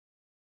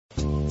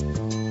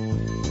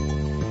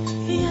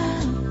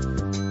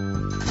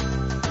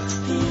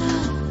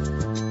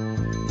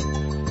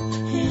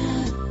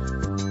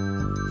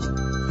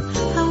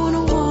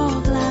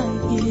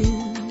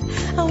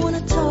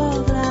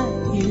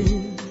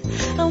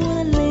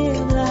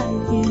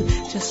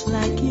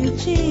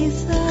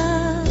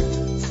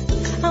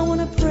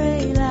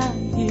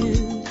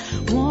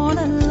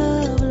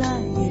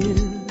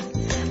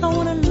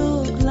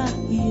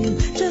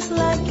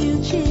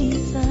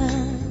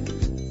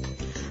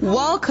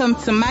Welcome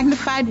to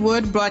Magnified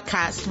Word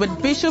Broadcast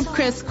with Bishop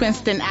Chris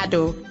Quinston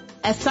Addo,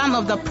 a son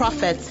of the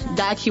prophet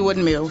Dag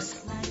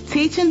Heward-Mills.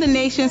 Teaching the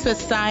nations with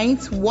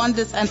signs,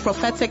 wonders, and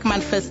prophetic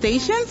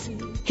manifestations,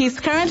 he's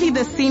currently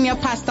the senior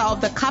pastor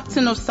of the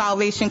Captain of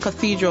Salvation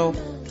Cathedral,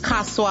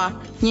 Kaswa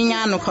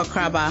Nyanyano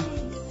Kokraba.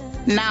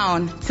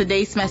 Now,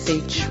 today's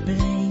message.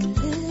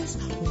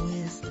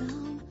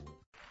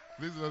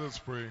 Please let us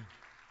pray.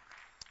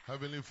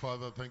 Heavenly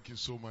Father, thank you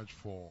so much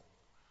for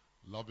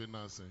loving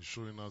us and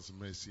showing us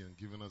mercy and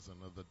giving us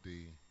another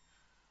day.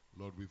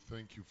 Lord, we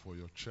thank you for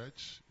your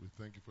church. We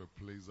thank you for a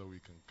place that we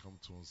can come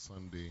to on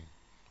Sunday.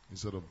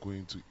 Instead of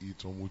going to eat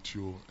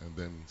omutio and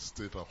then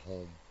stay at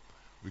home,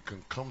 we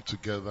can come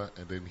together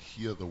and then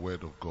hear the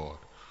word of God,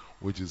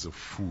 which is a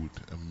food,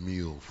 a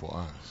meal for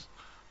us.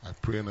 I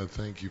pray and I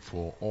thank you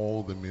for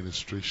all the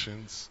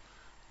ministrations,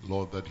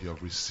 Lord, that you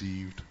have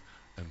received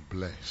and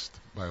blessed,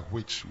 by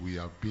which we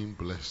are being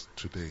blessed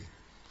today.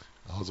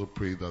 I also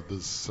pray that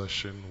this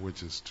session,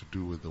 which is to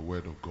do with the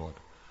Word of God,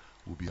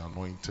 will be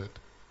anointed.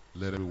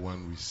 Let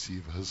everyone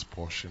receive his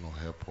portion or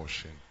her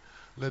portion.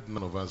 Let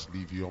none of us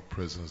leave your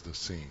presence the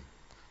same.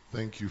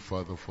 Thank you,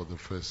 Father, for the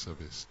first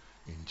service.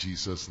 In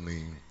Jesus'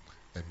 name.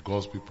 And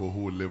God's people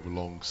who will live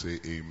long say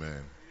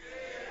amen.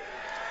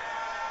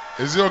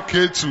 Is it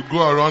okay to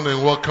go around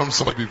and welcome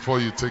somebody before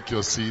you take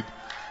your seat?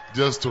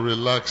 Just to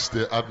relax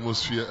the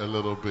atmosphere a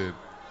little bit.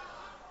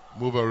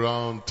 Move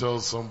around, tell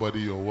somebody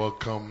you're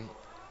welcome.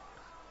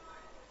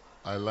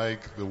 I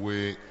like the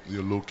way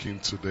you're looking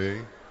today.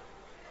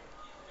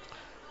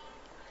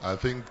 I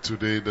think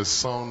today the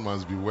sound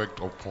must be worked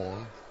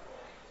upon.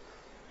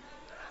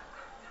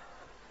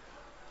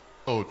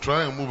 Oh,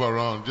 try and move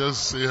around.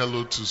 Just say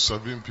hello to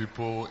 7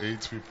 people,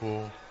 8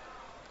 people,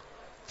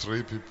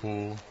 3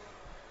 people,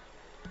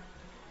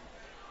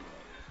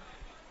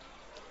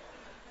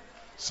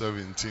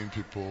 17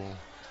 people.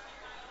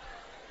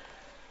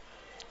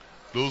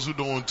 Those who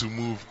don't want to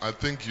move, I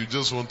think you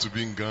just want to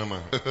be in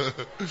Ghana.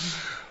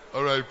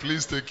 All right,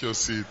 please take your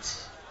seat.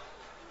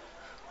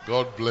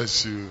 God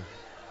bless you.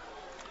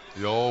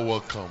 You're all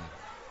welcome.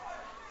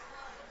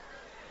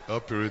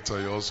 Operator,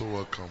 you're also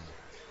welcome.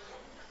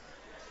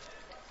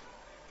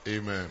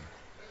 Amen.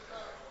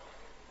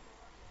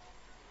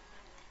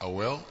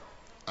 Well,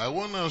 I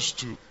want us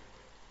to,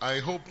 I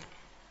hope,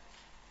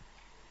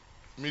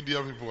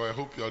 media people, I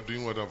hope you are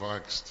doing what I've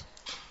asked.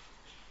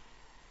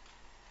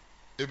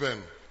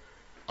 Amen.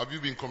 Have you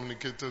been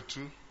communicated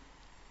to?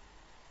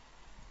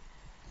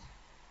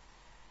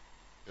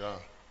 Yeah.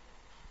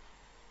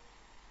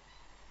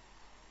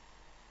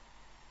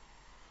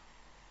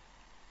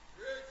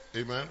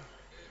 Amen. Amen.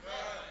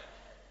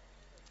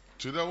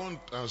 Today I want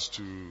us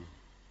to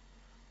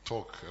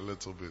talk a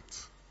little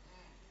bit.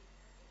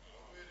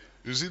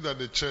 You see that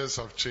the chairs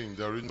have changed,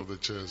 the arrangement of the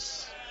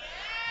chairs,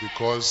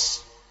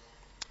 because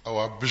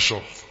our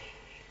bishop,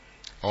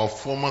 our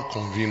former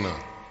convener,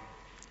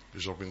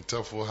 Bishop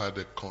Intefo, had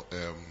a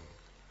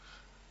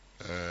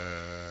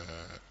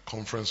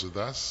conference with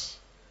us,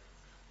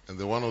 and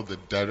one of the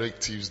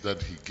directives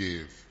that he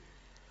gave,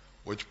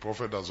 which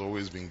Prophet has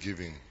always been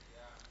giving,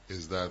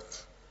 is that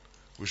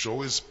we should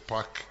always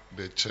pack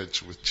the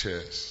church with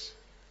chairs.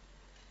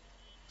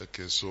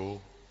 Okay,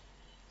 so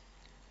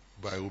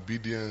by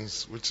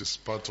obedience, which is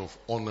part of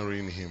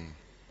honoring him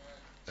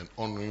and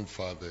honoring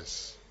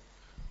fathers,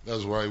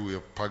 that's why we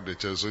have packed the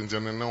chairs. So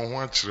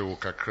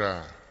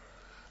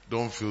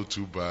don't feel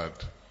too bad.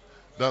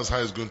 That's how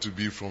it's going to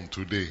be from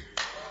today.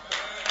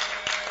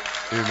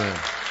 Amen.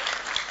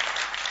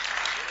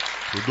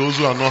 For those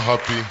who are not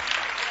happy,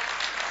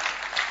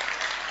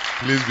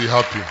 please be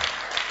happy.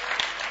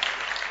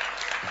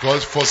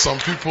 Because for some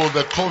people,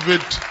 the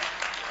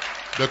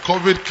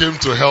COVID came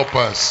to help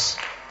us.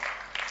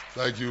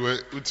 Like you were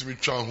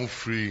ultimately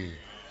free.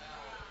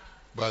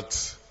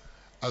 But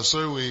I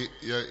saw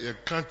you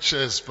can't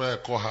chase by a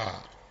koha.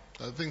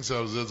 I think it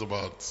was just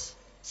about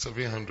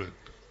 700.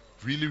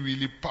 Really,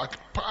 really packed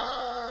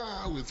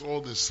with all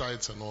the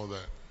sites and all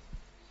that.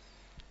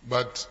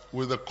 But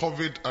with the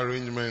COVID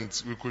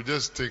arrangements, we could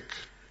just take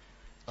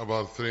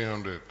about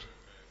 300.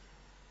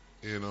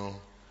 You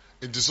know,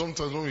 it is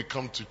sometimes when we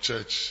come to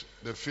church,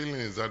 the feeling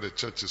is that the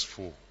church is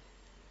full,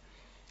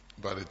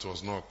 but it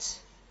was not,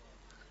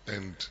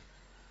 and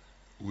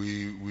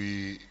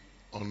we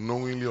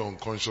unknowingly,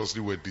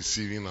 unconsciously were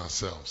deceiving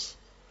ourselves.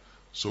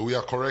 So we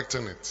are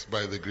correcting it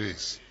by the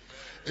grace.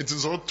 It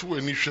is all too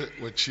initial.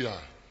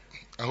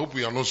 I hope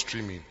we are not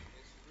streaming.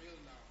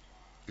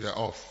 We are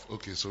off.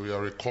 Okay, so we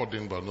are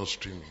recording but not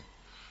streaming.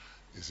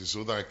 This is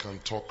so that I can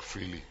talk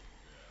freely.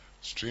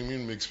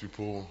 Streaming makes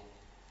people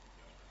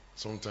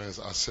sometimes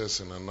assess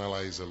and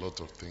analyze a lot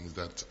of things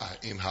that are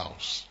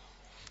in-house.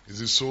 Is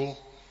it so?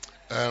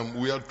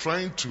 We are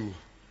trying to,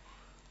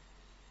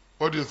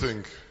 what do you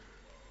think?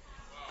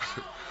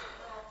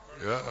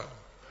 Yeah.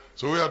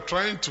 So we are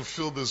trying to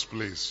fill this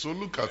place. So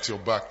look at your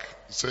back.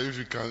 Say if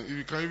you can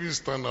even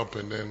stand up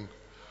and then.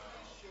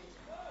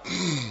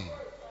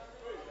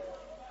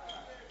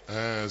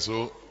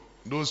 So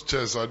those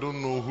chairs, I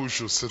don't know who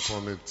should sit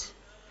on it.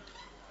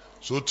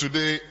 So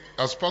today,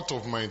 as part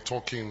of my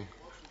talking,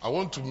 I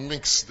want to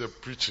mix the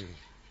preaching.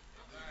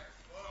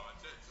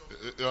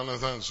 You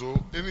understand?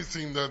 So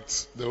anything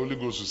that the Holy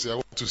Ghost will say, I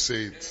want to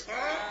say it.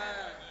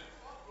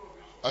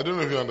 I don't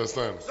know if you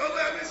understand.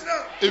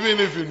 Even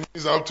if it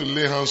means I have to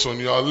lay hands on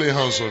you, I'll lay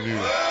hands on you.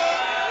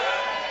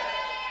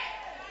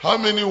 How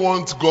many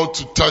want God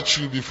to touch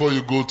you before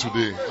you go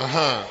today?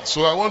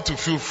 So I want to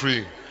feel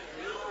free.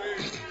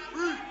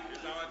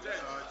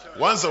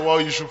 Once a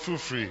while you should feel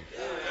free.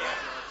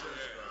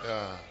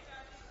 Yeah.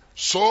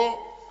 So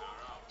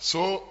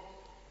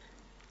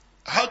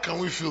how can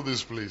we fill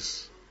this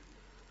place?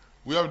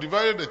 We have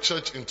divided the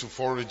church into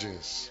 4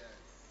 regions.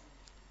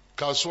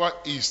 Kaswa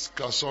East,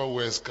 Kaswa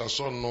West,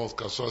 Kaswa North,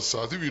 Kaswa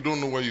South. If you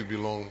don't know where you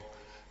belong,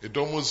 it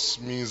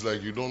almost means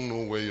like you don't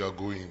know where you are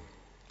going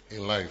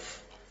in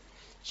life.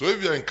 So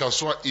if you are in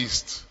Kaswa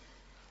East,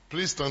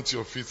 please stand to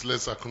your feet.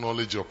 Let's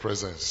acknowledge your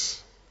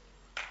presence.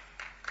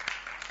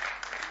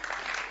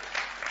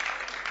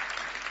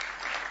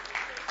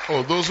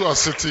 Oh, those who are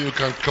sitting, you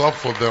can clap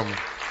for them.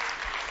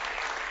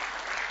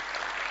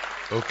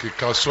 Okay,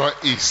 Kaswa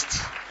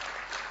East.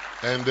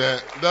 And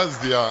that's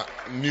their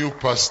new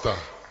pastor.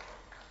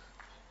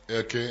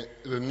 Okay,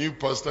 the new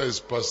pastor is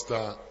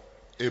Pastor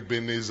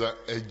Ebenezer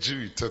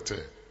Ejiri Tete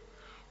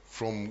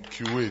from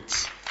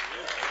Kuwait.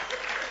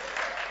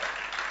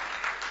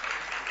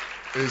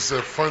 He's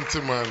a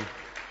fancy man.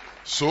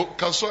 So,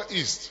 Kaswa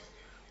East,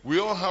 we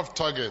all have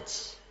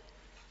targets.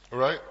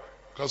 Alright?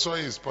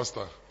 Kaswa East,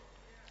 Pastor.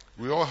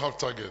 We all have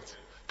targets.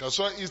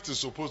 Kaswa East is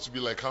supposed to be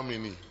like how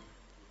many?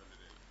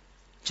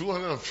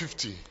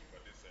 250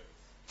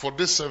 for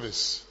this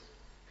service.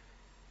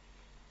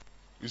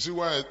 You see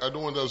why I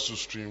don't want us to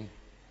stream?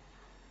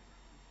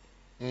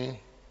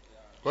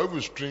 Why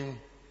we stream,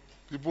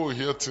 people will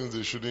hear things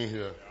they shouldn't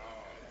hear.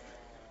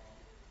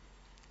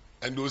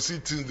 And they'll see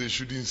things they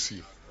shouldn't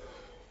see.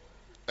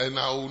 And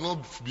I will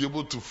not be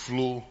able to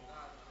flow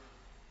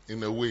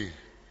in a way.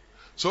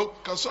 So,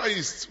 Kaswa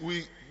East,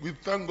 we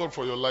thank God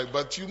for your life,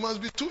 but you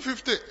must be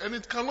 250. And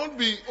it cannot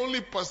be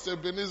only Pastor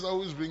Ebenezer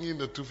who is bringing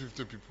the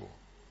 250 people.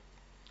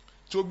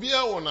 So, be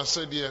a one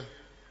said here.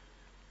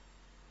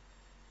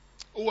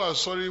 Oh,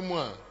 sorry,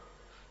 moi.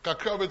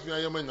 Kakra bet me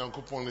ayama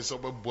nyankopon le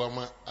sebe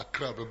boama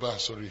akra beba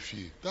sorry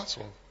fie. That's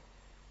all.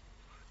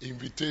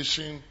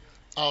 Invitation,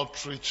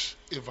 outreach,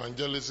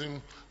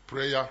 evangelism,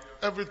 prayer,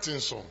 everything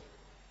so.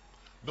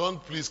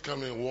 Don't please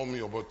come and warm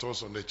your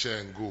buttocks on the chair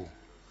and go.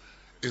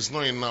 It's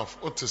not enough.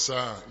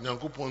 Otesa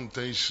nyankopon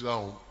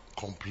tension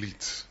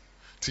complete.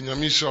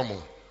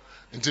 Tinyamishamo.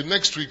 Until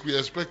next week we are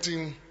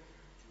expecting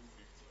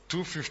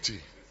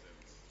 250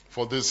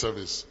 for this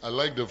service. I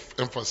like the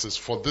emphasis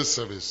for this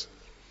service.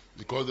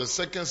 Because the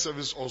second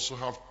service also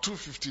have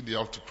 250 they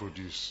have to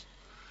produce.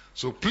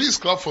 So please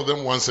clap for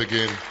them once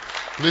again.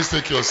 Please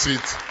take your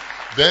seat.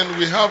 Then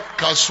we have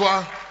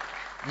Kaswa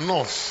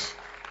North.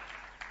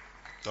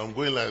 I'm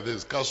going like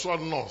this. Kaswa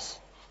North.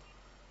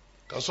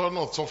 Kaswa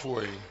North,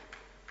 software.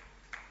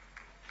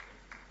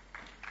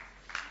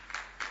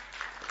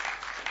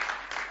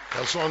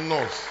 Kaswa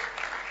North.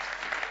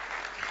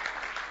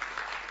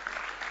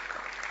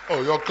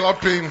 Oh, you're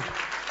clapping.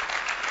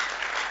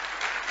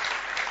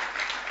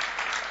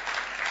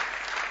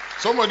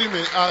 Somebody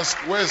may ask,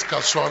 where is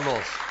Kaswa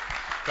North?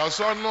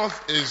 Kaswa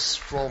North is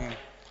from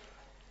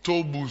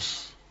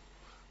Tobus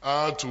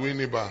to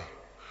Winneba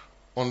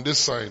on this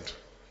side.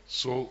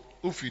 So,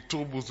 if you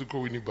Tobus to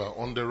Winneba,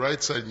 on the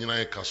right side, you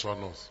know Kaswa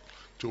North.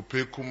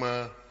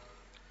 Topekuma,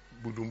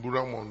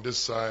 Budumburam on this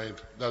side,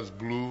 that's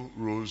Blue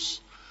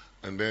Rose,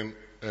 and then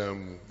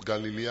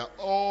Galilea,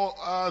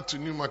 all to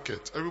New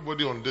Market.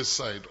 Everybody on this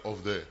side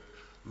of the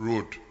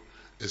road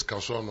is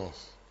Kaswa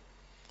North.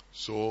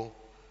 So,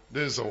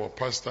 this is our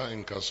pastor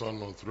in Kaswa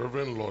North,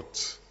 Reverend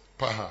Lot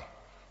Paha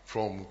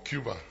from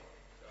Cuba.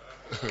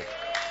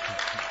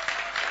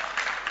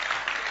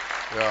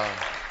 Yeah.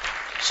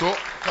 So,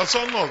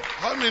 Kaswa North,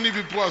 how many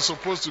people are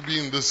supposed to be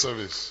in this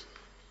service?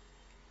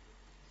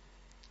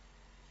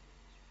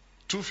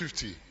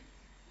 250.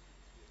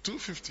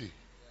 250.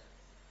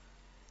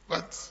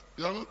 But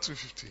you are not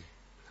 250.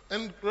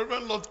 And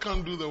Reverend Lot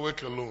can't do the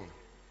work alone.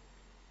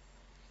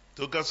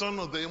 So, Kaswa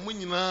North,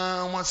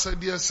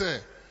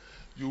 the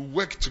you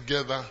work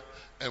together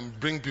and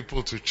bring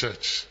people to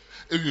church.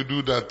 If you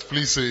do that,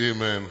 please say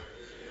amen.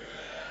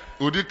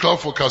 Would you clap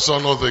for Kaswa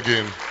North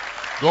again?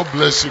 God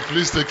bless you.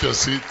 Please take your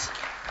seat.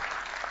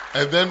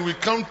 And then we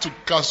come to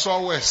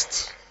Kaswa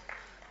West.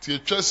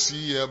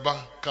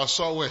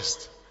 Kaswa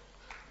West.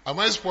 Am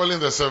I spoiling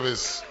the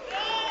service?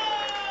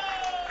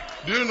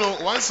 Do you know,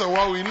 once in a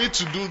while we need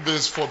to do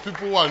this for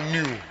people who are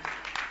new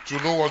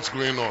to know what's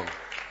going on.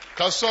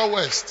 Kaswa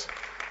West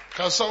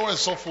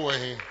Sofu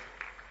Ehi.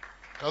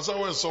 Kaswa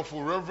West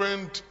Sofu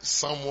Reverend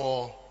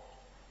Samuel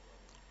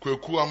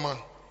Kwekuama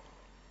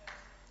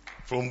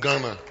from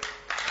Ghana.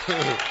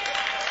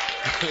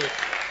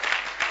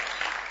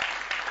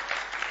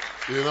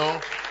 You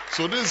know?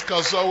 So this is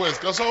Kaswa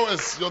West. Kaswa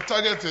West, your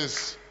target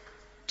is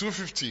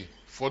 250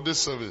 for this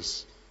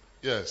service.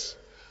 Yes.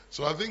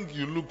 So I think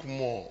you look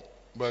more,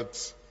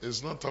 but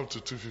it's not up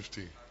to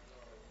 250.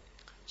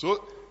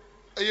 So,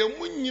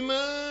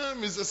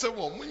 Mr.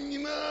 Sebo,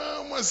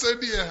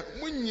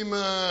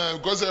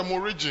 because I'm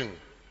origin.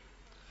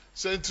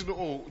 Said to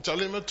know,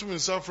 Charlie, met to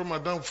himself from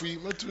Madame Fui,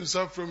 met to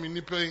himself from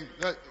Inipe.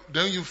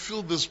 Then you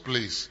fill this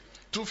place.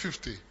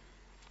 250.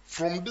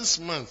 From this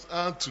month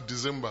to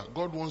December,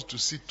 God wants to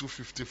see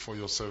 250 for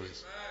your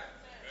service.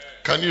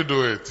 Can you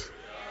do it?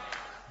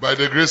 By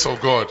the grace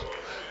of God.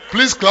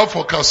 Please clap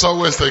for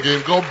Kaswa West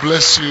again. God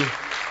bless you.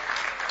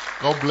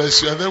 God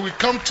bless you. And then we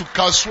come to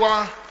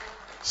Kaswa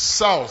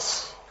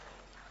South.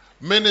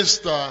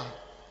 Minister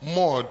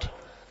Maud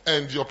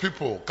and your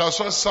people.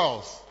 Kaswa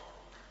South.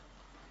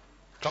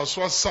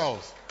 Kaswa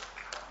South.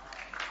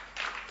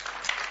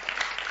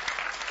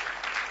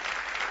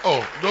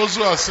 Oh, those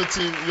who are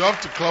sitting, you have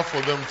to clap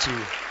for them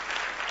too.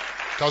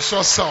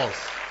 Kaswa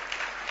South.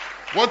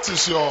 What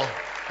is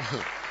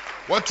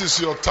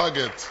your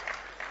target?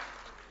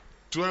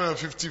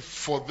 250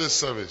 for this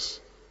service.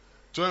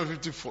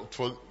 250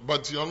 for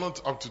but you're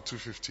not up to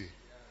 250.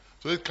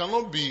 So it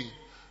cannot be.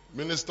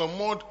 Minister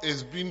Maud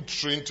is being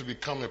trained to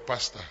become a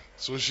pastor.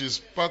 So she's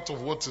part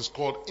of what is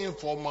called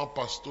Informal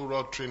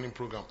Pastoral Training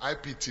Program,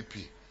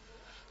 IPTP.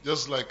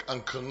 Just like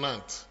Uncle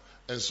Nat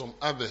and some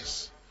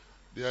others.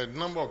 There are a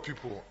number of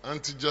people,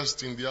 Auntie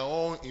Justin, they are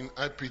all in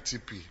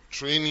IPTP.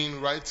 Training,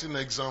 writing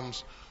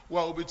exams.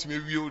 Well, but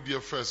maybe you dear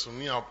first, on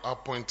near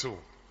appointed.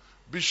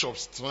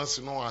 Bishops trans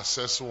no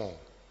assess one.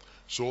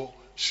 So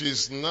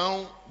she's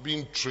now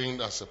being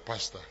trained as a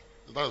pastor.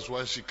 That's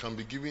why she can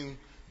be given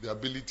the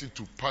ability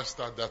to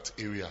pastor that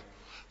area.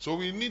 So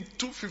we need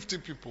 250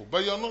 people,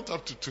 but you're not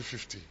up to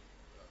 250.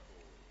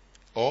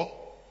 Or?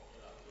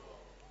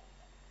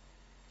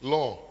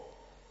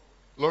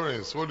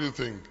 Lawrence, what do you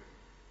think?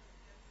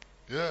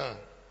 Yeah.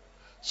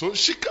 So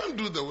she can't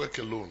do the work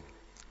alone.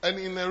 And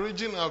in the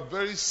region are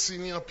very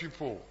senior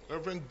people.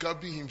 Reverend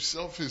Gabi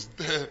himself is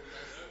there.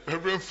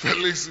 Reverend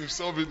Felix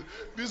himself.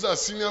 These are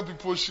senior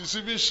people. She's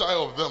even shy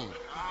of them.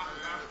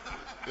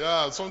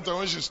 Yeah, sometimes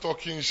when she's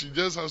talking, she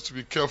just has to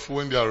be careful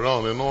when they're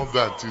around and all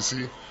that, you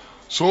see.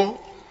 So,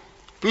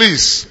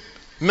 please,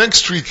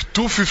 next week,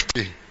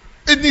 250.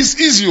 It is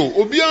easy.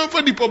 Obian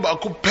for the people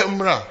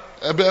Pemra,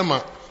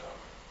 Ebema.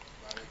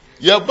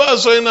 Yaba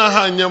so ina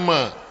ha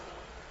nyama.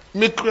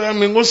 Mikra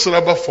mingo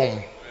sraba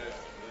form.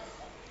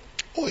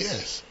 Oh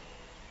yes.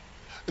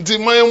 Nti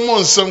my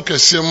mon sam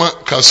kasiema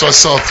Kaswa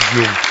South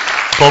Bloom.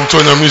 From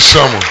Tonya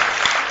Mishamo.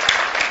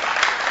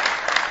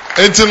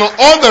 And you know,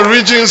 all the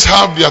regions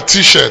have their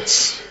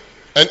t-shirts.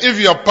 And if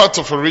you are part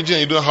of a region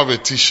and you don't have a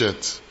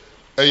t-shirt,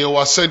 and you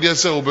are said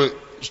yes, will be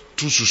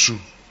two susu.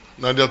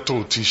 Now they're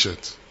two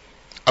t-shirts.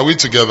 Are we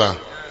together?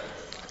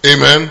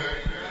 Amen.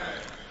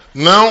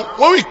 Now,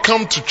 when we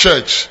come to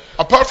church,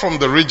 apart from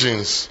the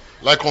regions,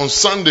 like on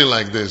Sunday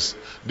like this,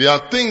 there are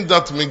things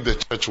that make the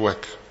church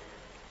work.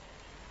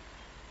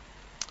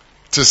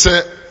 To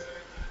say,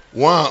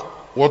 what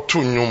to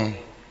nyum,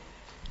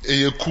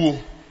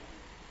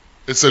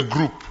 it's a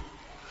group.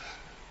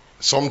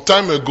 Some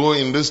time ago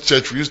in this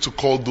church, we used to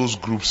call those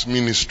groups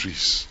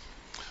ministries.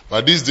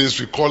 But these days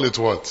we call it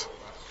what?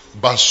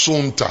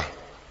 Basonta.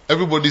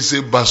 Everybody say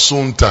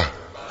Basonta.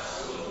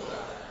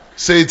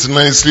 Say it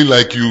nicely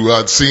like you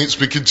are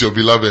speaking to your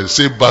beloved.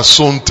 Say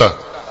Basonta.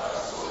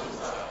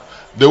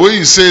 The way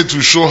you say it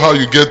will show how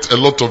you get a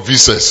lot of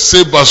visas.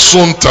 Say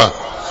Basonta.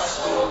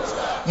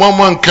 One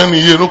man can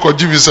hear no could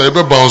visa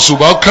ebe bounce but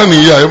how can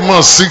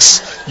hear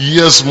 6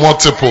 years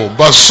multiple.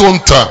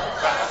 Basonta.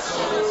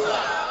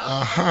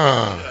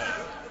 Aha.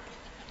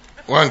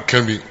 One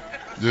can be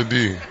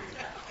the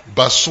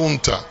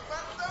Basonta.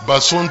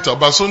 Basonta.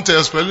 Basonta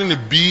is spelling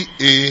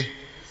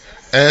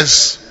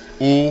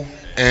BASONTA.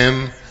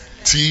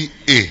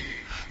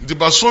 The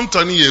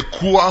Basonta ni ye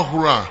kuwa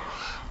hura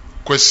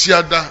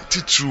kwesiada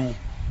titru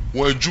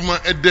wa ejuma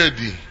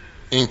ededi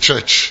in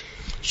church.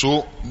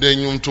 So the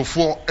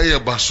nyumtofo eye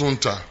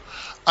Basonta.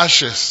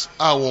 Ashes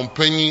a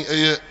wompenyi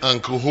eye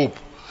Uncle Hope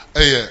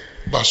eye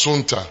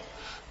Basonta.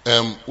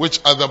 Which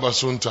other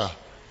Basonta?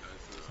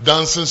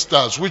 Dancing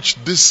Stars. Which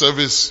this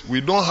service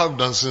we don't have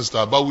Dancing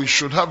Stars, but we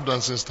should have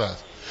Dancing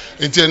Stars.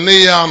 In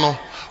Teneyano,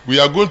 we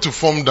are going to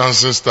form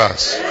Dancing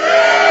Stars.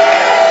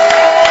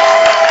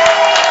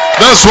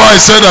 That's why I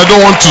said I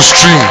don't want to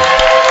stream,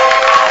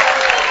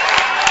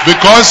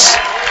 because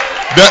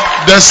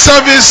the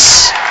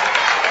service.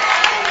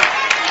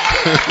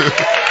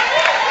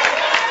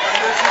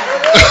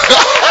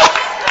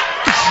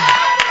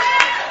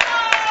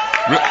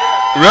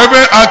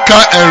 Reverend Aka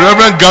and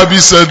Reverend Gabi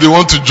said they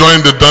want to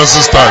join the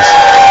Dancing Stars.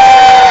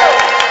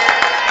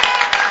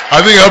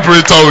 I think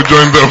operator will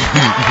join them.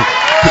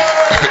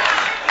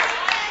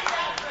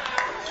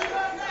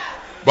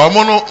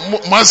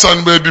 But my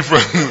son very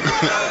different.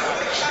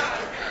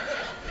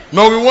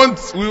 No,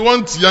 we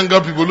want younger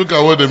people. Look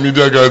at what the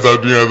media guys are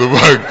doing at the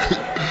back.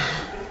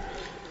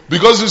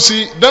 Because you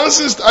see,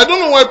 I don't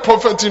know why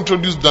Prophet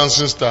introduced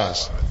dancing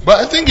stars, but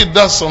I think it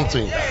does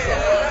something.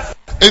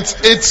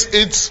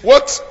 It's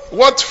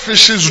what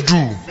fishes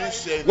do.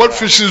 What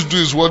fishes do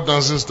is what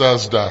dancing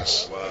stars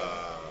does.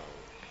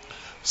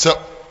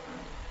 So,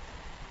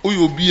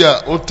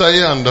 Uyobia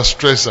Otaye under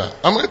stressor.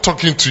 Am I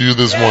talking to you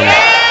this morning?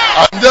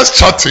 I'm just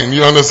chatting,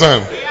 you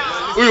understand?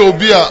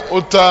 Uyobia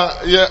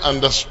Otaye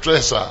under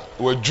stressor,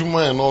 where Juma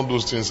and all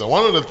those things. And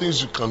one of the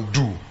things you can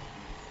do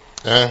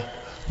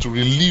to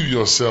relieve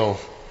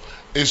yourself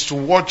is to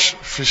watch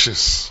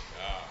fishes.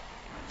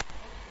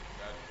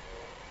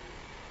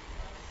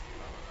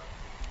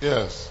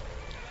 Yes.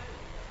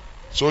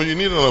 So you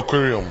need an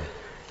aquarium.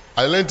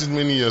 I learned it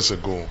many years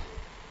ago.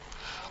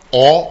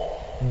 Or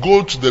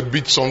go to the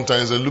beach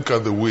sometimes and look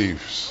at the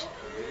waves.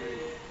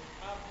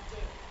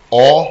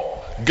 Or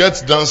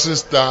get dancing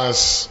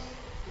stars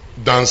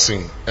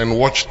dancing and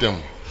watch them.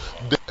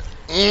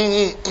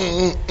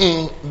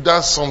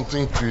 That's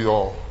something to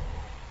your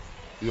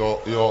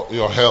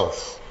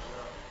health.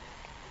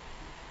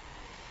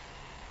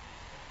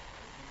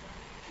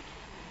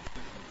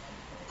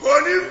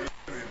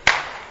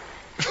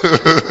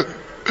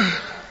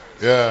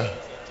 Yeah.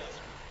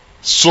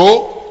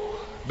 So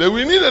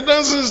we need a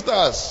dancing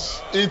stars.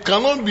 It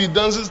cannot be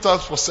dancing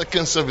stars for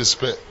second service.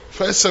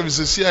 First service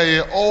is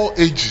here, all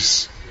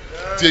ages.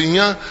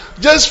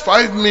 Just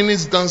 5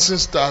 minutes dancing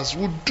stars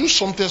would do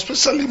something,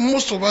 especially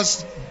most of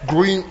us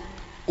growing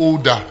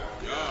older.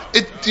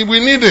 We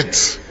need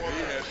it.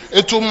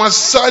 It will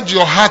massage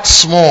your heart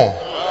small.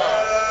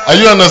 Are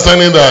you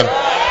understanding that?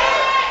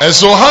 And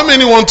so how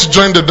many want to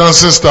join the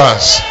dancing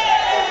stars?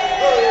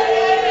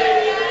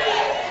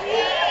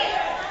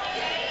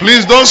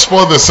 Please don't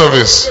spoil the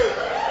service.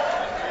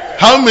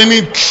 How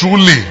many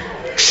truly?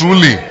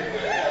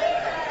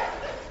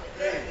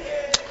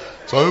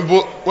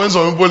 When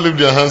some people lift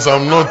their hands, I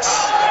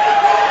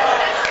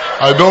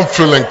don't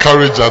feel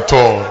encouraged at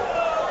all.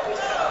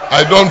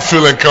 I don't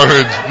feel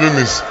encouraged,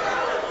 Eunice.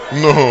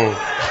 No.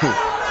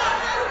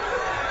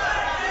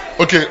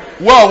 Okay,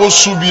 well,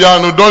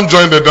 Subiano, don't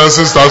join the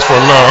dancing stars for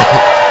now.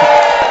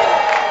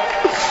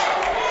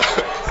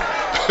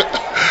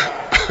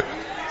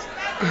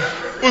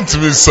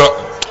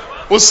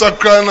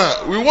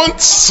 We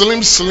want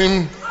slim.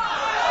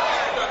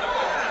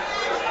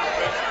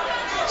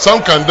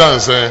 Some can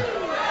dance,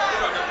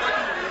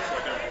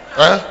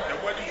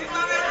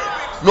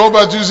 No,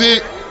 but you see,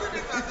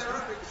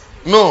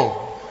 no.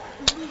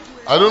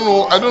 I don't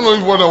know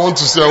if what I want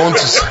to say.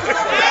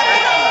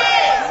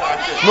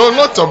 No,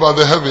 not about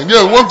the heaven.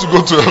 Yeah, we want to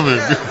go to heaven.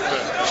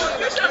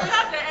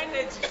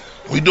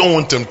 We don't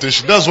want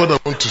temptation. That's what I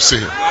want to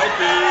say.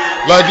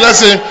 Like, let's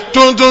say,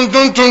 tun.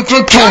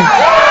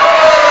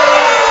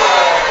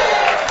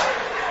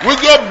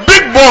 With your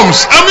big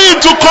bombs. I mean,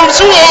 to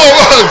consume all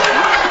of us.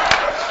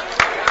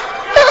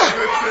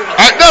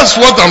 That's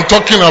what I'm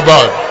talking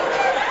about.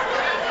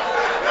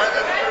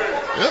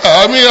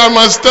 Yeah, I mean, I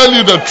must tell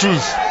you the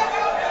truth.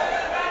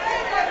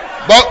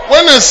 But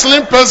when a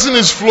slim person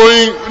is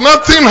flowing,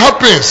 nothing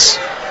happens.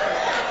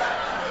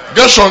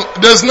 Gershon,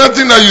 there's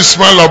nothing that you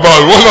smile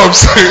about. What I'm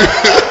saying.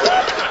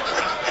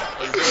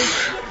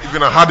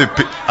 Even I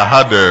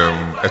had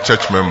a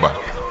church member.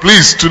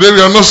 Please, today we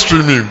are not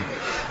streaming.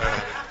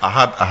 I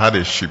had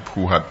a sheep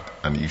who had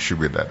an issue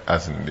with that,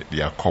 as in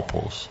they are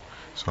couples.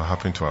 So I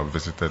happened to have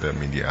visited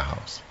them in their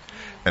house.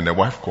 And the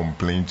wife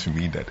complained to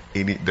me that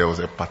there was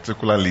a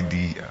particular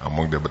lady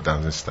among the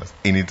dancing stars.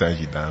 Anytime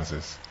she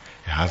dances,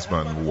 her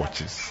husband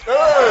watches.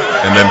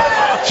 And then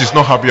she's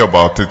not happy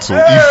about it. So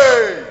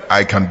if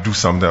I can do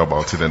something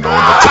about it and all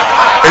that,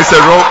 it's a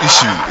raw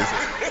issue.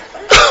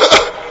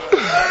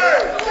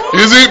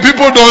 You see,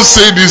 people don't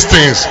say these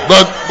things,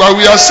 but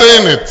we are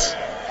saying it.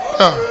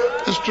 Yeah,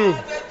 it's true.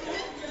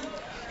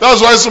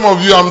 That's why some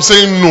of you, I'm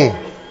saying no.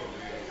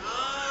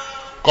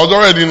 Because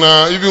already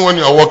now, even when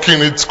you are walking,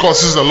 it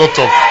causes a lot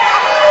of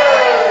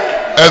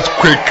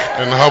earthquake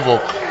and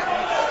havoc.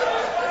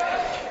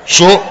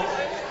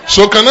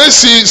 So can I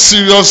see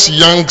serious,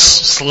 young,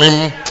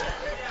 slim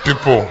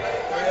people?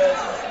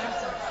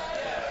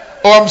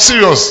 Oh, I'm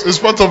serious. It's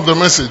part of the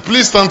message.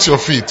 Please stand to your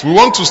feet. We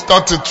want to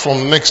start it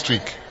from next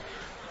week.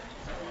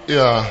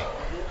 Yeah.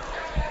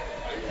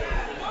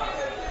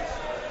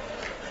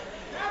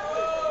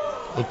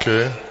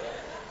 Okay.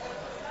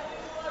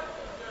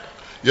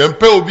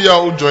 Yempe obi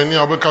a joining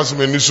abeka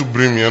me nisu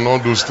bring me and all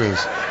those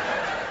things.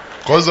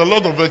 Because a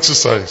lot of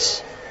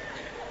exercise.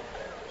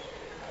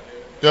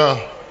 Yeah.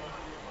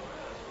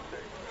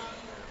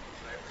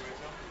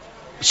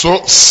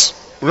 So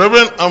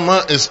Reverend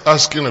Amma is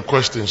asking a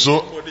question.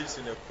 So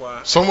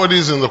somebody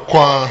is in the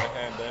choir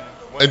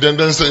and then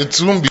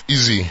it won't be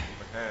easy.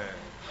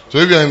 So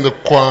if you are in the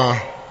choir,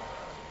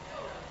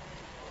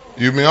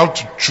 you may have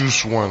to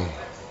choose one.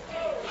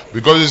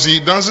 Because you see,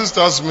 dancing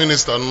stars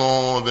minister,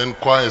 no, then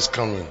choir is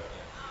coming.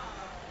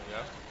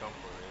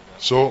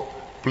 So,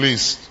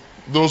 please,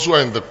 those who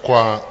are in the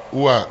choir,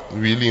 who are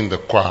really in the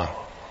choir,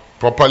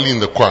 properly in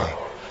the choir.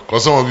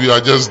 Because some of you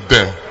are just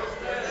there.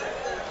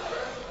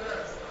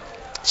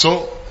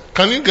 So,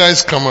 can you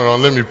guys come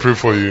around? Let me pray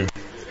for you.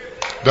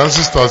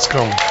 Dancing stars,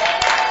 come.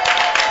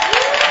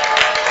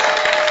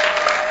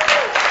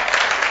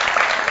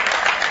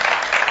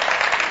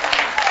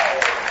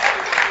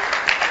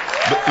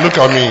 Look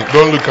at me.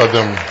 Don't look at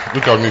them.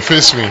 Look at me.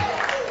 Face me.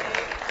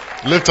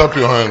 Lift up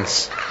your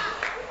hands.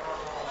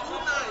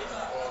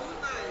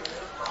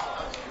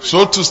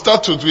 So to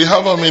start with, we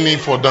have how many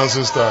for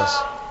dancing stars?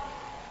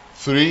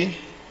 3,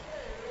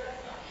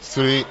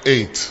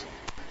 8.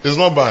 It's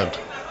not bad.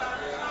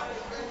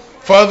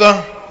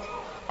 Father,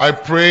 I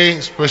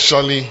pray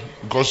specially,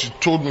 because you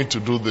told me to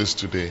do this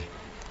today.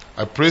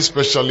 I pray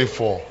specially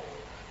for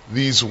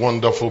these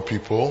wonderful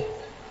people.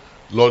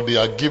 Lord, they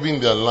are giving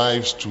their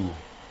lives to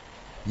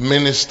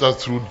minister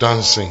through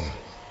dancing,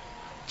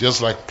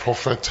 just like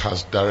Prophet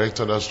has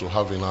directed us to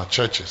have in our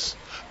churches,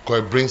 because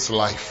it brings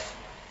life.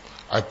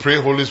 I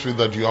pray, Holy Spirit,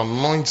 that you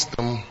anoint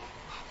them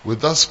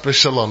with that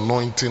special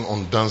anointing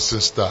on dancing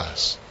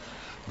stars.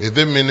 May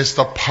they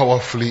minister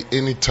powerfully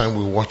anytime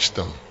we watch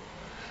them.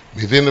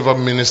 May they never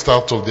minister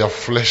out of their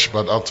flesh,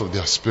 but out of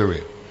their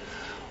spirit.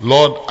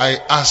 Lord, I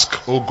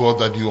ask, oh God,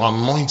 that you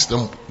anoint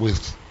them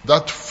with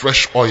that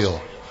fresh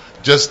oil,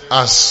 just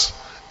as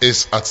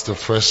is at the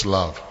first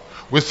love.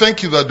 We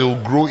thank you that they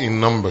will grow in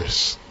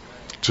numbers.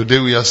 Today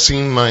we are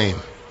seeing 9,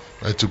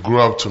 right, to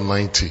grow up to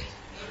 90,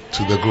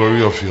 to the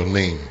glory of your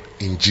name.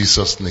 In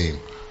Jesus' name,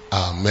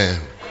 amen.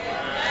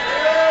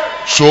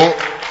 So,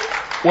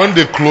 when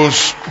they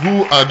close,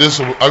 who are they?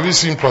 Have you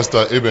seen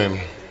Pastor Eben?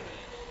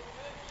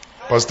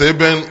 Pastor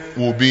Eben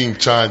will be in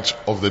charge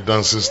of the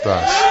dancing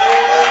stars.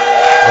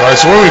 Alright,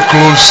 so when we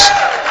close,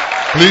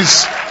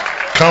 please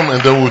come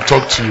and then we'll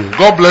talk to you.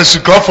 God bless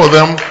you. Clap for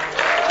them.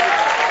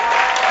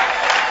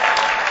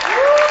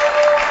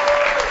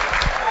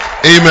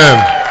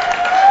 Amen.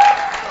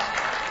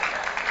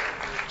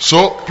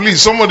 So,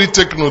 please, somebody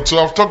take note. So,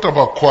 I've talked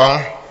about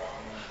choir.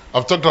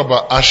 I've talked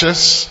about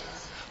ashes.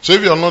 So,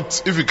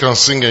 if you can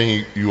sing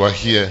and you are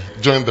here,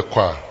 join the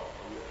choir.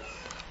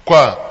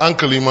 Choir,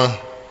 Uncle Ima,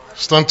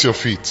 stand to your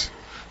feet.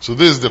 So,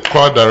 this is the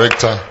choir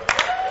director.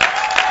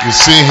 You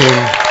see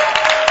him.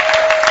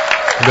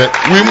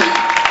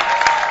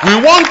 We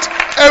want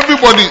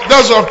everybody.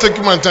 That's why I've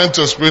taken my time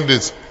to explain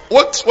this.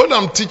 What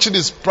I'm teaching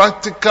is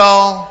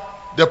practical.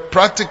 The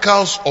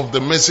practicals of the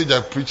message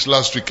I preached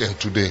last week and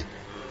today,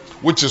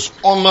 which is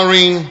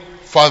honoring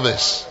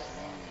fathers.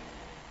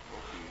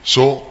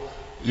 So,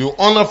 you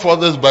honor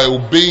fathers by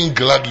obeying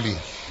gladly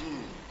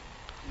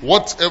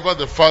whatever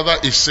the father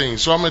is saying.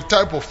 So I'm a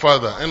type of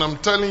father, and I'm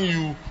telling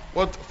you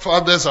what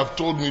fathers have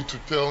told me to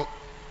tell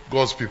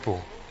God's people.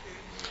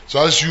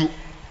 So as you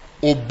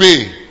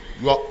obey,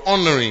 you are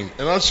honoring,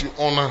 and as you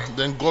honor,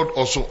 then God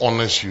also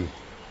honors you.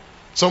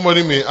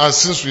 Somebody may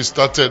ask, since we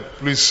started,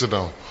 please sit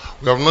down.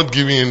 We have not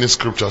given you any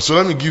scripture. So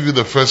let me give you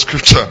the first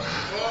scripture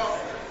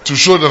to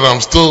show that I'm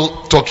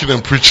still talking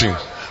and preaching.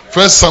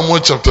 1 Samuel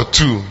chapter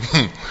 2,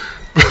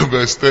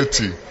 verse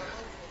 30.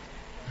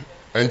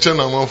 And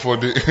Chena for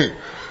the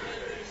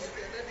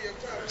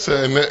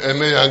say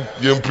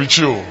and preach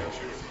you.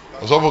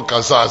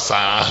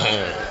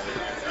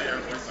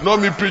 No,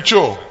 me preach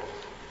you.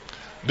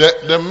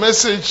 The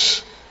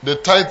message, the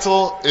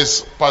title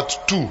is part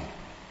 2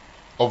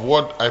 of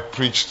what I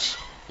preached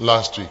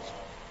last week.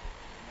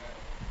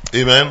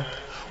 Amen.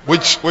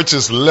 Which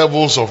is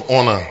levels of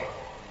honor.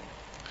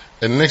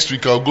 And next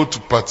week I'll go to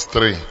part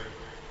 3.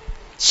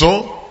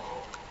 So,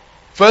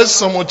 1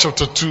 Samuel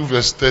chapter 2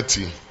 verse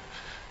 30.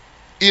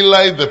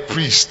 Eli the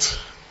priest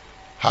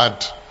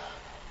had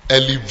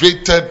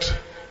elevated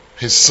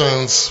his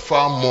sons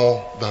far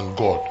more than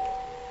God.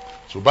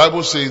 So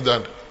Bible says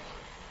that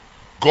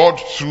God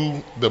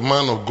through the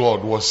man of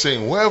God was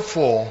saying,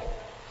 wherefore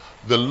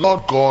the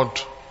Lord God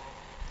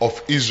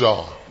of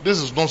Israel. This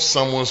is not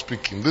Samuel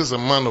speaking. This is a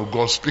man of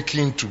God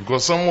speaking to,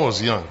 because Samuel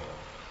was young.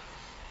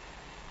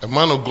 A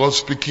man of God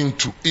speaking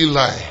to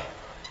Eli.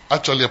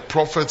 Actually a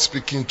prophet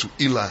speaking to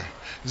Eli.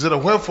 He said,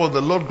 wherefore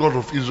the Lord God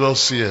of Israel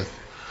saith,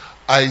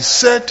 I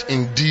said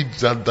indeed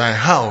that thy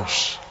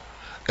house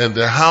and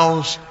the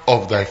house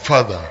of thy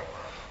father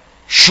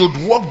should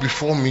walk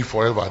before me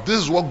forever. This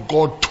is what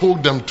God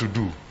told them to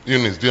do.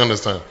 Eunice, do you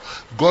understand?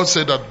 God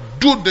said that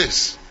do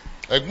this.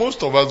 Like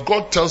most of us,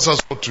 God tells us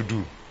what to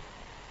do.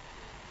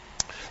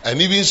 And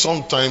even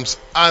sometimes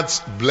adds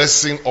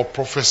blessing or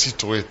prophecy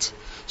to it.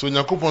 So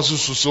Nyakopon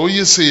so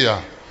ye say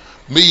ya,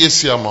 may ye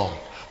say amount.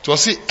 To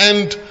say,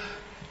 and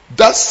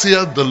thus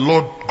saith the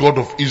Lord God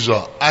of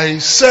Israel, I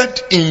said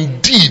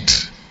indeed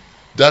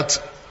that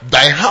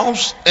thy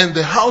house and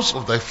the house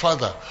of thy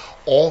father,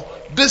 or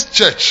this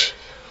church,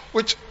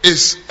 which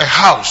is a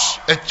house,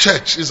 a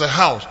church is a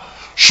house,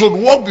 should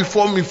walk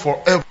before me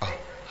forever.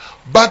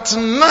 But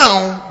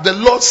now the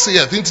Lord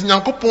saith, into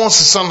Nyakopon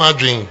sisana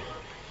dream.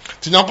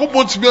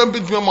 Nyakopon to be a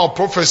bit more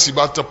prophecy,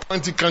 but at a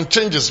point he can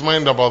change his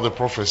mind about the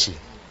prophecy.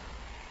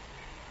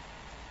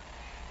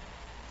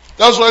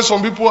 That's why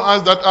some people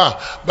ask that,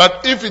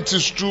 but if it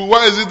is true,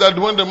 why is it that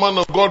when the man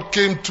of God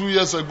came 2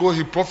 years ago,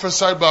 he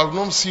prophesied, but I've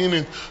not seen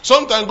it?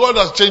 Sometimes God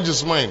has changed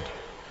his mind.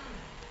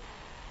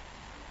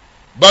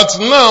 But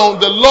now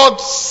the Lord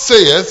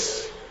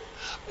saith,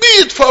 be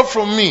it far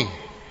from me.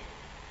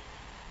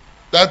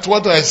 That's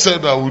what I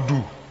said I would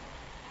do.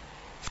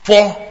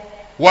 For,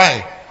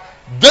 why?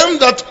 Them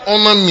that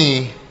honor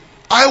me,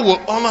 I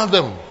will honor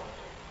them.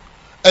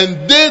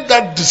 And they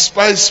that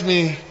despise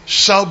me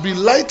shall be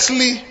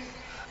lightly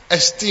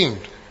esteemed.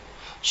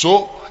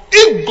 So,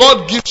 if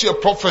God gives you a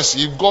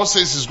prophecy, if God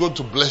says he's going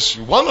to bless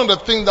you, one of the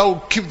things that will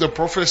keep the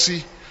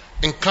prophecy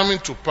in coming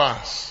to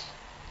pass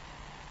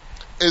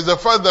is the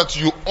fact that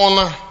you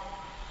honor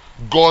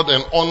God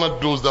and honor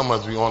those that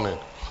must be honored.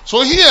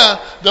 So here,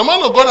 the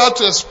man of God had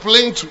to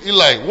explain to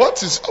Eli,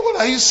 what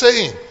are you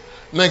saying?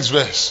 Next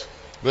verse,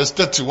 verse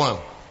 31.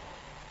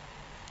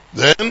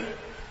 Then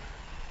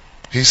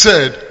he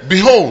said,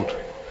 behold,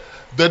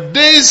 the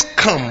days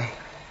come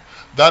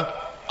that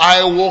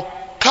I will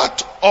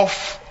cut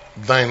off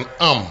thine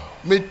arm.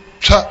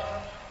 Mecha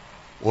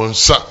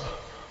wonsa.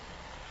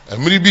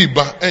 Emribi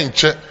ba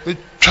enche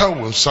mecha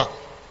wonsa.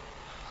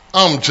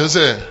 Arm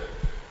chese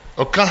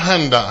oka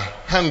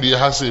handi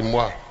ha se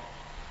mwa.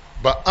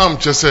 But arm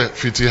chese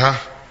fitiha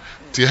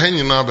ti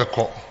hanyina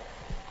beko.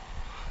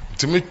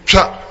 Ti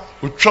mecha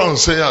utwa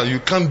say you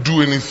can't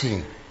do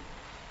anything.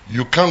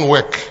 You can't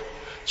work.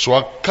 So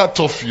I'll cut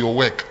off your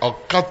work. I'll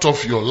cut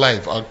off your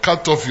life. I'll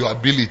cut off your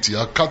ability.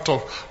 I'll cut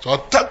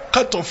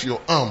off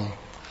your arm.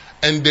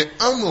 And the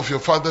arm of your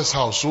father's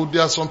house. So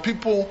there are some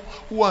people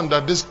who are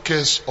under this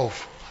curse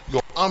of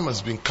your arm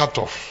has been cut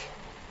off.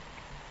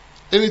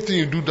 Anything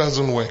you do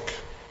doesn't work.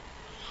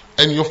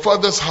 And your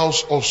father's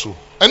house also.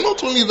 And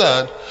not only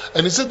that,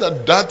 and he said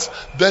that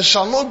there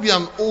shall not be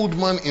an old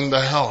man in the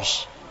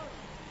house.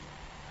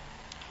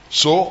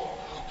 So,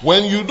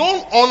 when you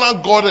don't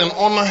honor God and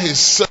honor his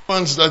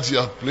servants that he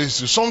has placed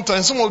you,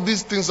 sometimes some of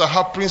these things are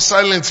happening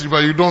silently,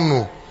 but you don't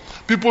know.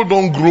 People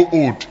don't grow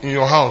old in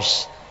your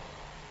house.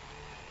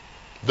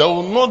 There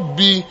will not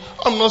be,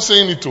 I'm not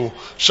saying it all,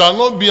 shall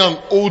not be an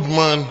old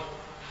man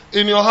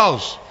in your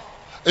house.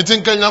 It's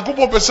in Kenya,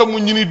 people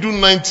do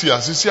 90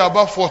 years, you see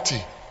about 40,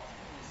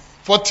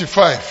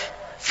 45,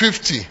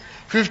 50,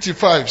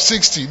 55,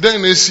 60,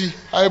 then they see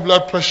high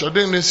blood pressure,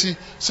 then they see,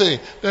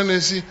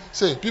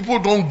 people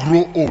don't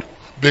grow old.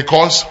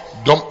 Because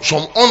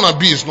some honor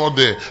is not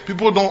there.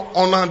 People don't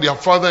honor their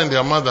father and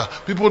their mother.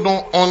 People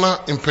don't honor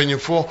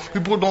impenyefo.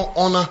 People don't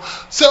honor.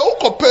 Say,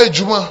 okay,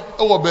 Juma,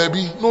 oh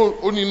baby, no,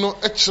 only no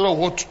extra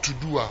what to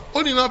do.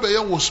 Only now be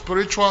was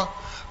spiritual,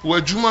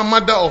 where Juma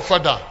mother or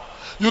father.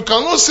 You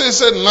cannot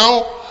say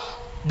now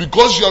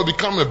because you have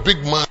become a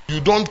big man,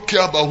 you don't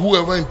care about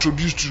whoever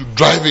introduced you to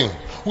driving,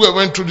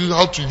 whoever introduced you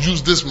how to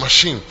use this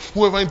machine,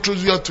 whoever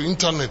introduced you to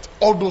internet,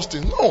 all those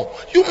things. No,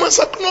 you must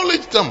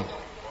acknowledge them.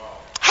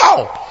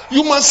 How?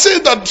 You must say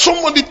that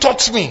somebody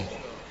taught me.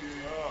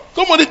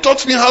 Somebody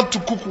taught me how to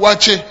cook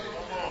wache.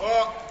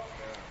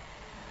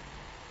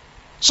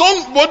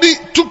 Somebody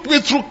took me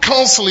through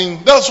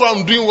counseling. That's why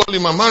I'm doing well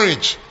in my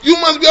marriage. You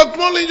must be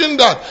acknowledging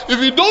that.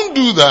 If you don't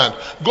do that,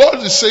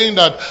 God is saying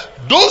that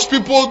those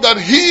people that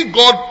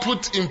God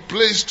put in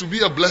place to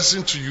be a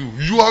blessing to you,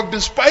 you have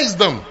despised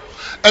them.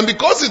 And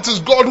because it is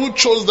God who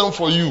chose them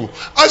for you,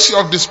 as you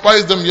have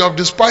despised them, you have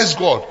despised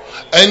God.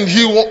 And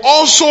he will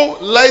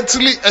also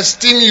lightly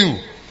esteem you.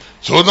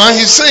 So now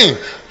he's saying,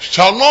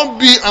 shall not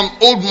be an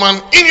old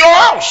man in your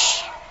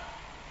house.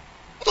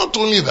 Not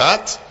only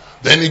that,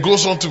 then he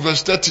goes on to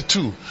verse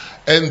 32.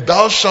 And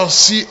thou shalt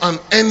see an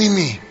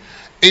enemy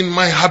in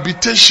my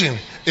habitation,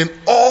 in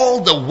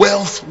all the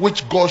wealth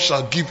which God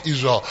shall give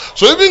Israel.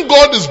 So even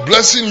God is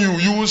blessing you,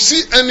 you will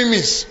see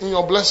enemies in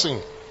your blessing.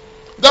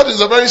 That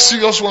is a very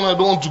serious one I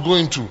don't want to go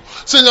into.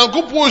 Say,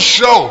 Nyankopon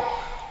show.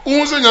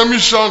 Unse nyami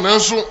show na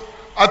so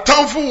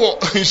atamfo wo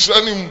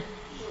hiranim.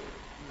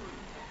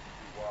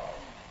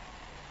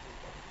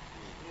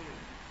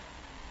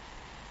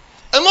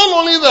 And not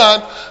only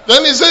that,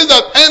 then he says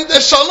that, and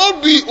there shall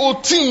not be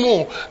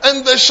Otimo,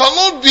 and there shall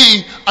not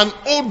be an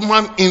old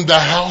man in the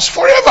house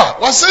forever.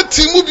 What said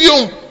Timu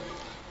Bion?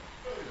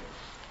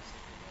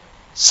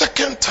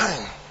 Second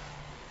time.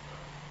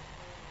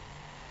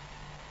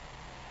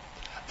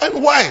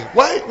 And why?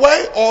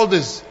 Why all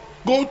this?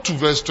 Go to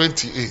verse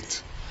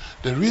 28.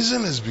 The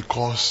reason is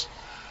because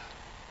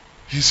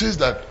he says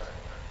that,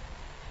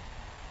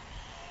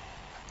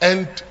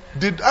 and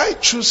did I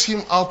choose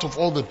him out of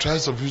all the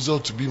tribes of Israel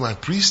to be my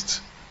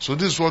priest? So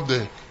this is what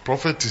the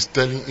prophet is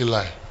telling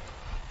Eli.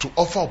 To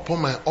offer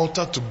upon my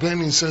altar, to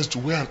burn incense, to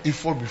wear an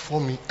ephod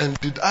before me. And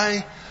did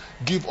I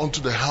give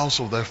unto the house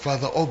of thy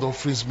father all the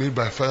offerings made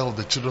by fire of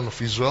the children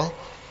of Israel?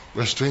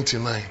 Verse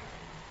 29.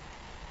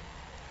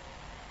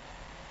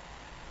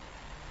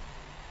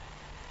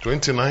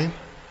 29.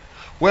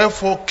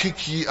 Wherefore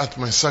kick ye at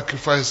my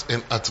sacrifice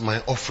and at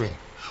my offering,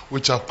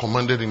 which I have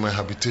commanded in my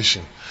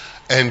habitation,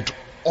 and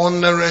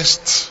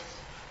honorest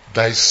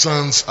thy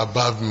sons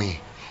above me,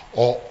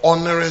 or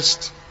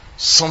honorest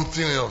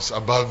something else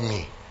above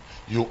me.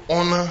 You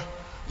honor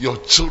your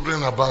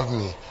children above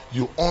me.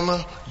 You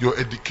honor your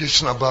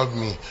education above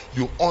me.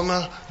 You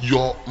honor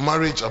your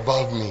marriage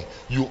above me.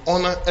 You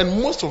honor,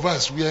 and most of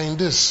us, we are in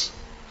this.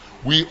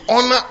 We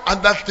honor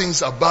other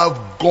things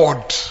above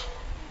God.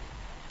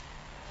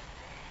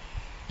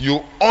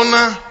 You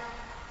honor,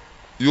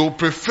 you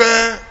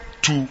prefer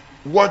to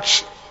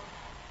watch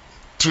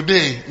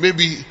today.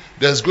 Maybe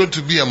there's going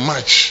to be a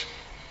match.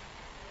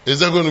 Is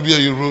there going to be a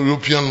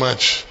European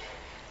match?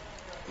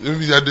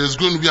 Maybe there's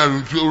going to be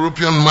a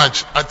European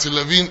match at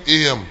 11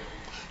 a.m.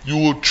 You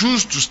will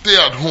choose to stay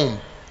at home.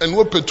 And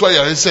what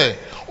Petuaya say,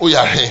 oh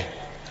yeah, hey.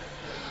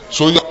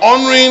 So you're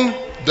honoring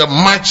the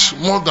match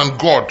more than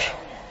God.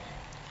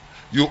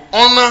 You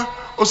honor,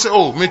 or say,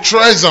 oh, me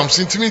try some,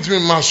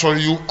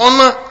 sorry. You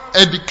honor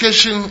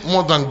education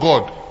more than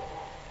God.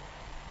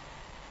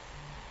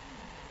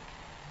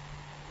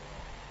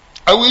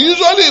 I will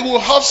usually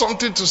have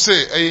something to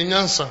say.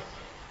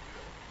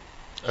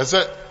 I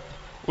said,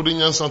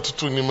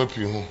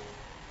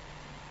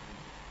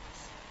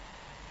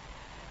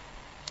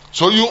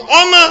 so you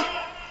honor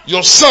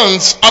your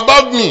sons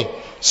above me.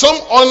 Some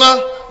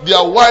honor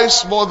their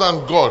wives more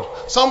than God.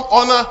 Some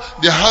honor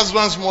their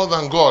husbands more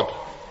than God.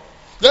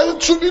 There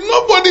should be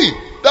nobody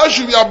that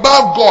should be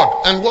above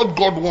God and what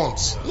God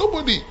wants.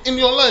 Nobody in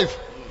your life.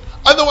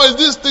 Otherwise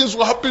these things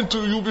will happen to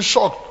you. You'll be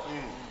shocked.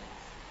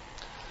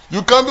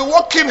 You can be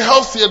walking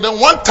healthier, then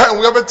one time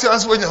we have a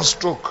chance when you have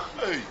stroke.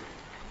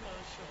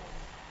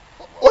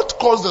 What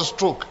caused the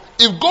stroke?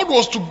 If God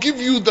was to give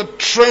you the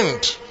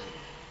trend,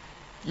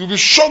 you'll be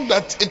shocked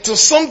that it is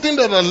something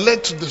that had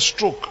led to the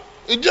stroke.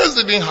 It just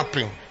didn't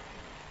happen.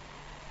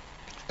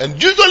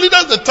 And usually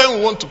that's the time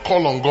we want to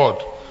call on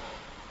God.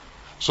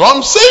 So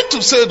I'm saying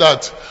to say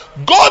that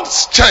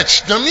God's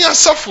church, Namia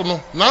Safuno,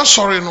 na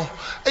sorry no,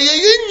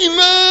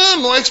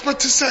 no expect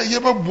to say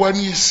yeba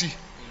buani yesi.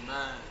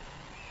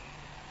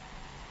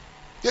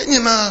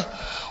 Yena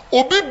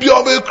obi bia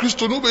obe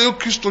Kristo no be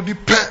Kristo di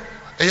pe.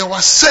 Eya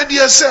wasedi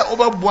ese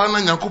oba buana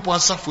Nyankopon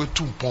asafu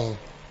etumpon.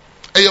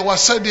 Eya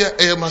wasedi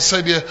eya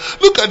masedi.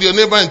 Look at your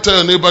neighbor and tell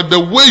your neighbor the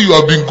way you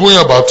have been going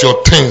about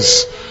your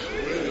things.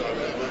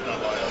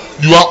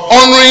 You are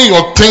honoring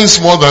your things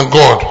more than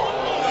God.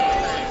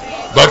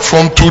 But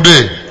from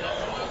today,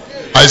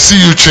 I see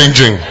you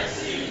changing.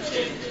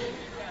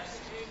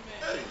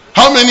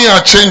 How many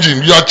are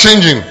changing? You are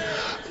changing.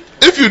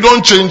 If you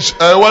don't change,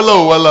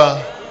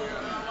 wala.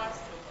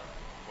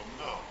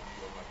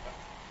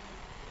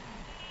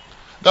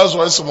 That's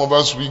why some of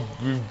us,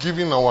 we've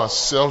given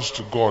ourselves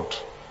to God.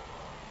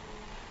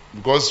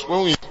 Because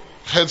when we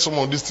heard some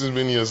of these things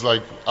many years,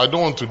 like, I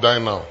don't want to die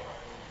now.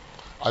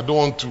 I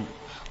want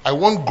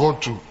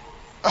God to.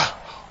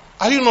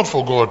 Are you not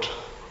for God?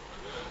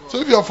 So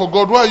if you are for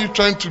God, why are you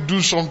trying to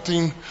do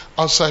something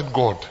outside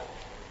God?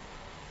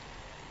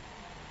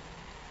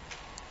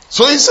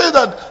 So he said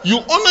that you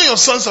honor your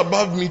sons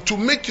above me to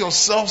make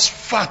yourselves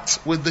fat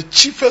with the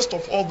chiefest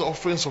of all the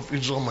offerings of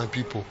Israel, my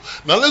people.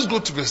 Now let's go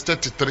to verse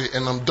 33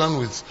 and I'm done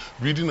with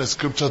reading a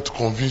scripture to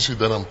convince you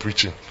that I'm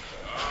preaching.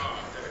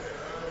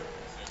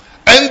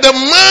 And the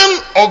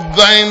man of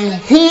thine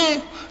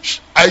whom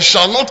I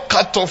shall not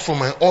cut off from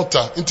my altar.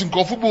 I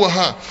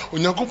will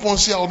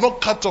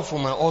not cut off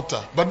from my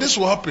altar. But this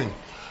will happen.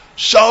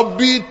 Shall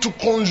be to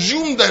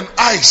consume thine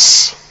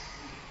eyes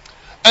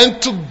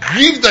and to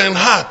grieve thine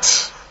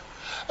heart.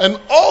 And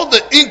all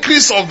the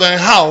increase of thine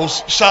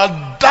house shall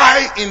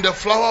die in the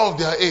flower of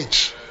their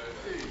age.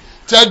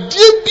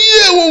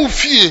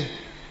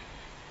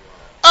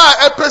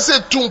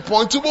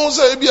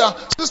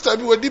 Sister,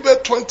 we were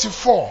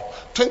 24.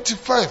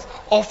 25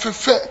 of a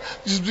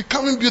is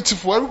becoming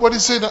beautiful. Everybody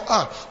say that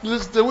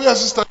the way our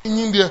sister in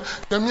India,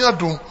 we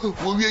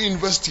are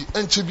university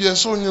and Chibia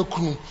so near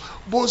Kunu.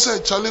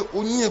 Bonsa Charlie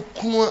only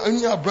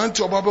a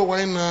branch of Baba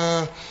wine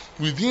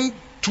within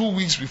 2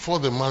 weeks before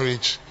the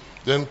marriage,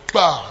 then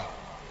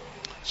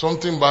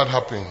something bad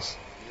happens.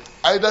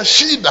 Either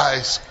she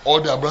dies or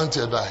the branch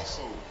dies.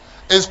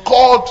 It's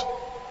called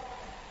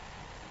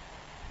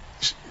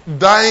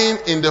dying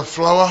in the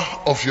flower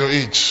of your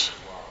age.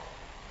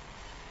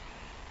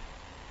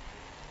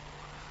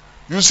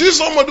 You see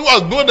somebody who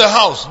has built a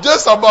house,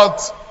 just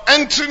about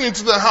entering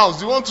into the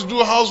house, you want to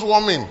do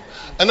housewarming.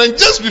 And then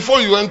just before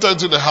you enter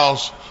into the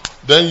house,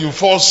 then you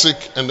fall sick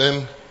and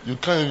then you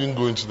can't even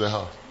go into the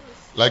house.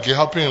 Like it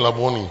happened in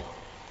Laboni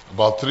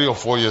about 3 or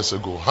 4 years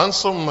ago.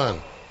 Handsome man.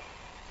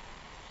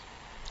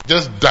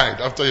 Just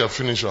died after you have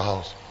finished your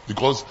house.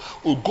 Because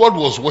God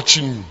was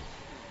watching you.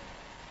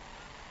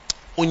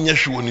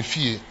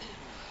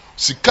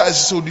 Sika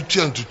esi odi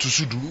tia ntutu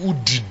sudu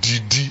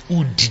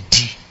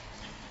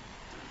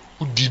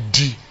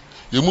udidi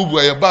yemubu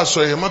ayaba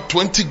so yema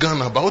 20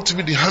 Ghana but what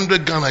be the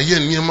 100 Ghana here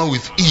niema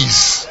with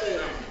ease.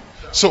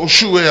 So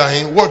shoe we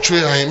ahin, watch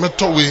we ahin,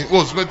 metal we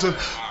was better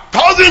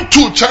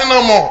 1,002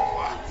 China more.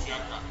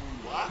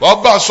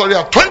 Baba sorry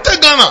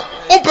 20 Ghana.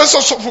 O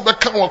pesa so for be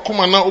kan wa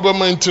kuma na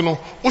obema ntino.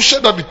 O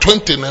share that be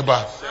 20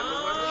 neba.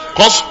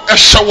 Cause a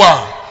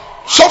shower.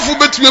 So for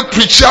betime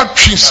preach at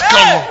trees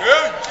kan.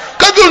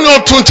 Kadu no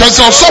to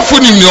ntase so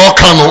for ni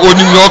oka no,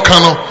 oni ni oka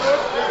no.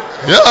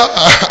 Yeah.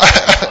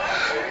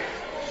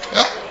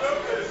 Yeah.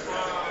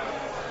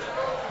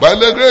 By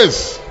the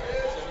grace.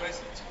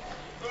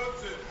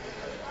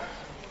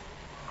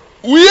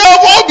 We have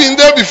all been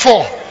there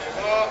before.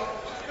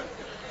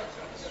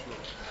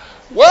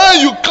 When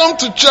you come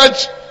to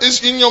church,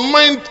 it's in your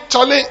mind,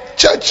 Charlie,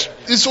 church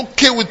is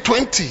okay with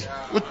 20,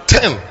 with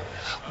 10.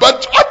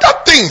 But other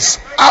things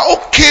are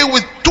okay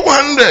with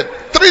 200,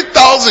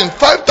 3,000,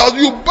 5,000.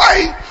 You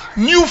buy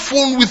new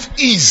phone with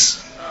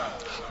ease.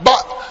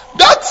 But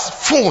that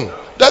phone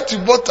that you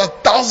bought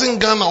 1,000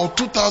 Ghana or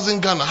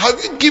 2,000 Ghana,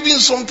 have you given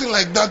something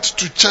like that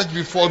to church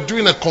before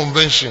doing a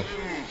convention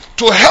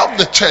to help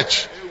the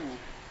church?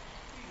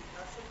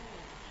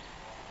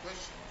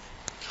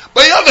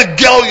 But you have a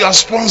girl you are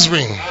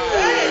sponsoring.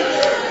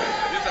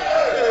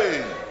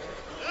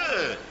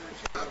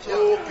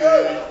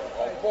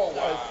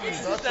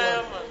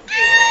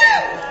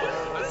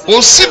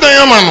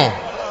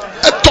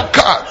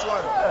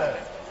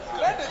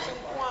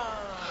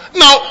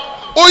 Now,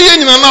 oh yeah,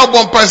 you know now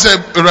one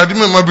person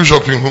Radime my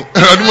bishop in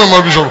Radime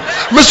my bishop.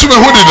 Mr. Me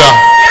who did that?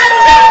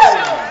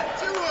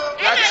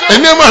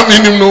 And never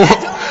mean no.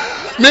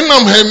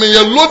 Minam heme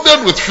you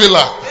loaded with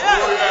filler.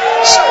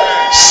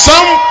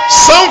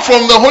 Some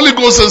from the Holy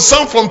Ghost and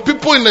some from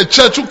people in the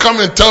church who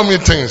come and tell me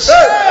things.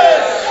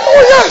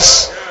 Oh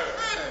yes.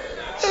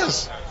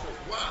 Yes.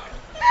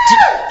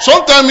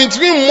 Sometimes it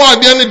means more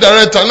than the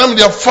director. I'm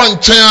the fun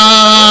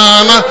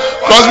chana.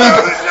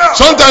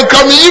 Sometimes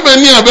come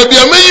even near baby.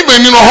 I may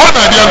even in a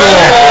honor the other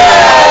one.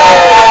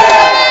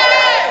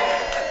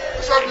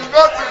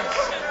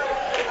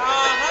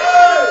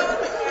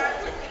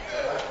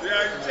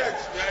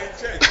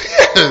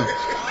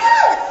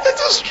 It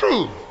is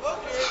true.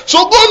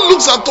 So God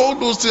looks at all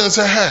those things and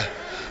says, hey,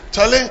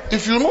 Charlie,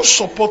 if you don't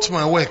support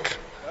my work,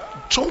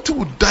 something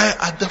will die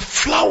at the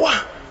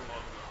flower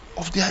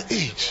of their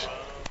age.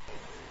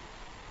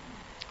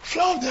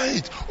 Flower of their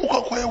age.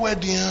 Uka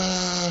wedding,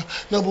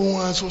 number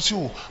one, so see,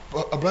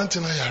 a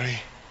brantin ayari.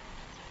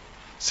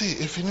 See,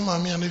 if you know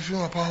me and if you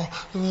know power,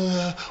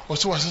 or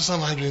so was a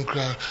son I drink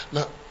cry.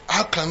 Now,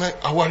 how can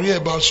I worry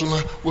about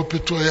sooner? We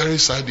put to ayari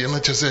side, and I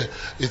just say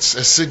it's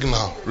a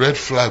signal, red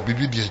flag,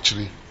 BBD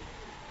actually.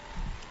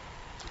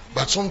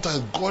 But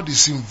sometimes God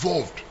is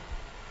involved.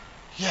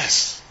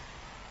 Yes.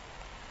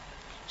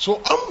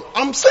 So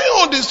I'm saying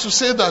all this to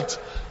say that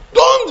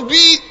don't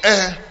be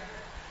a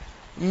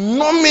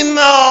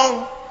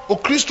nominal or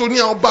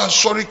Christonia oba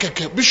sorry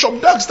keke.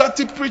 Bishop Dag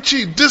started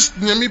preaching this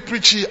name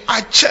preaching. I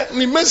check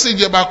the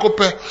message about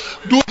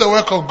do the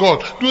work of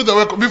God. Do the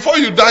work before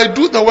you die.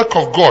 Do the work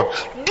of God.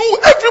 Do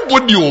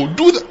everybody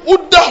do the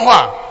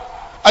udahwa.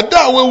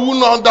 Adawe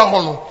wuno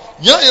adahono.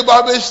 Ya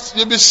eba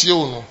be sie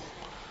no.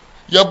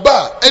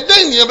 Yaba,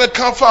 eden ye be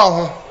kan fa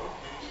ho.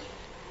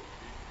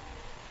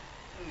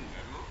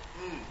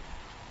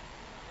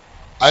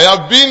 I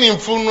have been in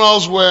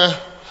funerals where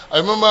I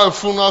remember a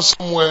funeral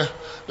somewhere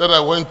that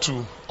I went to.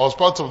 I was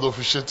part of the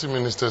officiating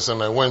ministers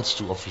and I went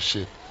to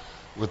officiate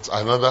with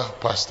another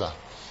pastor.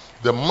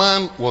 The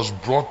man was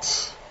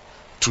brought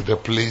to the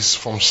place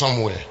from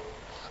somewhere.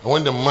 And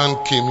when the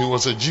man came, he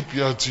was a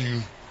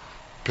GPRTU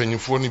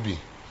Penifonibi.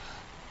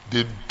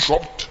 They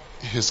dropped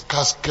his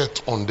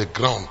casket on the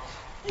ground.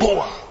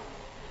 Boa.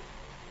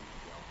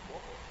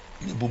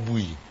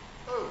 Bubui.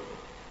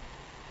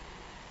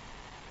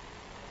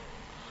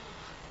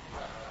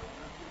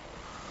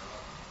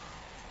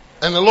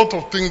 And a lot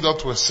of things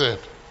that were said.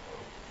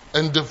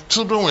 And the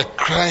children were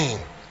crying.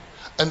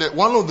 And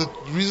one of the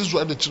reasons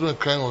why the children were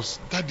crying was,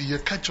 Daddy, you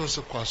catch us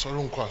a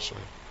kwasori.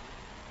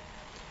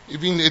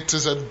 Even it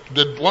is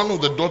one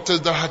of the daughters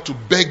that had to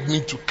beg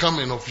me to come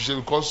and officiate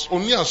because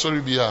only a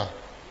sorry biya.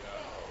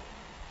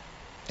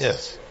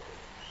 Yes.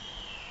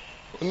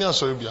 Only a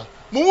sorry biya.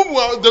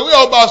 The way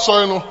about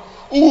sorry no,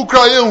 who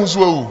crying who's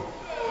well.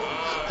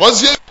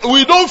 Because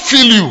we don't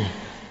feel you.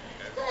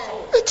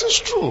 It is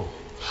true.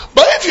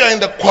 But if you are in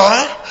the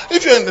choir,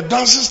 if you are in the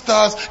dancing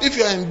stars, if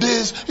you are in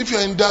this, if you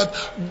are in that,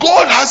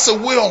 God has a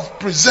way of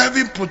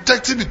preserving,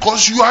 protecting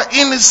because you are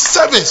in His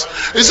service.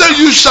 He said,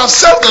 you shall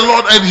serve the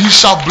Lord and He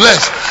shall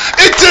bless.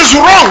 It is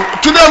wrong.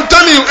 Today I'm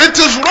telling you, it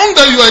is wrong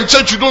that you are in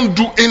church, you don't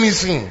do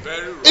anything.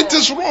 It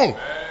is wrong.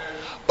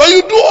 But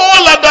you do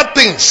all other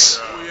things.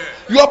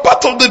 You are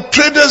part of the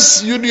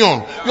traders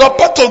union. You are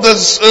part of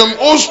the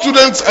old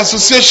students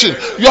association.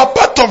 You are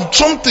part of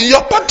something. You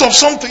are part of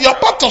something. You are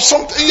part of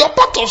something. You are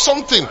part of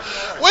something.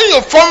 When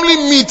your family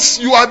meets,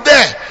 you are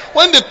there.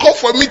 When they call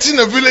for a meeting in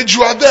a village,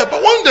 you are there.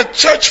 But when the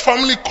church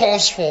family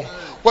calls for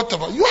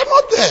whatever, you are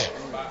not there.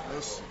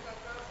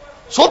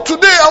 So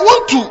today I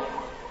want to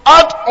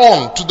add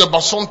on to the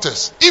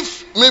Basontes.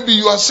 If maybe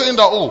you are saying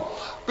that, oh,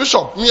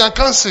 Bishop, me I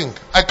can't sing.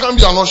 I can't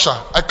be an usher.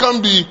 I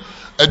can't be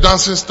a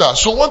dancing star.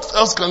 So what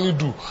else can you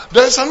do?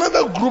 There is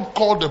another group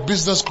called the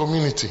business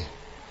community.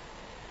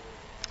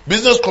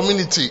 Business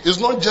community is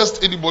not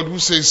just anybody who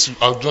says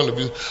I'll join the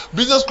business.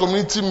 Business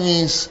community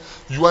means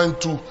you are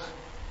into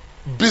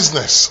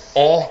business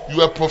or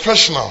you are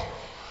professional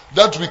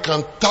that we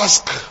can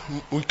tax,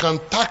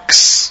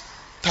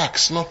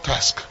 not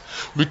task.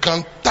 We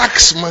can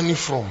tax money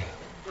from.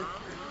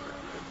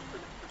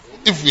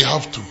 if we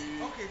have to.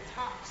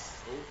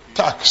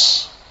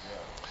 Tax.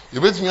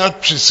 You bet me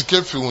at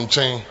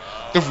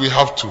if we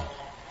have to.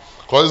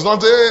 Because it's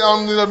not, hey,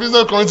 I'm in a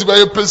business community, but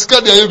you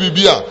pesca the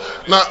ABBA.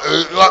 Now,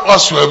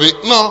 what's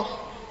no.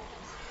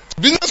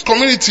 Business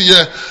community,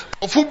 yeah.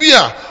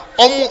 Phobia,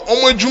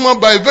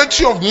 by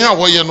virtue of me,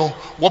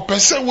 what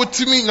person would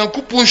to me,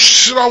 Nankupun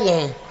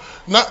Shrawon.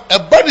 Now, a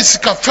body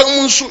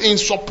in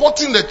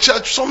supporting the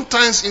church,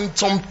 sometimes in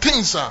some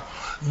things,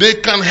 they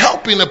can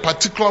help in a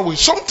particular way.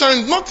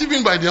 Sometimes not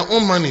even by their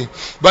own money,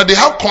 but they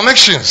have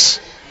connections.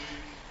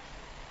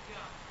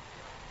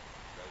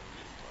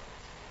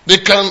 They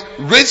can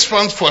raise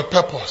funds for a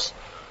purpose.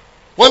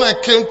 When I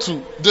came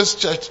to this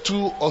church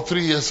 2 or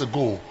 3 years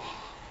ago,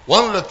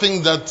 one of the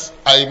things that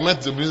I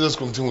met the business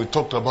community we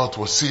talked about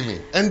was sealing.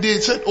 And they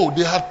said, oh,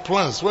 they had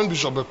plans. When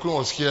Bishop Ekun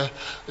was here,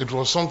 it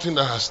was something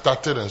that had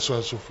started and so on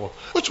and so forth,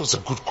 which was a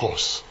good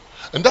cause.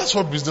 And that's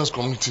what business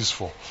community is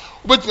for.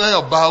 You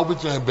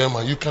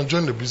can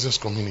join the business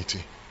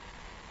community.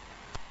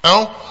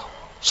 Now,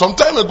 some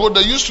time ago,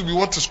 there used to be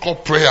what is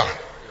called prayer.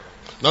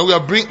 Now we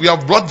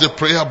have brought the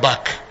prayer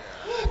back.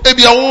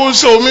 Ebi awo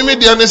so me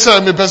dey say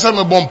me person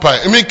me bomb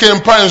pie. Me came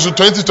pie so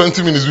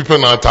 20 minutes we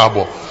pen na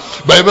table.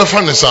 But you be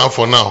fan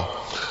for now.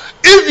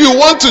 If you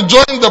want to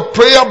join the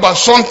prayer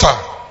basonta,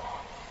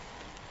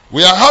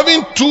 we are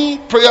having 2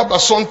 prayer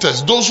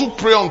basontas. Those who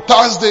pray on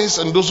Thursdays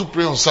and those who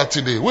pray on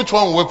Saturday. Which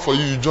one will work for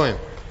you? You join.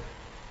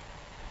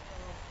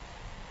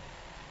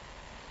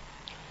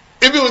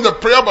 Even with the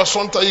prayer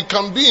basonta, you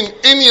can be in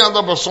any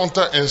other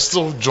basonta and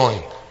still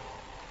join.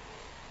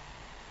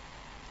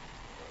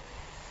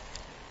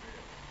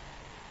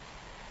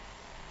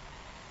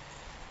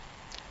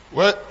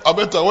 Where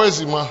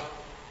is Ima?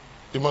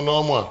 Ima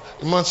no more.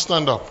 Ima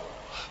stand up.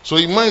 So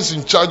Ima is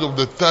in charge of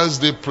the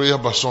Thursday prayer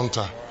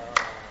basonta.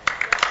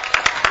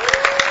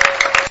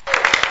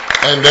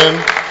 And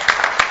then,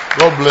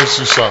 God bless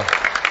you, sir.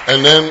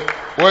 And then,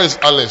 where is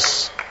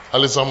Alice?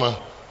 Alice Amma.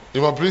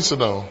 Ima, please sit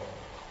down.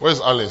 Where is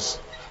Alice?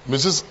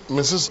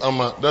 Mrs.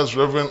 Amma, that's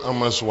Reverend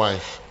Amma's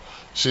wife.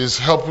 She's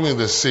helping with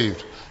the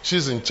saved.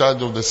 She's in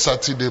charge of the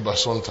Saturday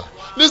basonta.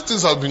 These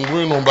things have been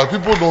going on, but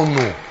people don't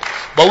know.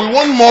 But we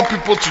want more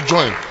people to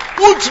join.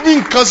 What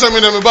mean cancer me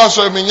na me ba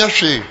so me nya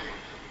hwe.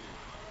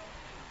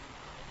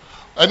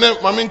 And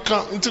then mama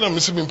kan intina me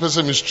se me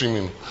pese me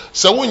streaming.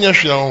 Se wo nya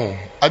hwe ho,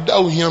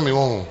 ada wo hia me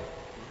ho.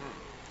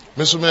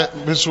 Me so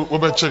we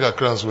be check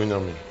accounts when nya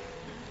me.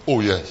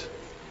 Oh yes.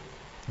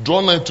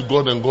 Draw nigh to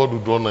God and God will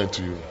draw nigh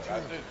to you.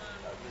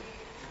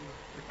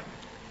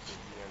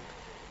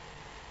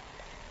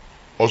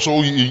 Also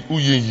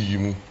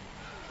uye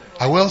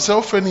I will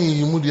say friend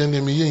yimu de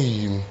na me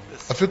yimu.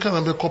 African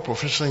and be called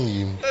professional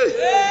yimu.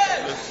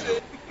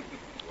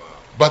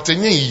 But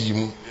enye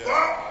yimu.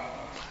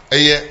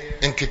 Eye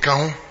enkeka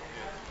ho.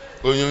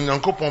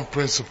 Onyankopon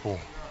principle.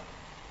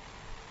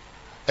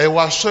 E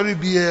wa sorry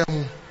bia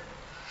mu.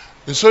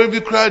 In sorry bi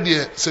kra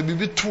de se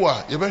bibi to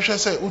a ye be hwe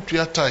say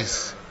utua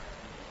ties.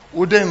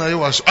 Wo den na ye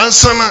was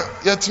answer na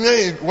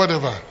yetime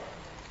whatever.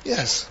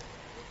 Yes.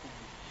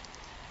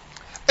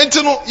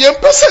 Enti no ye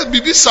pese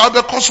bibi sa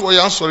be koso wo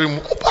ya sorry mu.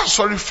 Opa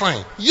sorry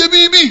fine. Ye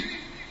bibi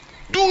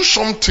do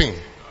something.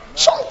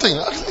 Something,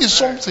 at least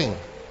something.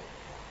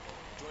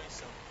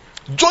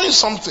 Join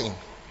something.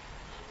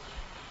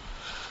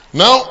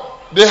 Now,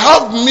 they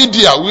have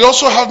media. We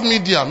also have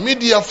media.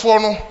 Media for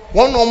no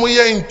one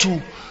year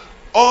into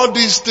all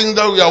these things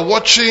that we are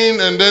watching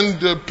and then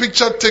the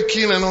picture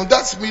taking and all.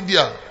 That's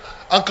media.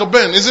 Uncle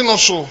Ben, is it not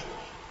so?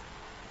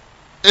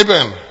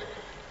 Eben.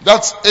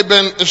 That's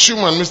Eben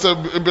Eshuman, Mr.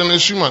 Eben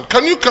Eshuman.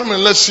 Can you come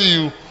and let's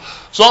see you?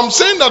 So I'm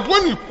saying that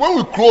when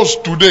we close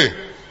today,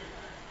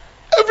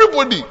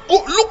 everybody,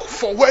 go look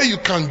for where you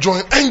can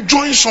join and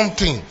join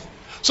something.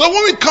 So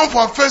when we come for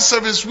our first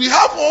service, we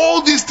have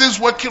all these things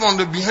working on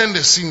the behind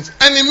the scenes,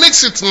 and it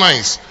makes it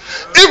nice.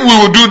 If we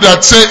will do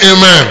that, say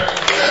amen.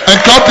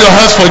 And clap your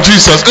hands for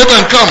Jesus.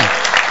 Amen. Come.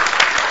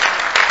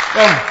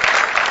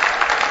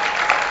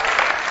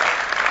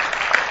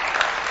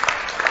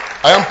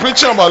 I am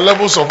preaching about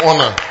levels of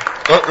honor.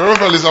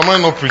 Reverend, am I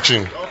not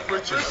preaching?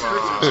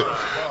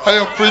 I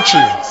am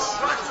preaching.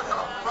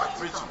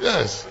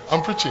 Yes,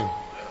 I'm preaching.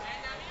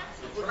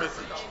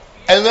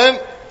 And then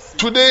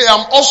today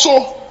I'm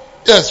also,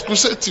 yes,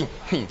 crusade team.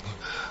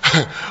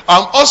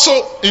 I'm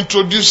also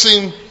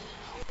introducing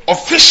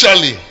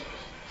officially,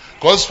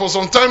 because for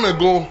some time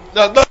ago,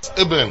 that's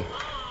Eben.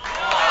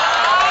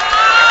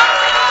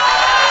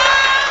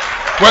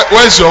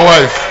 Where's your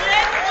wife?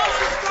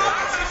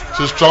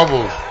 She's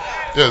traveled.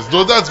 Yes,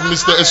 though that's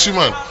Mr.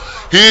 Eshuman.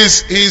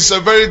 He's a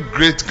very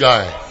great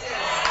guy.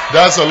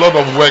 That's a lot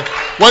of work.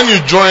 When you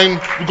join,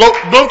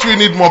 don't we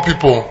need more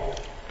people?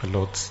 A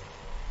lot.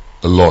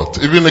 A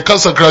lot. Even the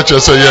cancer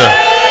cratcher say yeah.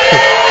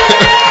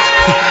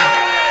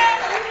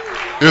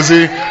 You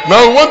see,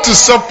 now we want to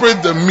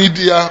separate the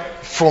media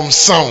from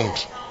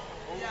sound.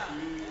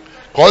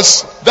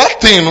 Because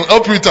that thing,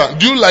 operator,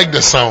 do you like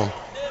the sound?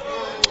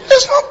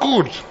 It's not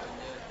good.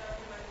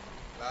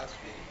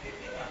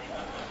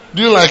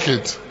 Do you like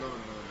it?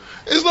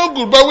 It's not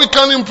good, but we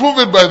can improve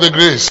it by the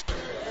grace.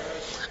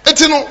 And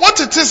you know what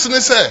it is, they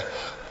say,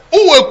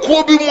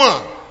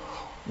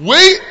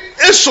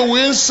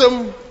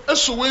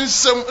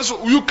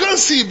 you can't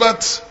see,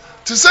 but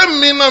to say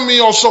me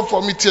also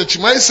for me teach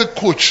me, I say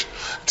coach.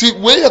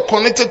 We are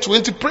connected to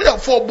 20 prayer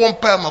for one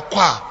time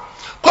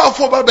Kwa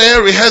for ba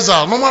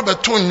rehearsal, no ma be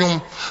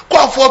tonyum.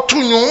 Kwa for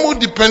tonyum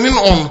depending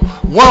on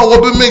one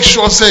will make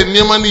sure say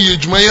niema ni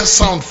yejuma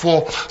sound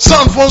for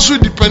so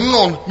depending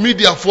on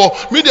media for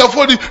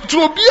the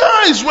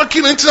Trobia is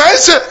working until I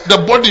say the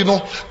body no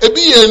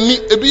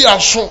ebi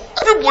aso.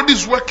 Everybody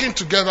is working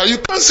together. You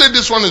can't say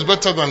this one is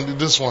better than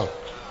this one.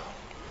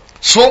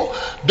 So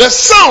the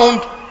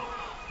sound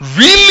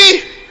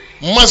really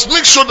must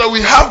make sure that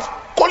we have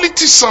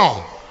quality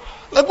sound.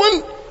 Like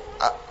when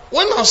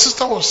our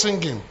sister was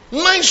singing,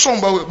 nice song,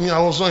 but with me, I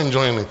was not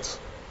enjoying it.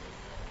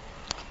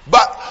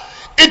 But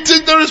it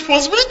is the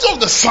responsibility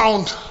of the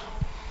sound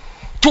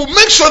to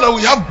make sure that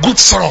we have good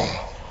sound.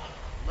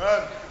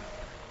 Amen.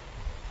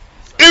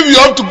 If you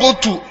have to go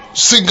to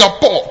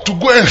Singapore to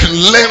go and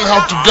learn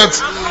how to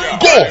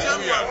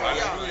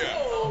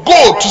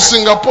go to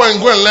Singapore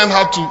and go and learn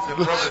how to.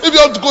 If you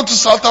have to go to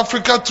South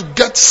Africa to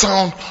get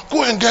sound,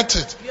 go and get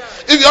it.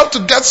 If you have to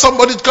get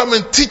somebody to come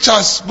and teach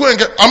us, go and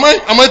get. Am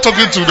I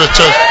talking to the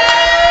church?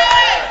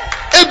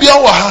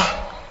 Ebiawaha,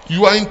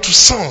 you are into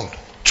sound.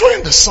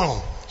 Join the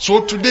sound.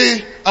 So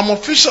today I'm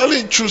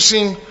officially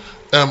choosing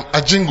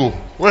Ajingo.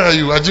 Where are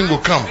you? Ajingo,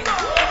 come.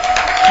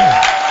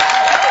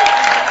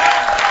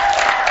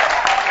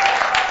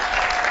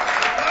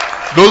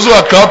 Those who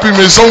are clapping,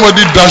 may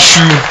somebody dash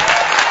you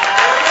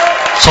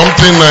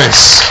something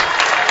nice.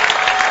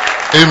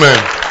 Amen.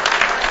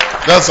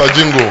 That's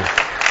Ajingo.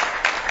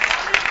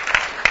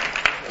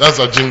 That's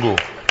Ajingo.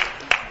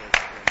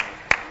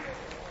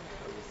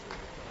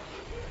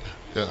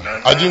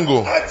 Yeah.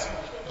 Ajingo.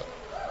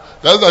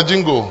 That's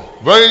Ajingo.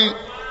 Very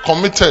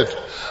committed.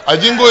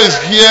 Ajingo is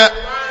here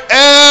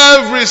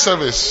every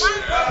service.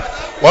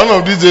 One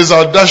of these days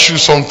I'll dash you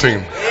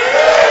something.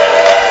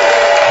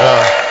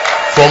 Yeah.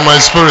 From my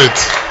spirit.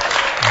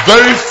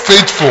 Very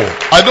faithful.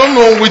 I don't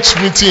know which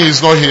meeting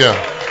he's not here.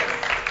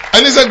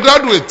 And he's a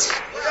graduate.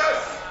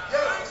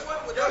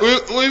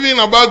 We're even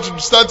about to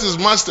start his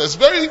master's.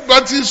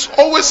 But he's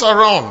always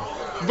around.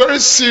 Very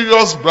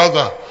serious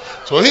brother.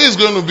 So he is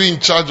going to be in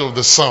charge of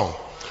the sound.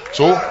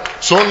 So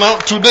now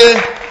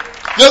today,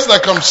 just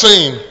like I'm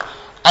saying,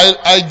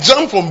 I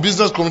jumped from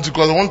business community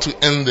because I want to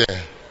end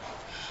there.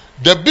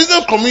 The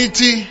business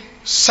community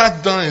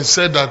sat down and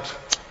said that,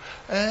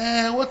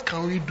 what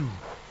can we do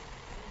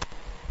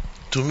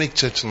to make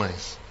church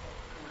nice?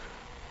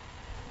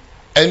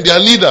 And their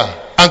leader,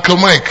 Uncle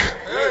Mike,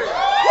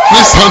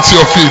 please stand to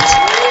your feet.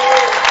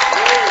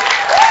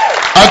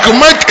 Uncle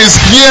Mike is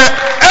here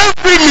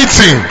every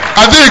meeting.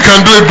 I think he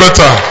can do it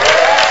better.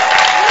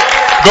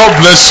 God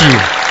bless you.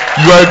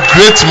 You are a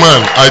great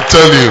man, I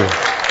tell you.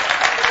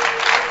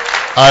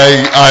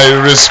 I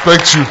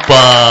respect you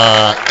for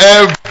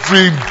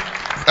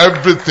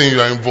everything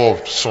you are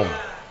involved. Some.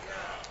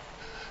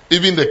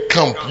 Even the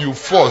camp you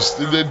forced,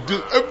 they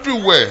do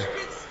everywhere.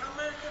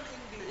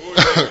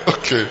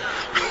 Okay.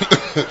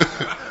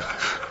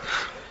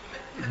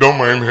 Don't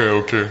mind her,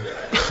 okay?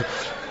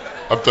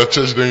 After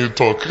church, then you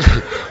talk.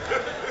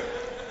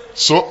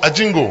 So,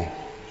 Ajingo,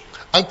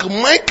 Uncle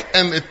Mike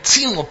and a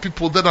team of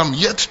people that I'm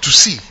yet to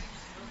see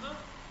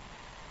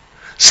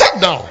sat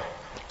down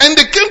and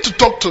they came to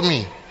talk to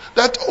me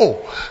that,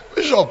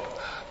 Bishop,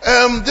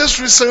 just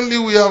recently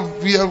we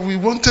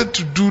wanted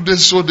to do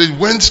this, so they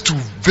went to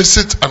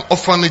visit an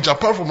orphanage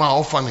apart from our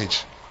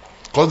orphanage,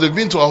 because they've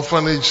been to our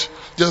orphanage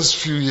just a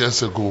few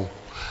years ago,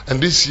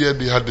 and this year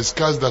they had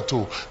discussed that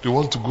they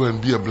want to go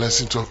and be a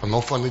blessing to an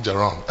orphanage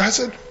around. I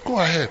said, go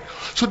ahead.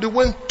 So they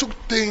went, took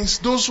things,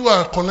 those who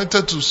are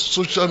connected to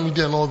social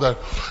media and all that,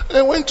 and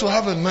they went to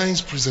have a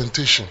nice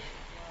presentation.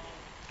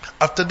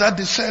 After that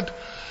they said,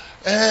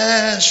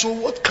 so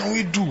what can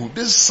we do?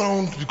 This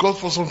sound, because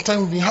for some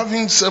time we've been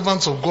having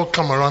servants of God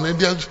come around and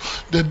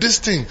they're this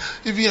thing.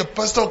 Even a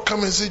pastor will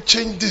come and say,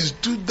 change this,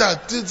 do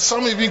that.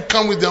 Some even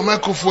come with their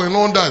microphone and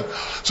all that.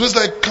 So it's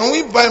like, can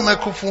we buy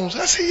microphones?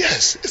 I say,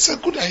 yes, it's a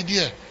good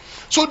idea.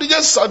 So they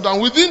just sat down.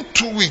 Within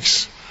 2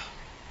 weeks,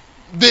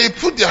 they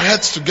put their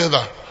heads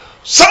together.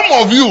 Some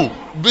of you,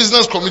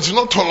 business committee,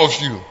 not all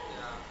of you,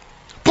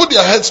 put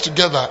their heads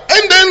together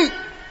and then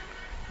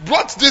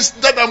brought this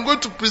that I'm going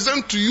to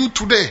present to you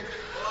today.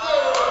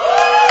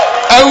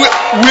 And we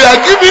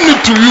are giving it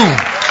to you.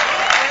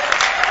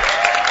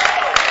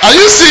 Are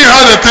you seeing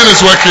how the thing is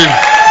working?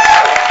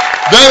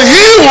 Then he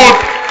would,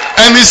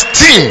 and his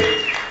team,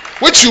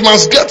 which you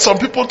must get some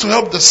people to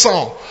help the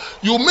sound.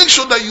 You make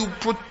sure that you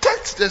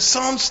protect the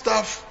sound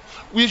stuff.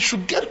 We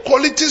should get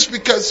quality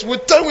speakers.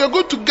 With time we are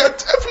going to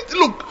get everything.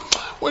 Look,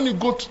 when you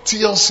go to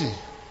TLC,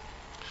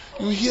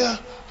 you hear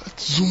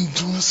zoom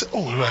and say,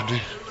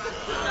 ready.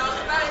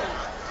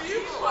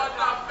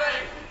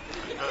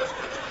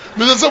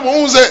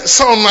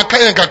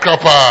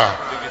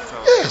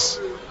 Yes.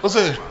 What's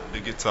it?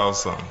 Digital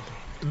sound.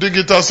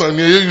 digital sound,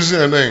 you're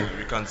using a name.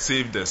 We can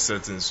save the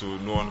settings so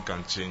no one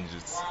can change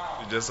it.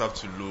 You just have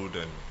to load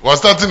and. We're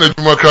starting a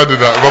democrat with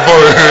that.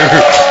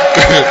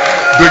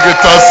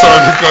 Digital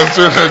sound, you can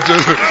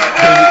change it.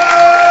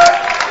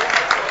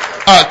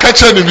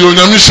 Catch it in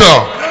the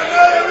Michelle.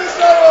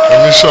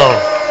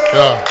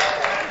 Yeah.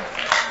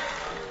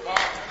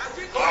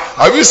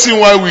 Have you seen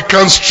why we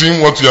can't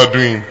stream what we are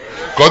doing?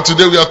 Because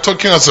today we are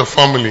talking as a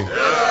family.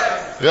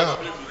 Yeah.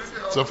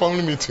 It's a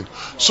family meeting.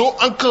 So,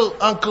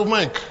 Uncle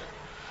Mike,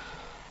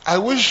 I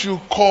wish you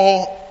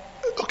call.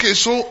 Okay,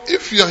 so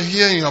if you are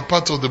here and you are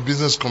part of the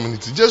business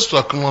community, just to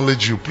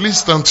acknowledge you, please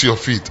stand to your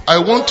feet. I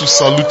want to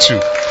salute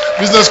you.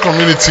 Business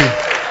community.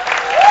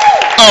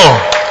 Oh.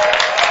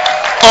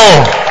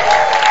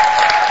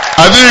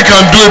 I think you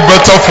can do it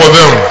better for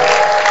them.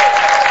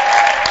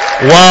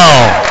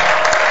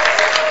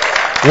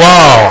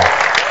 Wow.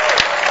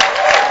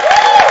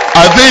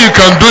 I think you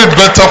can do it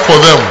better for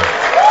them.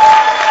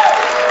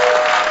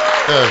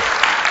 Yes.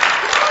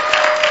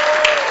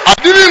 I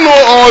didn't know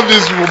all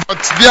this, but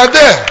they are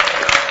there.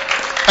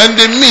 And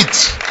they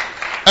meet.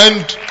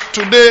 And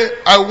today,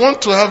 I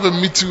want to have a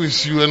meeting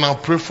with you and I'll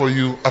pray for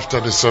you after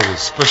the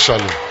service,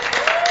 especially.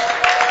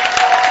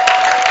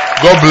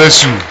 God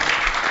bless you.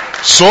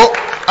 So,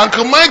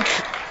 Uncle Mike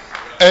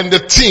and the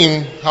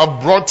team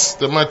have brought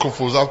the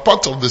microphones as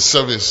part of the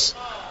service.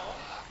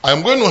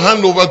 I'm going to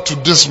hand over to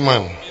this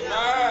man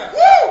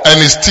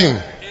and his team.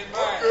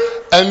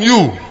 And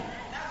you.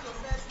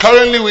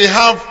 Currently we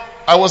have,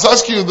 I was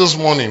asking you this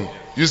morning,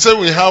 you said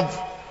we have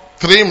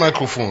 3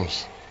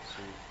 microphones.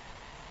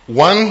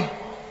 1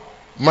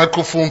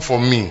 microphone for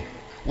me,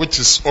 which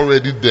is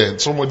already there.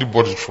 Somebody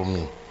bought it for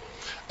me.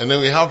 And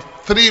then we have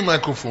 3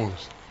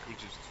 microphones.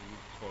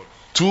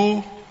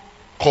 2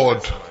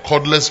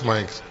 cordless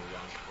mics.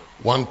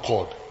 1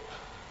 cord.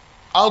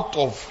 Out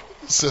of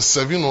say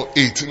 7 or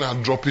 8, and I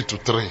drop it to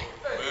 3.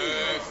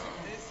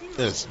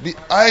 Yes.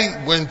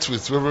 I went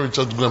with Reverend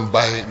Richard to go and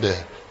buy it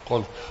there.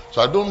 So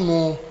I don't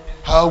know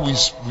how we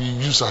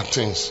use our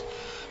things.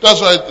 That's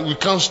why we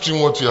can't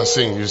stream what you are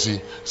saying, you see.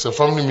 It's a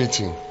family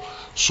meeting.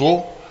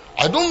 So,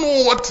 I don't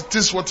know what it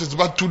is, but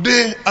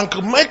today,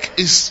 Uncle Mike,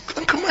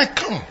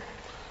 come.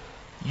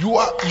 You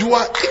are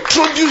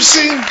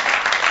introducing,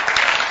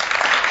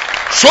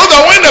 so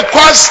that when the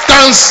choir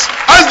stands,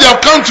 as they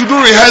have come to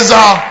do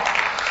rehearsal,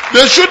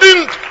 they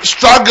shouldn't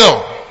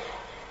struggle.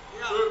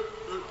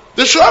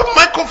 They should have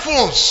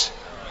microphones.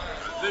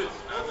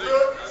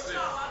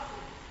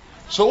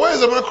 So where is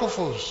the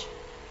microphones?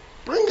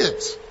 Bring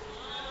it.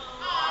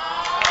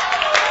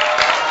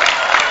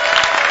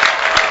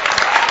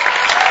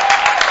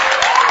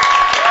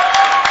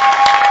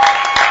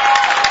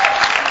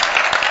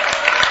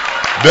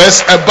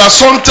 There's a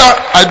basonta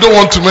I don't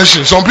want to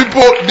mention. Some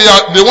people,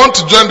 they want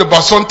to join the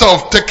basonta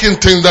of taking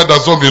things that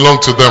does not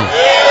belong to them.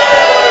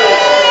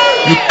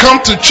 You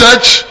come to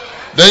church,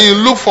 then you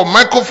look for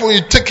microphone, you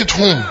take it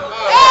home.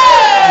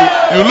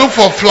 You look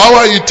for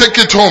flower, you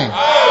take it home.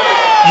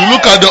 You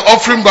look at the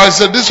offering bag,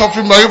 say, this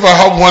offering bag, if I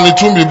have one,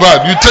 it won't be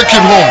bad. You take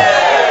it home.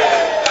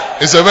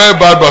 It's a very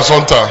bad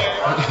basonta.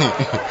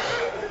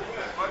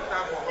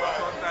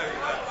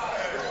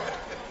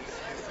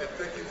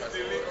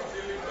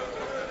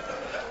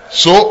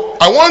 So,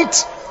 I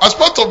want, as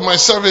part of my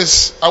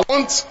service, I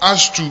want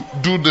us to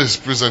do this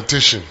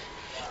presentation.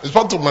 It's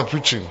part of my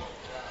preaching.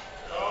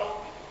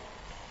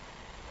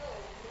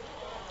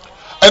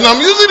 And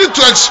I'm using it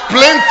to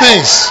explain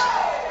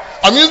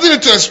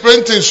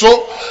things.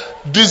 So,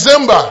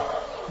 December,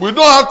 we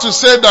don't have to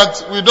say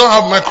that we don't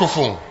have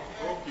microphone.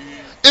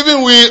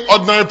 Even we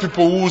ordinary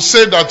people will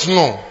say that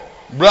no.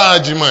 Bra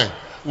Ajimai,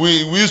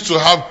 we used to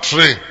have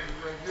tray.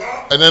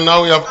 And then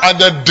now we have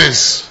added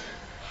this.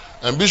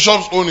 And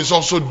Bishop's own is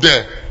also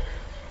there.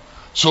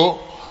 So,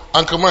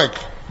 Uncle Mike,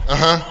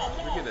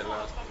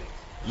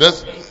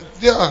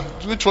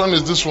 which one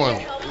is this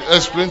one?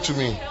 Explain to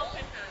me.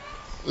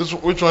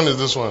 Which one is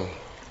this one?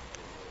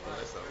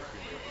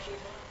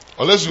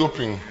 Unless you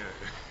open.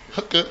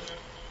 Okay.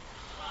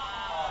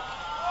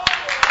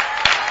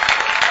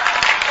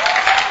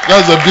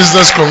 That's the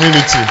business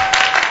community.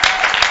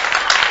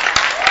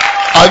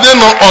 Are they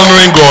not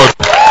honoring God?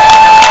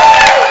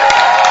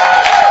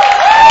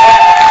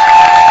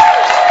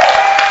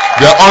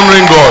 They are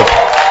honoring God.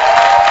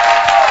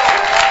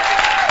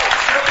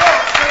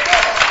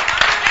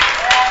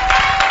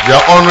 They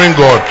are honoring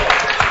God.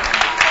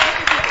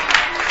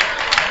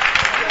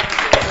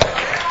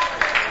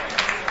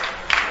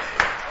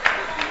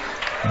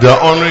 They are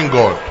honoring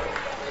God.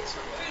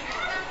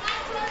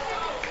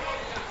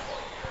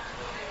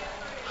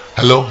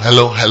 Hello.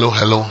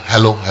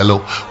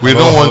 We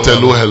don't want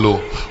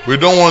hello. We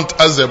don't want,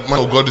 as the man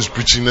of God is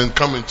preaching, then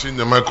come and change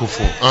the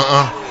microphone.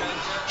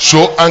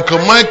 So Uncle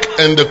Mike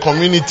and the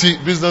community,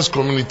 business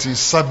community,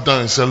 sat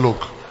down and said,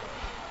 look,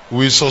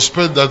 we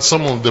suspect that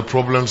some of the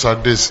problems are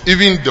this.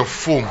 Even the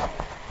phone.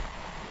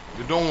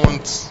 We don't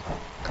want,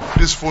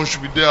 this phone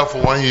should be there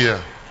for 1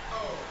 year.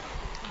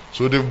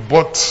 So they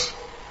bought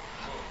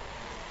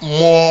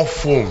more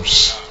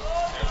phones.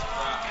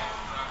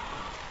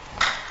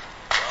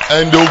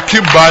 and they'll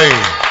keep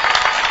buying.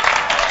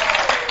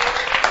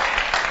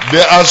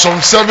 There are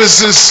some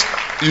services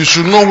you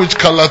should know which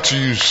color to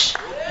use.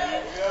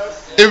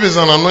 If it's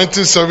an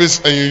anointing service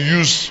and you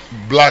use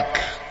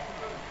black,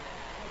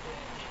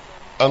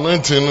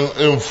 anointing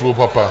inflow,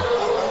 papa.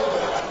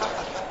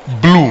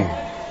 Blue,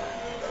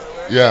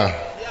 yeah.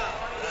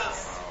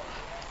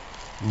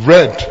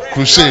 Red,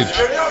 crusade.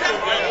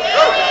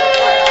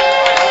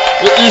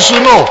 You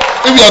should know.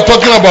 If you are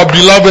talking about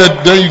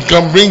beloved, then you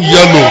can bring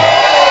yellow.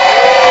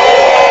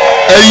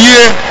 A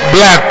year,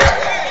 black.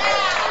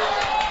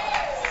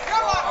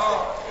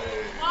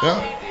 Yeah.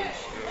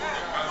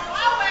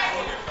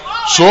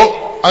 So,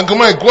 Uncle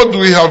Mike, what do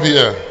we have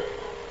here?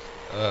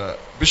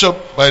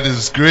 Bishop, by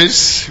His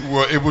grace, we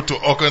were able to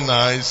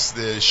organize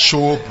the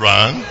show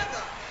brand,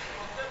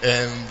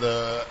 and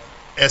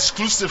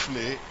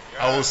exclusively,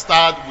 I will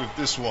start with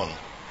this one.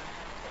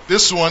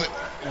 This one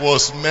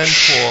was meant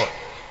for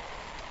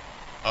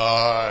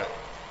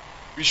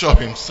Bishop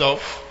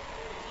himself,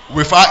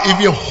 without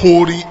even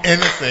holding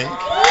anything.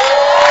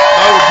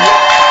 That would be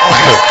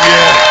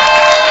yeah.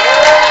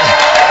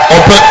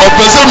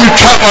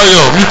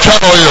 Mutual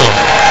oil.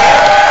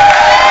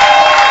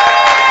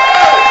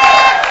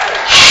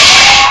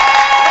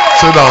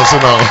 Sit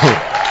down.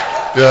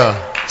 Yeah.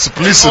 So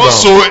please sit down.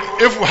 Also,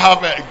 if we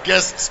have a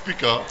guest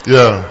speaker,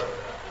 yeah,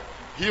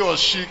 he or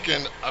she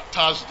can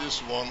attach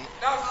this one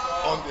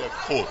on their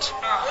coat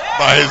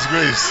by His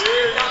grace.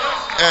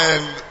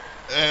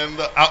 And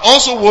I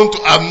also want to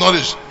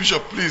acknowledge,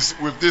 Bishop, please,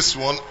 with this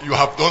one, you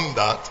have done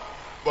that.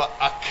 But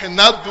I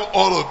cannot do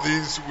all of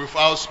these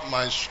without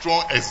my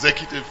strong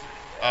executive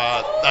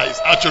that is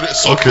actually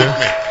supporting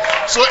me.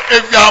 So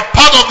if you are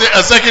part of the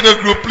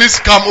executive group, please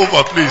come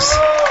over, please.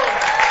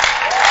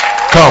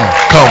 Come.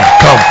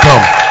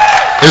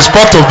 It's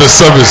part of the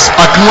service.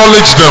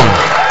 Acknowledge them.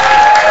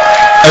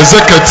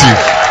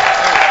 Executive.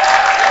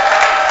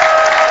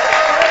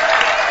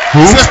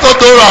 Who? Sister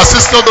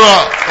Dora.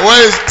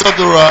 Where is Sister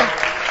Dora?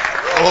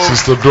 Oh.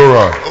 Sister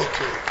Dora.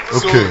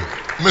 Okay.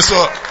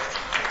 So,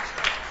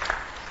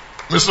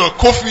 Mr.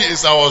 Kofi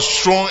is our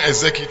strong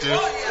executive.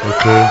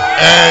 Okay.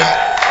 And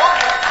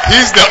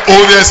he's the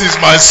oldest. He's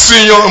my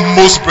senior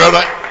most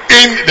brother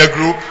in the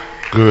group.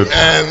 Good.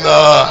 And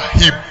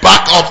he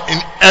back up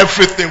in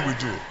everything we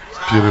do.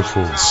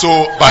 Beautiful.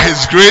 So by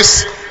His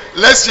grace,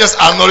 let's just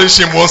acknowledge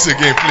him once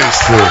again,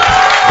 please. Good.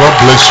 God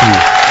bless you.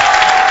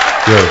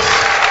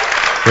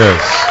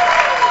 Yes.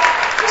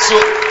 So,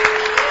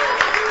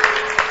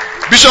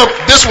 Bishop,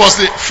 this was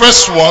the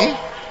first one.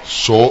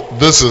 So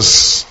this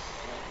is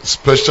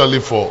especially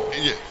for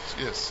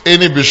yes.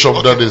 any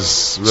bishop that is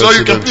so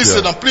you can please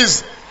sit down.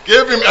 Please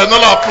give him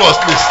another applause,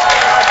 please.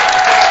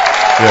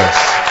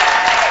 Yes.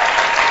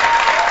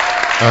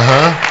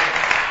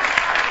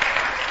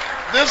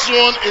 This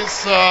one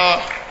is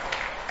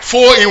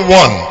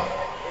 4-in-1.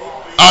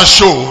 Our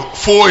show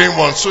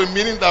 4-in-1. So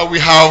meaning that we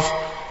have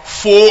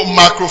 4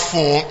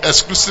 microphones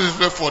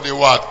exclusively for the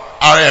what?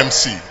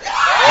 RMC.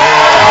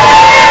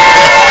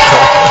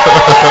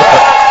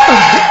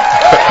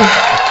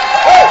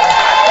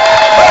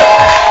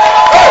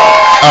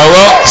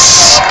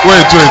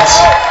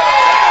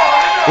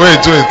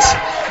 Wait.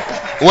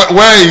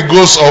 Where he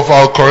goes off,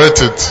 I'll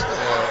correct it.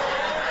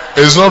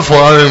 It's not for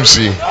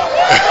RMC.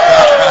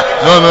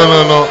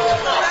 No.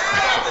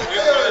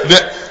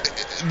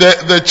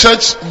 The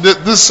church,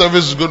 this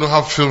service is going to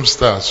have film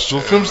stars. So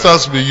film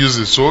stars will use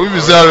it. So if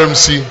it's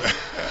RMC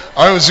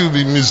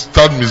will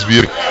start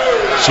misbehaving.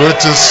 So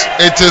it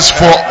is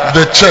for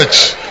the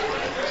church.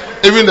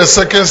 Even the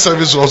second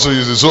service will also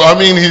use it. So I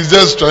mean, he's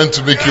just trying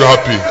to make you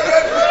happy.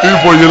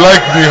 People, you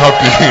like being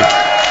happy.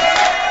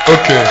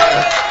 Okay.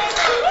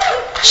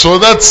 So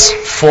that's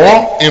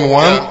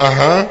 4-in-1.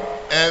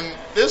 And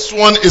this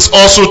one is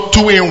also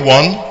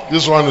 2-in-1.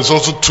 This one is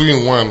also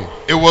 2-in-1.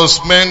 It was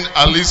meant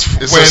at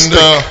least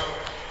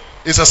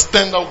it's a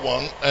standard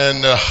one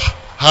and a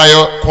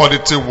higher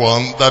quality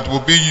one that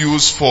will be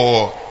used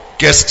for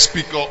guest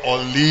speaker or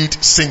lead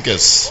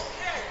singers.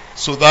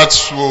 So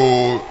that's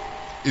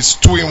it's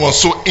 2-in-1.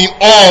 So in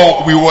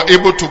all, we were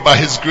able to, by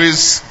His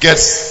grace, get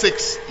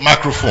 6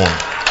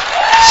 microphones.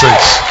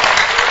 6.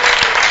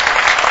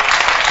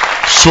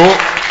 So,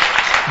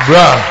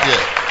 bruh,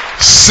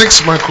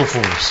 6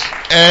 microphones.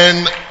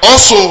 And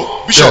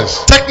also, Bishop,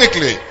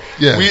 technically,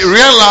 we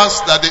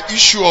realized that the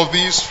issue of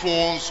these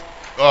phones,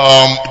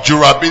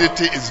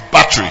 durability is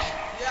battery.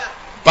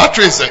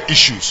 Battery is an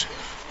issue.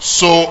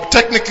 So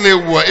technically,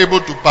 we were able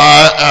to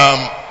buy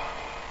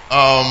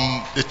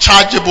the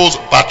chargeable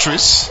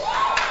batteries,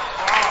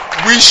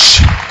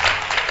 which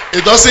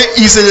it doesn't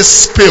easily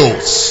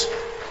spills.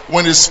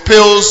 When it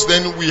spills,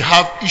 then we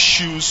have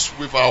issues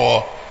with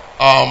our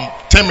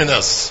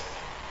terminals.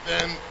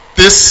 Then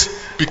this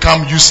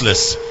become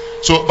useless.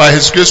 So by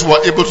His grace, we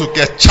were able to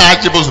get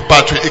chargeable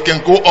battery. It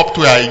can go up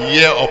to a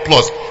year or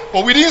plus.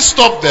 But we didn't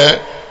stop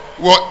there.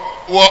 We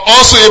were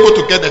also able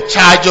to get the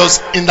chargers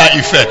in that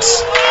effect.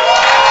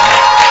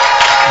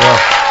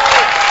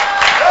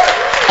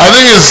 I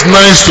think it's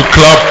nice to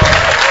clap.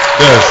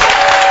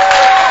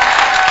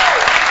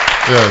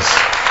 Yes.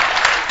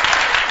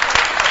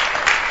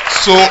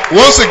 So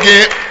once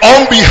again,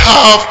 on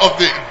behalf of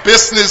the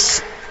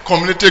business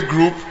community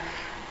group,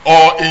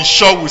 or in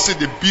short we say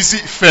the busy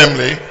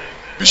family,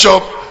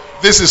 Bishop,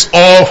 this is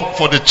all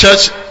for the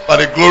church. By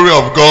the glory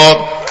of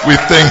God, we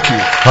thank you.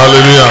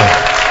 Hallelujah.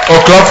 Oh,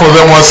 clap for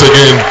them once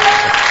again.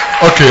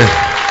 Okay.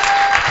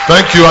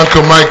 Thank you,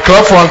 Uncle Mike.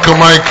 Clap for Uncle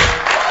Mike.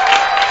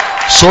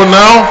 So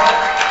now,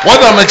 what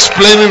I'm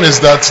explaining is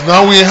that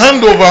now we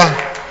hand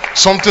over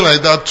something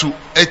like that to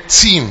a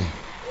team.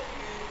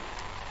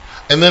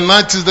 And then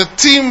that is the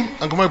team,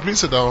 Uncle Mike, please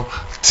sit down,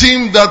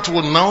 team that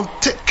will now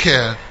take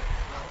care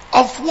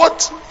of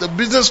what the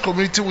business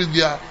community will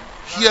be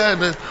here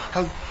and there.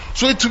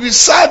 So it will be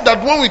sad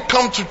that when we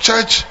come to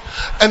church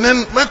and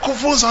then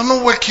microphones are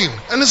not working.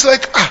 And it's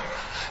like,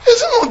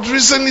 is it not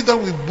recently that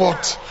we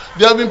bought?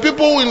 There have been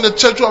people in the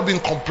church who have been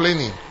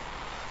complaining.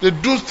 They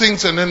do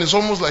things and then it's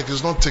almost like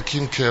it's not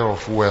taken care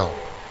of well.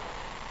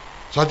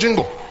 So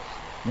Ajingo,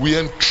 we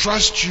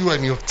entrust you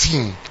and your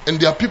team. And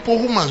there are people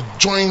who must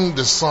join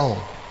the sound.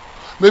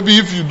 Maybe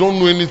if you don't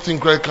know anything,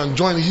 Craig can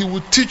join. He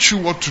will teach you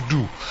what to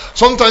do.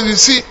 Sometimes you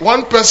see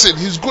one person,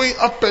 he's going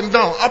up and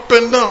down, up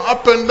and down,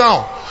 up and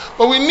down.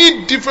 But we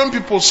need different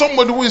people.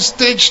 Somebody who is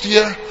staged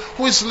here,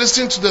 who is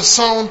listening to the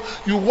sound,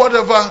 you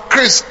whatever.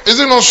 Chris, is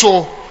it not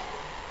so?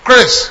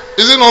 Chris,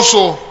 is it not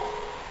so?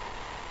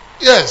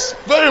 Yes,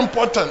 very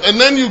important. And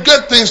then you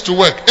get things to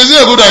work. Is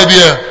it a good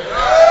idea?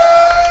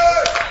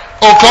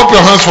 Oh, clap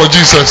your hands for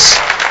Jesus.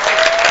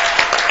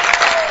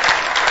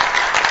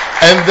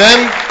 And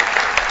then,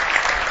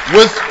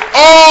 with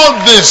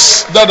all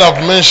this that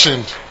I've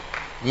mentioned,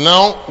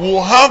 now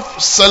we'll have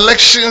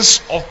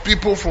selections of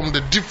people from the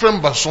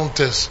different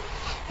basantes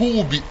who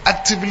will be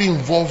actively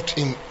involved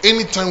in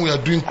any time we are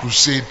doing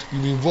crusade.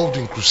 You'll be involved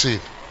in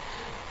crusade.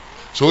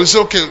 So we say,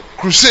 okay,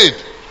 crusade.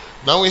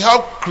 Now we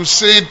have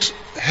crusade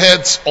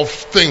heads of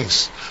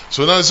things.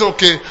 So now we say,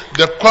 okay,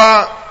 the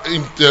choir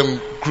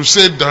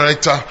crusade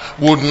director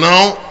would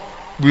now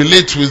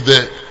relate with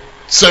the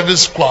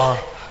service choir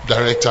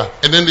director,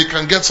 and then they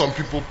can get some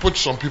people, put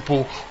some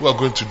people who are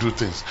going to do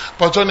things.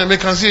 But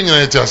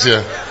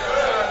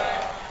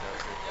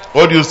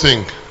what do you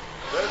think?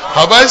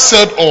 Have I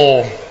said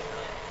all?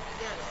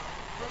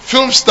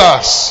 Film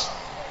stars,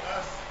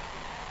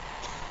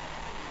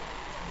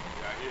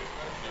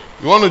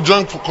 you want to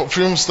join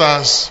film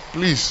stars?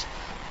 Please,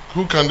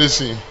 who can they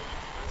see?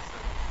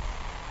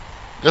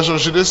 Yes, or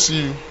should they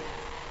see you?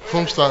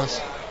 Film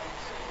stars,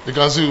 they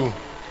can see you.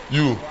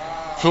 You,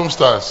 film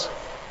stars.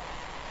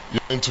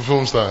 You're into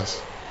film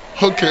stars.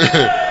 Okay.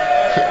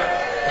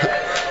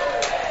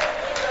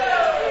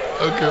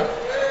 Okay.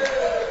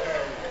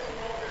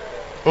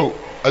 Oh,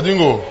 I didn't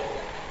go.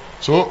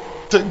 So,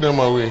 take them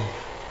away.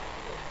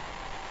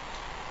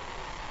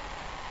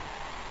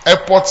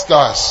 Airport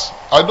stars.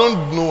 I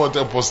don't know what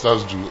airport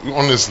stars do,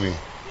 honestly.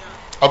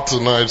 Up to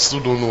now, I still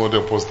don't know what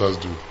airport stars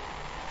do.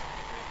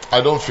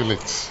 I don't feel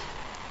it.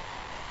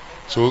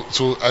 So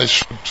I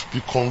should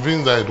be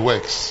convinced that it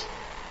works.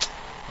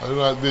 I don't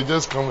know, they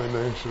just come in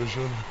the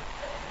introduction.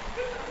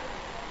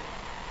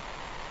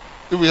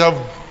 If we have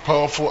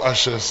powerful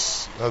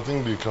ashes, I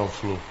think they can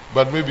flow.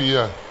 But maybe,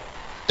 yeah.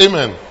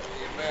 Amen.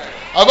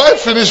 Have I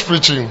finished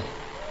preaching?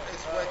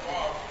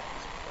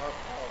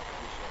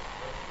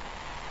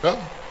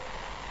 Yeah?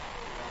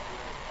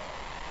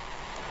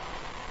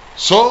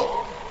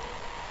 So,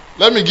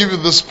 let me give you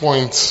this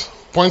point.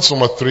 Point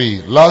number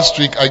 3. Last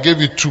week I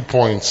gave you 2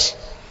 points.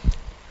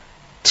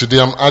 Today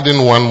I'm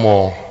adding one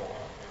more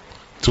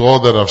to all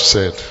that I've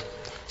said.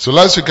 So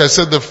last week I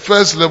said the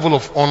first level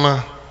of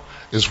honor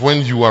is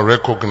when you are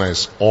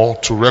recognized or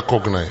to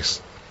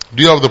recognize.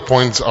 Do you have the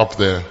points up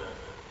there?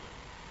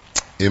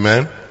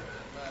 Amen.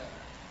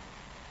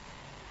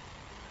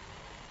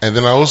 And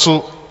then I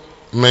also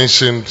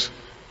mentioned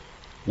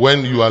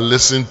when you are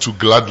listened to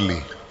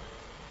gladly.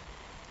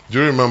 Do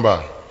you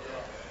remember?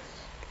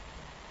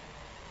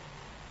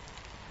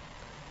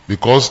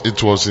 Because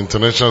it was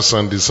International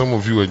Sunday, some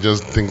of you were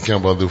just thinking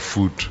about the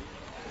food.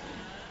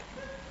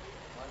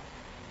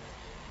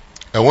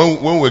 And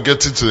when we're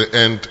getting to the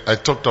end, I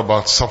talked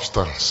about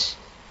substance.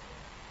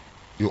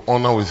 You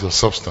honor with your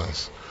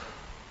substance.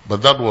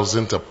 But that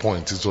wasn't a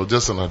point. It was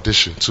just an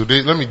addition.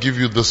 Today, let me give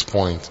you this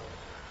point.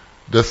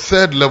 The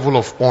third level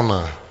of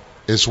honor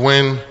is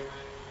when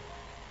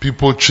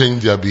people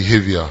change their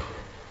behavior.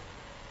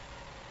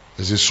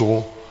 Is it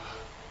so?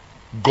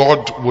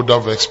 God would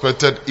have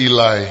expected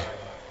Eli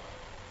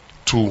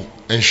to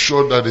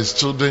ensure that his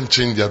children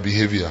change their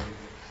behavior.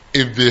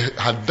 If they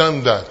had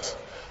done that,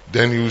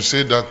 then you will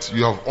say that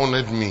you have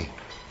honored me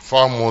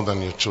far more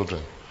than your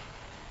children.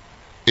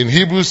 In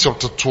Hebrews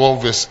chapter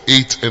 12 verse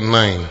 8 and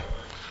 9,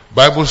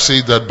 Bible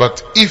says that,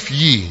 but if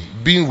ye,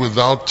 being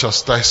without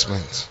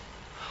chastisement,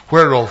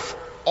 whereof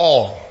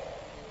all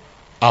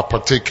are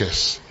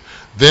partakers,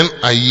 then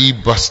are ye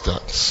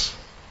bastards,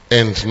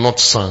 and not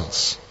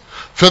sons.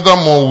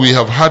 Furthermore, we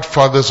have had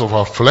fathers of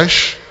our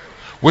flesh,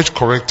 which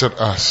corrected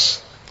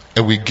us,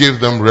 and we gave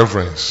them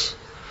reverence.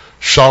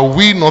 Shall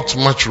we not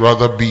much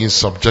rather be in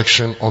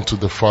subjection unto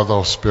the Father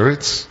of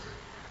spirits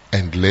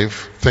and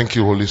live? Thank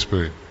you, Holy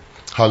Spirit.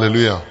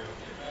 Hallelujah.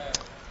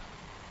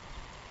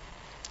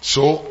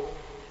 So,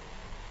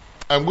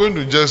 I'm going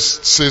to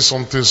just say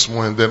something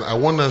small and then I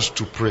want us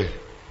to pray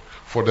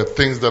for the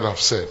things that I've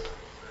said.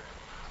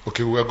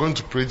 Okay, we are going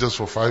to pray just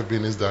for 5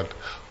 minutes that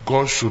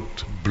God should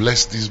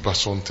bless these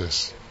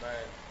Basontes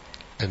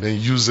and then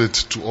use it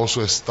to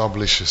also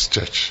establish His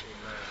church.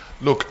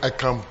 Look, I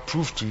can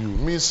prove to you,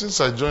 me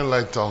since I joined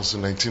Lighthouse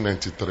in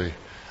 1993,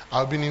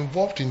 I've been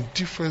involved in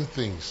different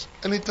things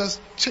and it has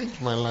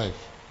changed my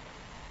life.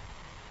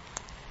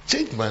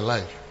 Changed my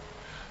life.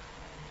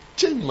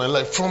 Changed my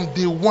life from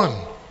day one.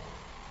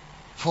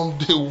 From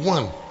day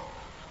one.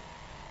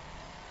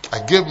 I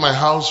gave my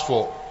house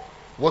for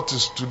what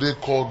is today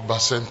called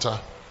Bacenta,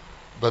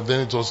 but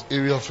then it was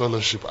Area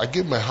Fellowship. I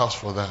gave my house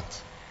for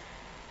that.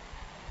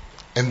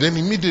 And then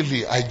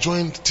immediately I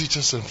joined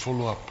Teachers and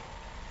Follow Up.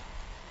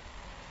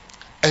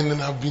 And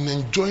then I've been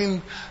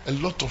enjoying a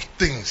lot of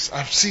things.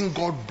 I've seen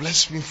God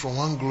bless me from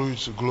one glory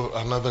to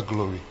another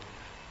glory.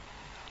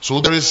 So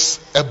there is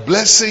a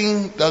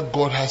blessing that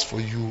God has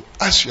for you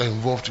as you are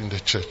involved in the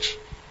church.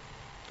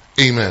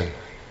 Amen.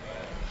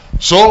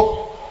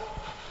 So,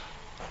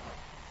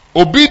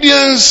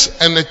 obedience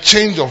and a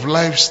change of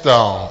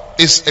lifestyle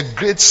is a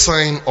great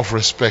sign of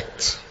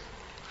respect.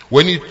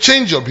 When you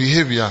change your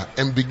behavior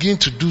and begin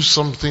to do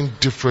something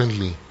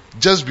differently,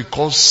 just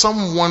because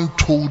someone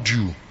told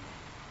you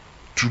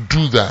to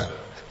do that,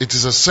 it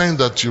is a sign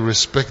that you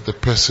respect the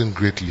person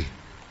greatly.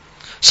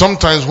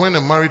 Sometimes when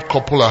a married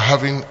couple are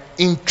having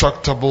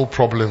intractable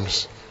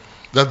problems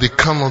that they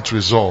cannot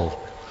resolve,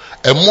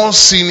 a more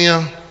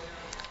senior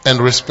and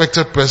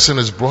respected person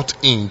is brought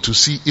in to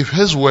see if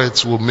his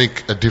words will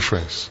make a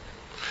difference.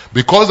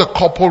 Because the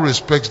couple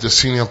respects the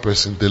senior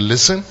person, they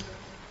listen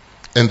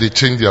and they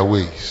change their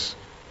ways.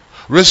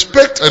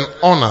 Respect and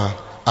honor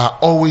are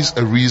always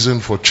a reason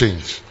for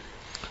change.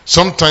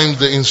 Sometimes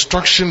the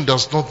instruction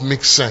does not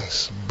make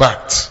sense,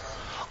 but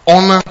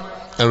honor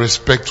and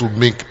respect will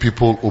make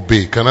people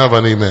obey. Can I have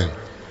an amen?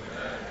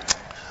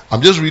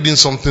 I'm just reading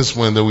something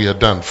small and then we are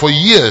done. For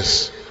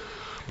years,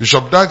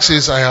 Bishop Dag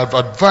says, I have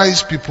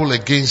advised people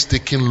against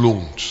taking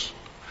loans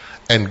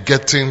and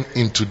getting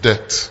into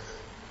debt.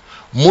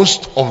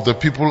 Most of the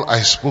people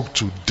I spoke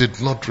to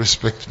did not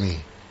respect me.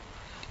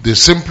 They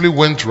simply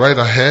went right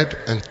ahead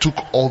and took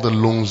all the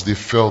loans they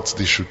felt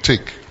they should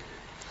take.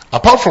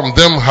 Apart from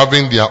them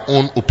having their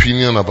own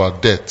opinion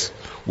about debt,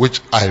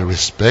 which I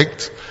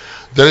respect,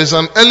 there is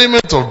an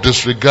element of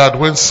disregard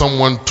when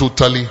someone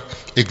totally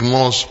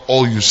ignores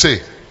all you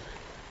say.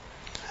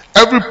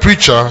 Every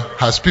preacher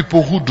has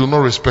people who do not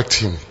respect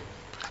him.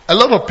 A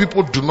lot of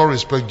people do not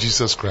respect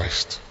Jesus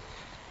Christ.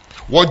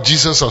 What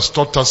Jesus has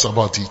taught us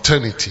about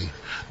eternity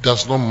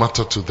does not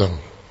matter to them.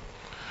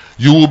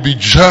 You will be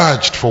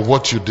judged for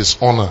what you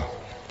dishonor.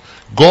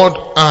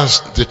 God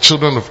asked the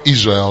children of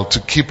Israel to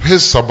keep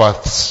His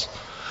Sabbaths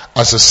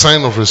as a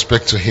sign of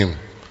respect to Him.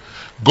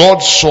 God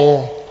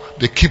saw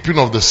the keeping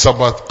of the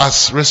Sabbath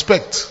as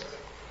respect.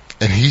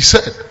 And He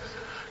said,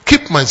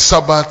 keep my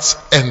Sabbaths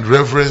and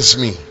reverence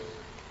me.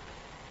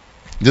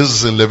 This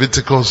is in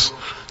Leviticus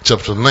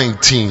chapter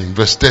 19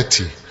 verse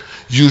 30.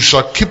 You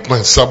shall keep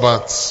my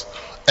Sabbaths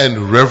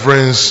and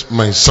reverence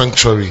my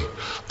sanctuary.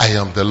 I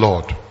am the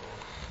Lord.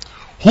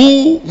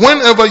 Who,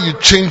 whenever you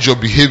change your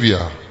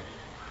behavior,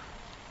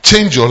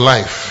 change your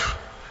life,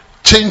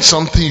 change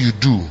something you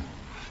do,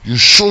 you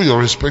show your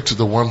respect to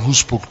the one who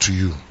spoke to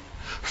you.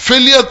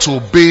 Failure to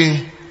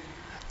obey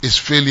is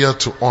failure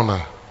to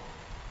honor.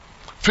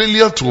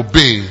 Failure to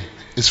obey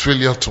is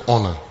failure to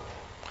honor.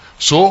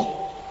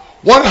 So,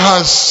 what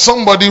has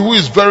somebody who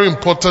is very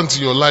important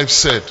in your life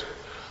said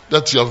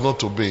that you have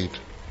not obeyed?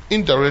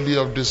 Indirectly you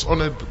have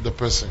dishonored the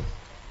person.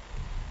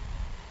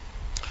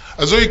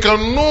 And so you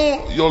can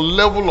know your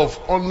level of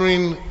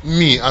honoring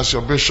me as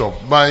your bishop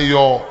by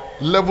your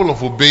level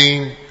of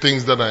obeying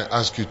things that I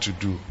ask you to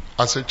do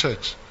as a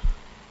church.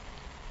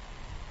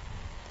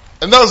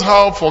 And that's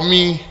how, for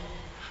me,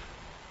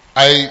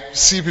 I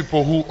see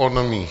people who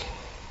honor me.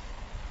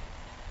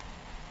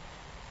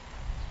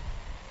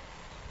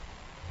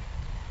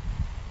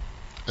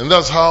 And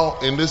that's how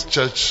in this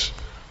church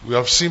we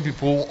have seen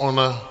people who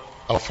honor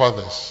our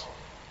fathers.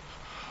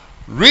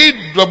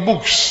 Read the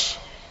books.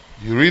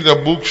 You read the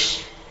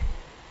books,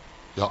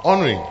 you're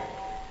honoring.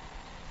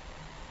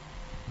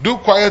 Do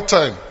quiet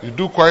time. You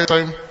do quiet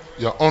time,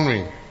 you're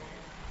honoring.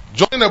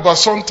 Join a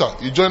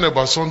Basonta. You join a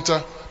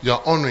Basonta,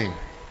 you're honoring.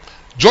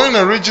 Join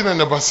a region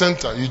and a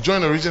Bacenta. You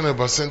join a region and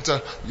a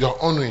Bacenta, you're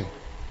honoring.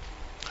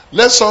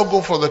 Let's all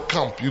go for the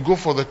camp. You go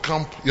for the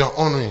camp, you're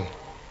honoring.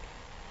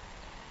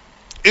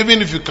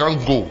 Even if you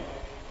can't go,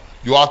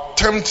 you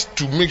attempt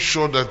to make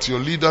sure that your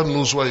leader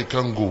knows where you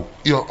can go.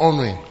 You're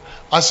honoring.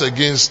 As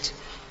against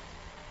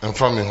and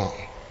from your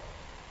home.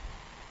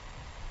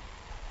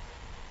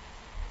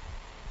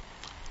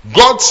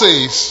 God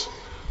says,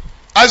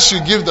 as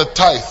you give the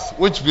tithe,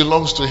 which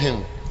belongs to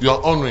Him, you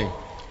are honoring.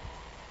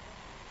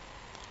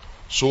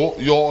 So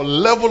your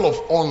level of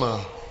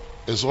honor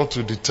is what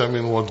will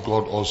determine what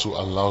God also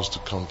allows to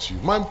come to you.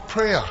 My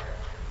prayer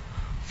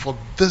for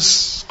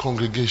this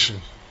congregation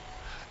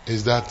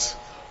is that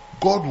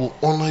God will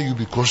honor you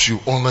because you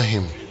honor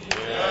Him.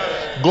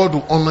 God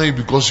will honor you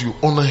because you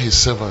honor His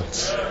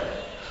servants.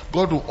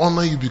 God will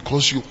honor you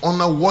because you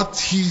honor what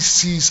He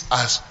sees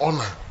as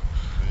honor.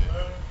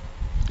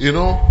 You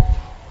know,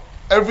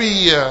 every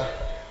year,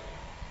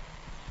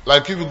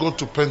 like if you go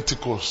to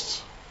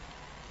Pentecost,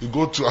 you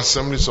go to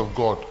Assemblies of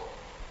God,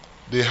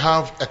 they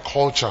have a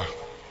culture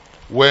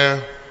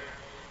where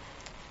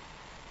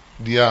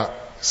their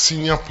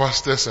senior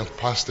pastors and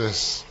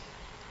pastors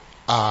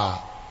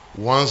are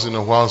once in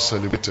a while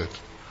celebrated.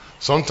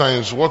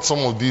 Sometimes what some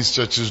of these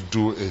churches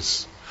do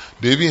is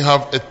they even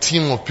have a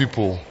team of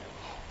people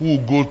who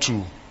will go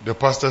to the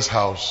pastor's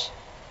house.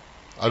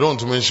 I don't want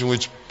to mention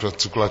which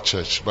particular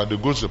church, but they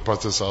go to the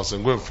pastor's house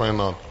and go and find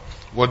out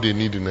what they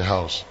need in the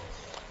house.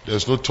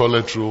 There's no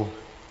toilet roll,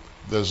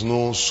 there's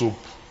no soap,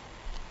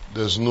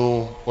 there's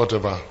no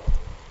whatever.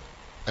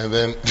 And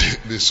then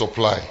they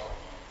supply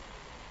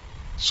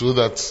so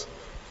that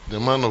the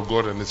man of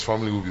God and his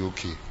family will be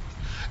okay.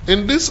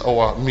 In this,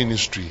 our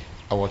ministry,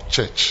 our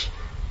church,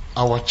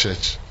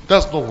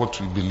 that's not what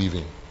we believe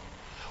in.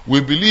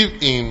 We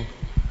believe in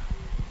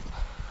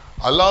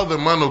allow the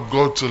man of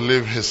God to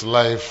live his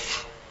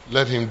life,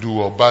 let him do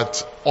well,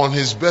 but on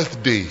his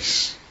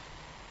birthdays,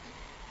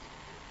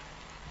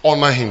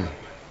 honor him.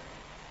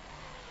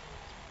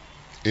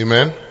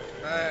 Amen?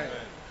 Amen.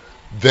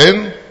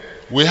 Then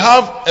we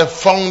have a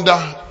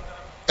founder,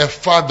 a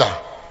father,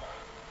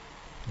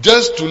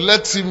 just to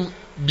let him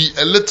be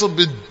a little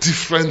bit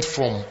different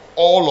from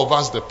all of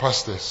us, the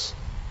pastors.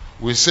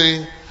 We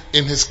say,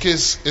 in his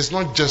case, it's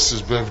not just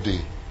his birthday.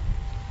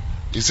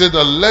 He said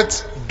that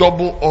let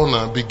double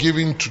honor be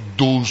given to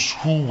those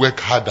who work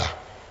harder.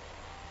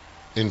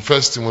 In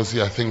 1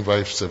 Timothy, I think,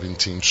 verse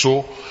 17.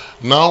 So,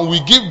 now we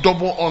give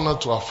double honor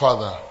to our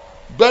father.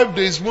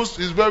 Birthdays,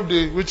 his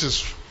birthday, which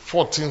is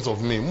 14th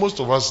of May, most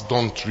of us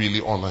don't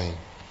really honor him.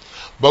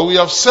 But we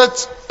have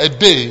set a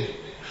day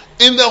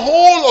in the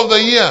whole of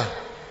the year.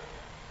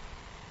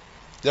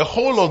 The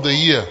whole of the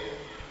year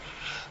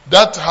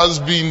that has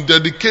been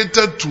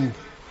dedicated to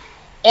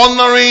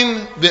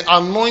honoring the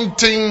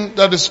anointing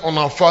that is on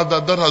our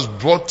Father that has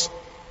brought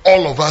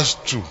all of us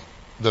to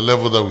the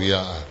level that we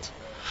are at.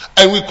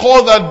 And we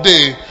call that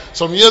day,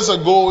 some years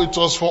ago, it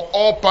was for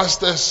all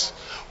pastors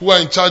who are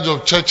in charge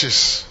of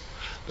churches.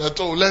 That,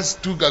 let's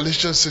do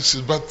Galatians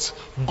 6. But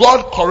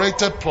God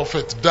corrected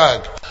Prophet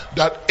Dag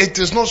that it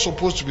is not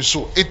supposed to be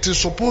so. It is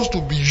supposed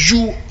to be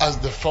you as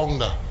the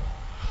founder.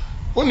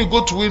 When you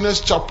go to Winners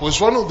Chapel, it's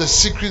one of the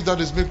secrets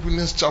that is make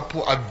Winners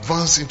Chapel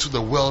advance into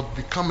the world,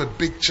 become a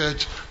big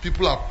church.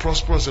 People are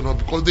prosperous and all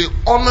because they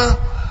honor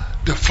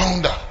the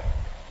founder.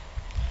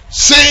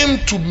 Same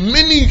to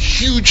many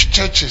huge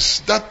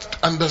churches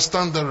that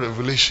understand the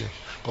revelation.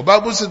 The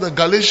Bible says that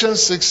Galatians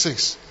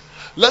 6:6.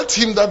 Let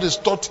him that is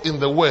taught in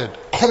the word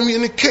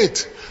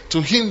communicate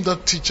to him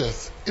that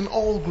teacheth in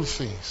all good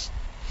things.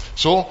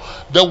 So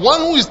the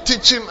one who is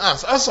teaching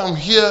us, as I'm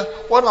here,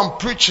 what I'm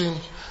preaching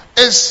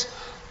is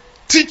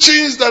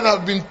teachings that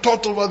have been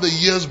taught over the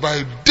years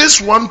by this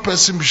one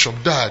person, Bishop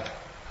Dag.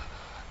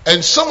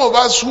 And some of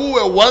us who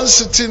were once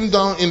sitting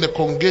down in the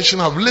congregation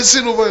have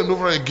listened over and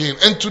over again.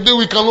 And today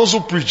we can also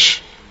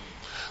preach.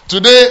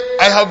 Today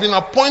I have been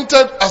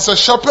appointed as a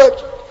shepherd,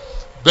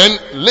 then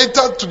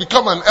later to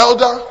become an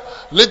elder,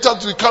 later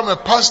to become a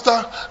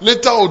pastor,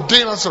 later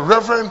ordained as a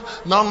reverend,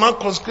 now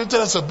consecrated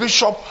as a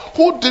bishop.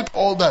 Who did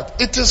all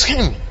that? It is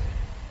him.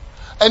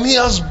 And he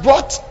has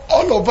brought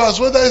all of us,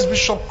 whether it's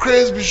Bishop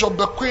Craze, Bishop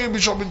Bequay,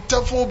 Bishop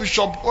Intefo,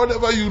 Bishop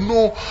whatever you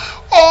know,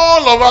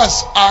 all of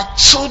us are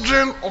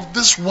children of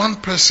this one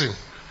person.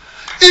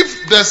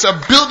 If there's a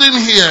building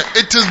here,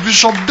 it is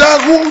Bishop Dag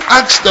who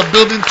asked the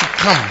building to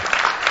come.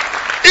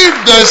 If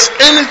there's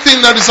anything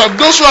that is up,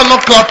 those who are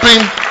not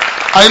clapping,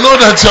 I know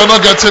that you're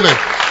not getting it.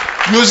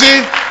 You see,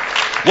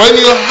 when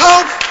you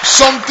have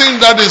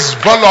something that is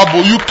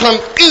valuable, you can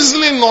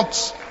easily not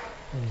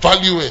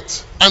value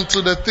it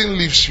until the thing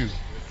leaves you.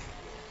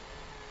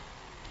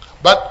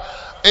 But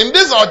in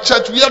this our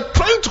church, we are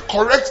trying to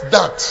correct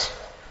that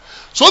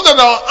so that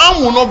our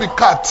arm will not be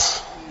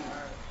cut.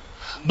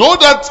 Though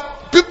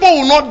that people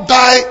will not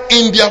die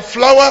in their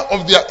flower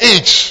of their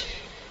age,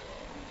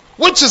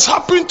 which is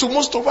happening to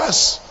most of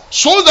us.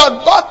 So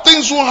that bad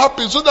things won't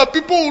happen, so that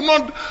people will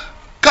not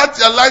cut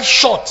their life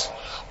short.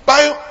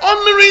 By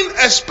honoring,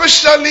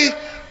 especially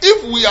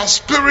if we are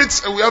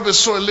spirits and we have a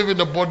soul and live in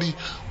the body,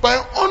 by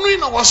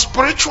honoring our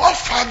spiritual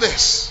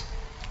fathers,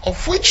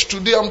 of which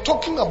today I'm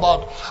talking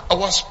about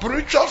our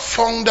spiritual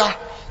founder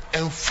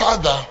and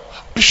father,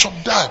 Bishop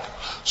Dag.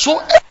 So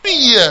every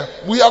year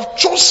we have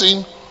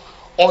chosen,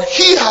 or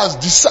he has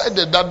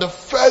decided that the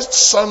first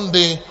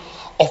Sunday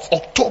of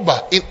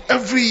October in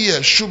every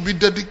year should be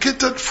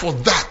dedicated for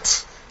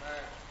that.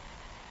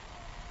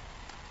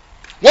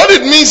 What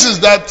it means is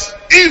that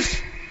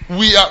if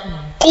we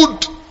are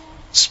good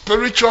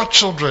spiritual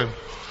children,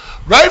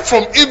 right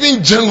from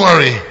even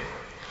January,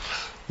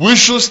 we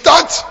should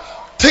start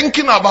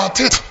thinking about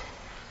it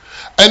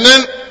and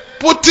then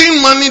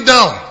putting money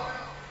down.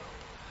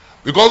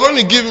 Because when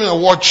you give me a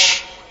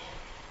watch,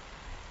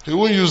 He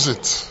won't use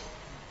it.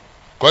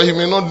 Because he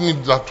may not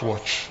need that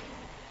watch.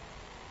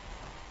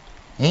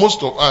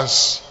 Most of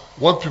us,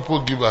 what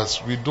people give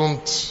us, we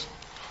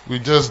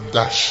just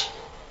dash.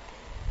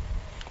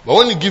 But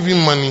when you give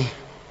him money,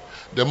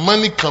 the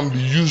money can be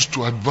used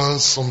to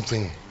advance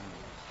something.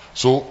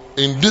 So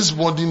in this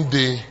modern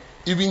day,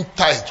 even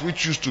tithe,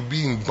 which used to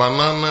be in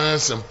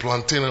bananas and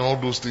plantain and all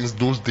those things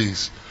those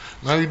days,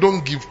 now you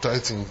don't give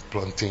tithe in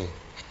plantain.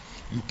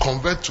 You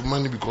convert to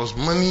money because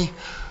money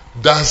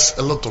does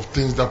a lot of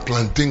things that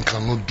plantain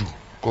cannot do.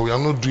 Because we are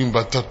not doing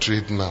barter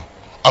trade now.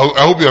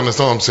 I hope you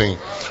understand what I'm saying.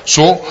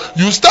 So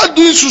you start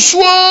doing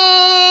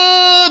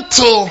susua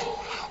till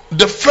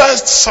the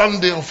first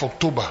Sunday of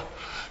October.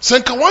 So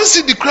can one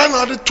see the crown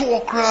at the 2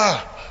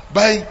 o'clock?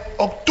 By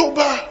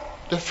October,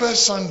 the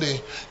first Sunday,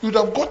 you would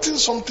have gotten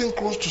something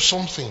close to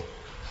something.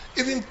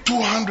 Even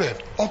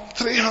 200 or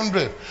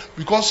 300.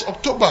 Because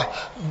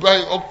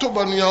by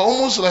October, you are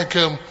almost like,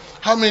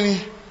 how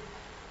many?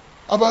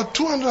 About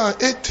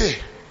 280.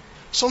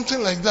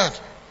 Something like that.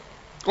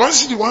 One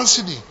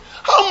city.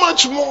 How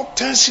much more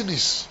 10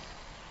 cities?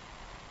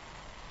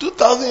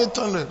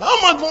 2,800.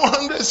 How much more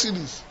 100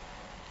 cities?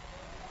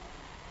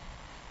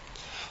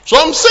 So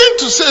I'm saying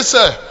to say,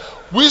 sir,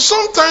 we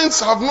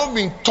sometimes have not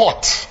been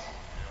taught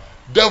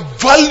the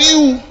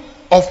value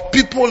of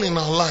people in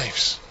our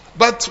lives.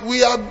 But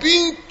we are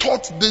being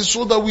taught this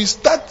so that we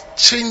start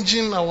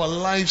changing our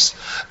lives.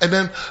 And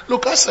then,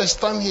 look, as I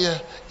stand here,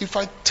 if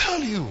I tell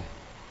you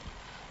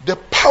the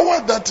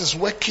power that is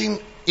working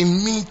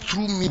in me,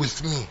 through me,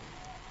 with me,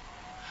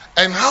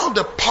 and how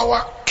the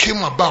power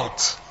came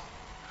about.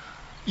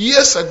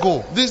 Years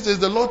ago, these days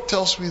the Lord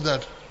tells me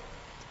that,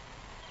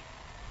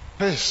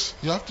 Chris,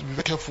 you have to be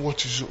very careful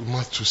what you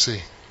must to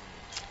say.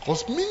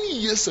 Because many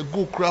years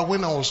ago,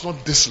 when I was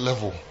not this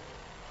level,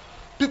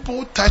 people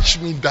who touch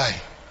me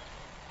die.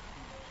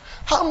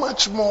 How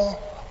much more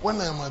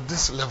when I am at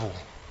this level?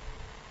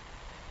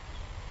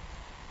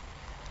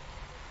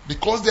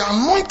 Because the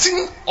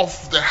anointing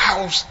of the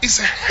house is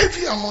a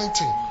heavy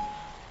anointing.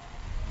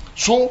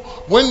 So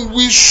when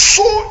we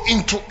sow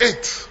into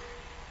it,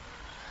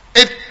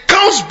 it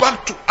comes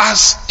back to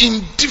us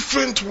in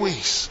different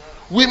ways.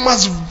 We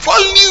must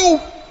value,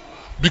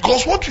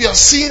 because what we are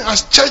seeing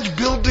as church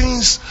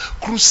buildings,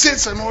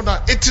 crusades and all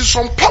that, it is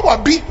from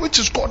power B, which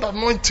is called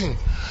anointing,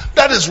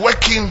 that is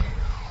working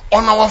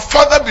on our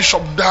father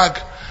Bishop Dag,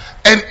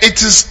 and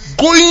it is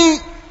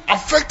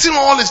affecting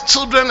all his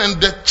children,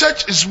 and the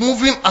church is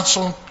moving at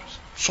some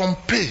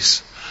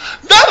pace.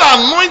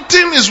 That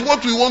anointing is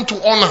what we want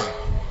to honor,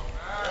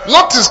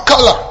 not his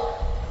color.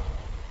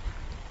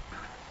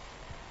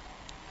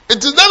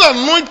 It is that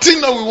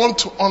anointing that we want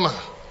to honor.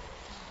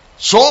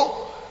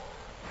 So,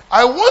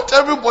 I want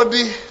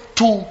everybody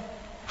to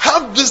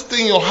have this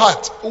thing in your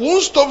heart. We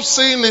won't stop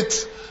saying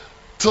it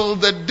till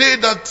the day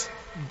that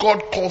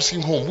God calls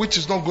him home, which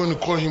is not going to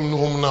call him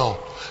home now.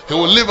 He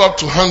will live up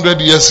to 100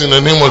 years in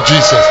the name of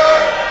Jesus.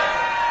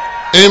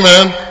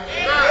 Amen.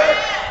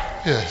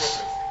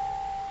 Yes.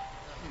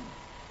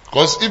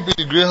 Because if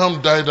Billy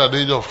Graham died at the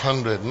age of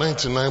 100,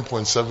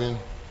 99.7,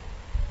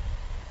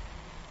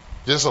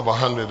 just about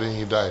 100, then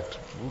he died.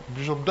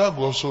 Bishop Dag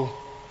also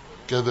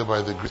get there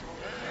by the grace.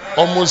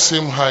 Almost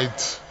same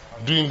height,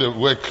 doing the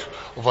work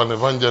of an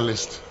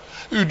evangelist.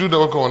 If you do the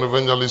work of an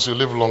evangelist, you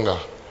live longer.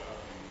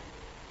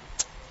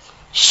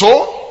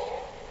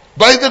 So,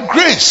 by the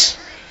grace,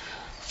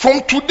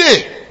 from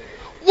today,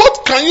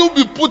 what can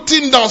you be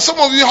putting down? Some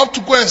of you have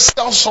to go and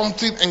sell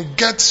something and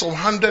get some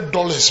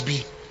 $100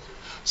 B.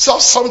 Sell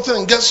something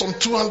and get some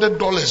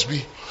 $200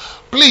 B.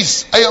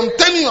 Please, I am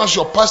telling you as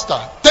your pastor,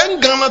 10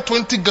 Ghana,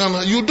 20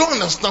 Ghana, you don't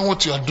understand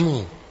what you are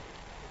doing.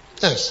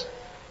 Yes.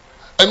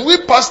 And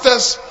we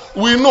pastors,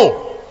 we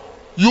know.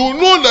 You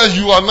know that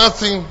you are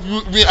nothing.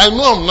 I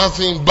know I'm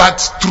nothing, but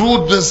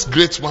through this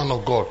great man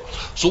of God.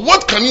 So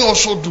what can you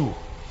also do?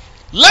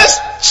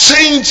 Let's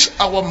change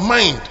our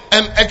mind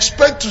and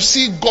expect to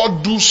see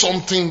God do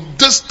something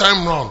this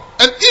time round.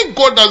 And if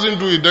God doesn't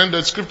do it, then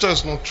the scripture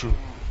is not true.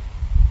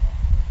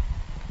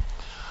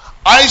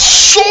 I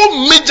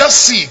sow major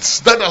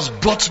seeds that has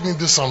brought me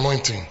this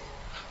anointing.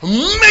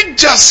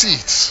 Major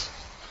seeds.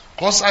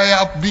 Because I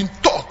have been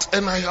taught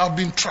and I have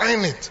been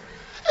trying it.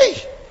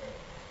 Hey.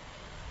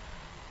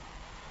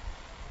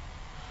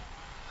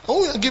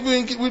 Oh,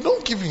 we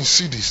don't give in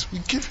cedis. We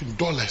give in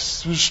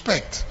dollars.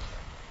 Respect.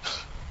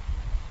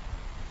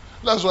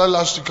 That's why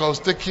last week I was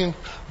taking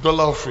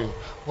dollar offering.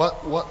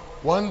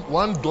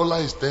 $1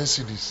 is 10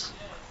 cedis.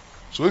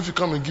 So if you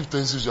come and give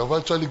 10 cedis, you have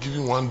actually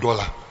given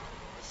 $1.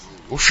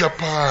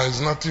 Oshapa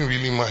is nothing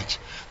really much.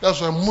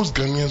 That's why most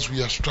Ghanaians,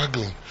 we are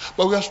struggling.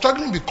 But we are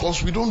struggling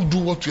because we don't do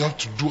what we have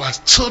to do as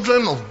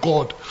children of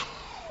God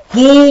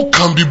who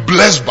can be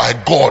blessed by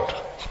God.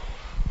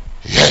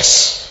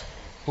 Yes.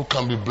 Who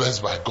can be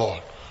blessed by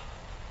God.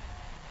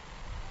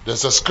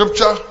 There's a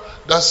scripture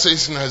that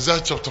says in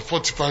Isaiah chapter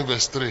 45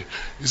 verse 3.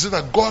 You see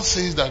that God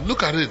says that,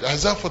 look at it,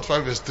 Isaiah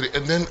 45 verse 3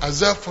 and then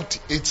Isaiah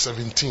 48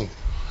 17.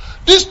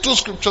 These two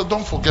scriptures,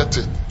 don't forget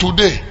it.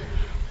 Today,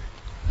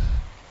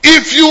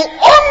 if you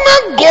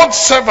honor God's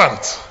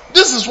servant,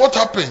 this is what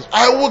happens.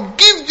 I will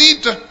give thee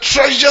the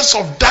treasures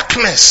of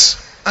darkness.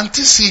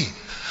 See,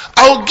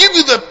 I will give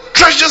you the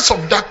treasures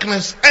of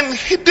darkness and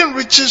hidden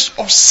riches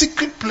of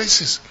secret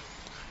places.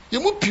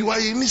 Yemu piwa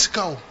ye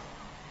niska o.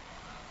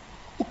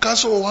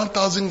 Ukaso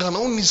 1,000 Ghana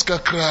o niska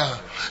kra.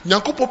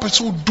 Nyankopo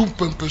peso du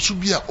pempesu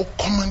bia o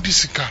commandi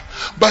sika.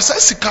 But say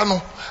sika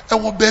no e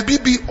wo baby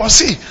bi o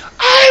say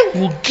I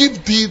will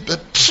give thee the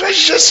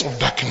treasures of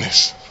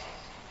darkness.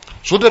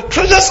 So the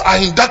treasures are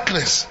in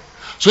darkness.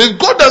 So if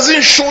God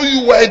doesn't show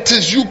you where it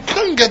is, you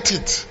can't get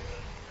it.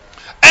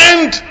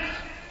 And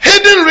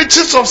hidden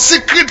riches of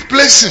secret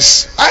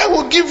places I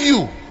will give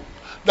you,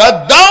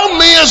 that thou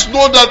mayest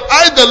know that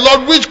I, the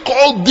Lord, which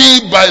called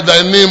thee by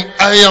thy name,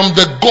 I am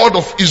the God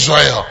of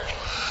Israel,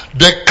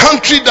 the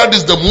country that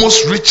is the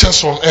most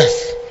richest on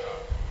earth.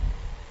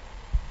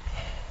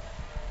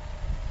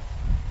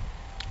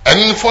 And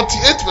in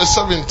 48 verse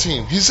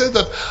 17, he said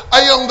that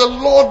I am the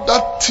Lord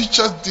that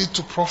teacheth thee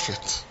to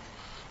profit.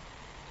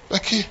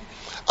 Okay,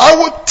 I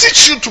will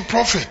teach you to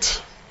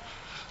profit.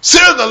 Say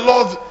the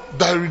Lord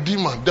thy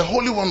Redeemer, the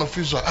Holy One of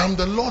Israel, I am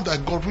the Lord thy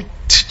God which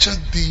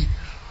teacheth thee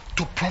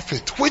to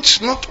profit,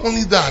 which not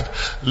only that,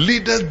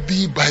 leadeth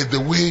thee by the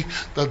way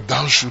that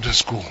thou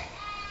shouldest go.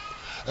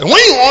 And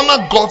when you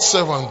honor God's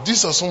servant,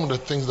 these are some of the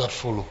things that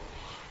follow.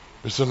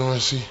 Mr.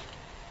 Noesi,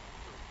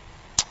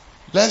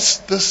 let's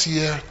this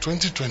year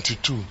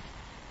 2022,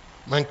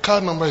 my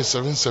card number is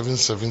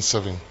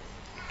 7777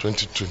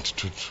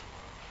 2022.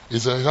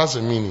 It has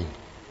a meaning.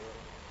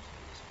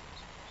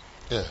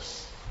 Yes.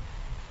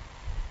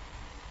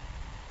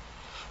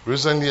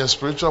 Recently, a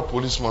spiritual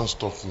policeman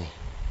stopped me.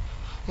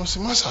 No,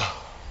 say, Master,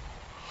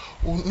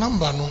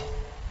 number no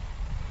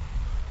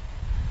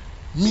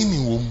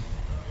meaning.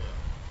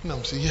 And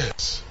I'm saying,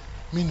 yes,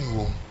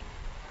 meaning.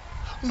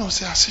 No,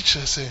 say, I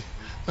say,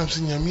 I'm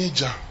saying,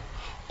 Nyamieja,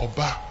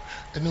 Oba,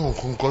 and then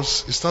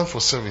because it stands for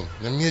 7.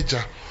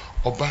 Nyamieja,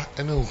 Oba,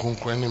 and then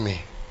Unkunko enemy.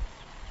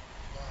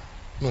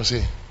 No,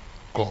 say,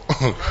 go.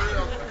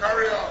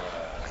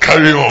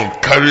 Carry on.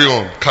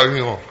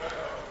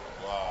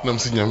 No, I'm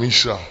saying,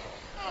 Nyamisha.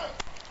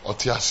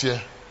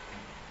 Otiasie.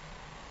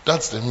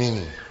 That's the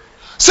meaning.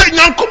 Say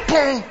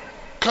Nyankopon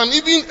can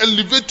even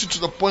elevate you to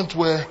the point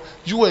where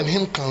you and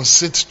him can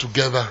sit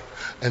together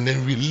and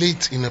then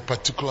relate in a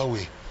particular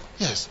way.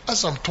 Yes,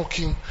 as I'm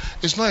talking,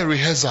 it's not a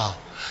rehearsal.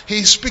 He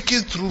is speaking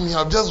through me.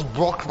 I've just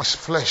brought my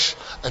flesh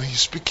and he's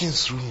speaking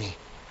through me.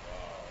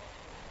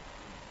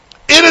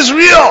 It is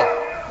real.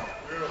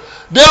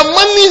 There are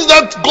monies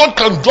that God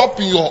can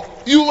drop in your...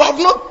 You have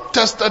not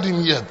tested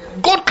him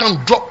yet. God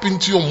can drop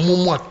into your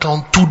Momo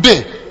account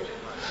today.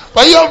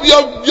 But you have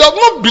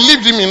not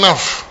believed him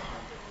enough.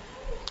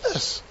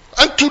 Yes.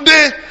 And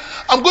today,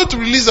 I'm going to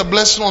release a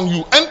blessing on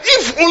you. And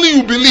if only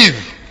you believe,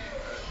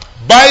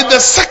 by the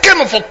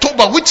 2nd of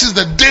October, which is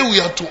the day we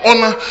are to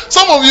honor,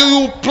 some of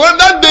you plan,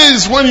 that day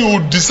is when you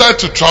decide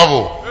to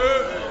travel.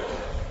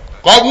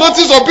 I've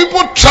noticed some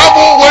people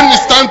travel when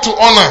it's time to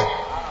honor.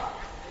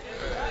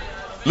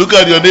 Look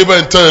at your neighbor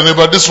and tell your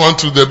neighbor, this one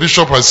too, the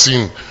bishop has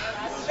seen.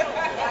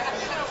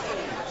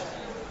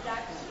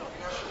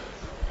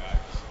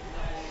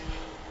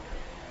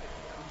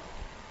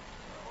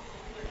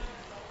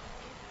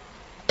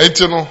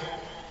 Etino,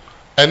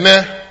 and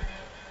then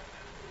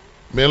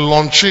may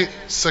launch it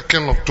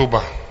 2nd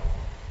October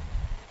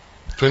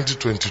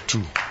 2022.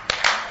 May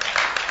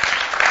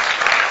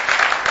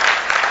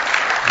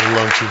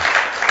launch it.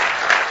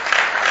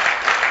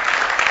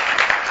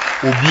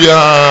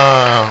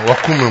 Obia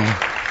wakumem.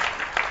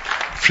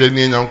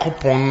 Frenye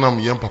Nyankopon nam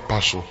yen papa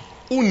so.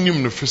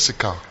 Unim no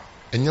physical,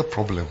 enye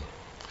problem.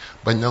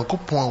 But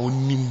Nyankopon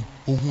unim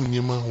ohu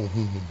nyema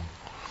ohu.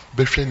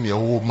 Behwe ne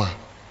wo ma.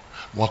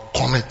 Wa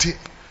connect it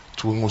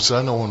to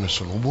Musana one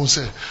so. Ubon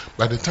say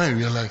by the time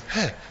you realize,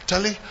 hey,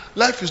 Charlie,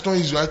 life is not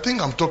easy. I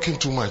think I'm talking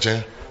too much,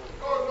 eh?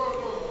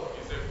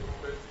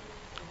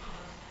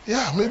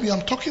 Yeah, maybe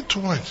I'm talking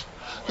too much.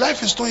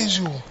 Life is not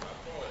easy.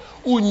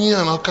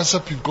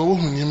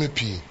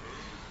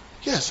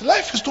 Yes,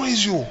 life is not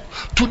easy.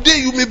 Today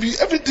you may be,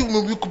 everything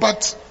will be,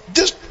 but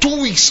just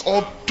 2 weeks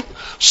or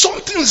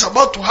something is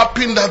about to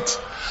happen that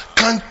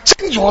can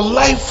change your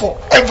life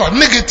forever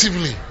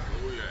negatively.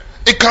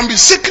 It can be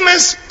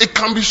sickness, it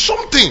can be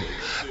something.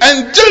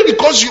 And just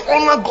because you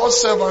honor God's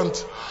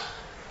servant,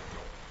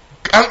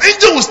 an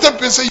angel will step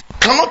in and say, you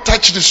cannot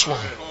touch this one.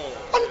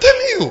 I'm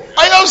telling you,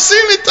 I have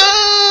seen it.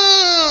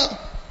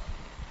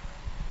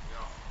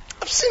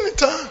 I've seen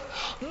it.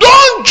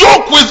 Don't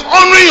joke with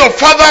honoring your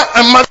father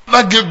and mother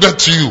that gave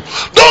birth to you.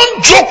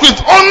 Don't joke with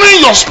honoring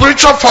your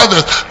spiritual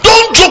fathers.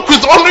 Don't joke with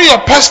honoring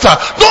your pastor.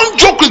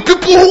 Don't joke with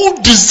people who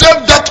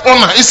deserve that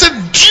honor. It's a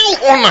due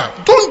honor.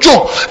 Don't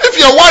joke. If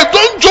you're a wife,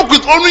 don't joke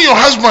with honoring your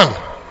husband.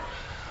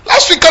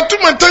 Last week I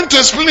took my time to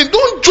explain it.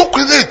 Don't joke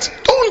with it.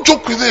 Don't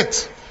joke with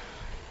it.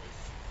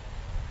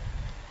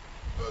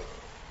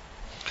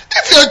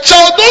 If you're a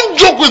child,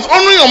 don't joke with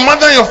honoring your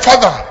mother and your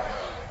father.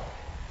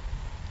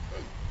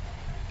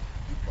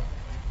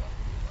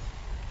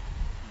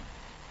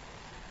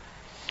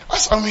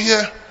 As I'm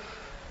here,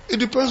 it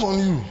depends on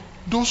you.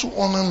 Those who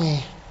honor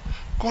me,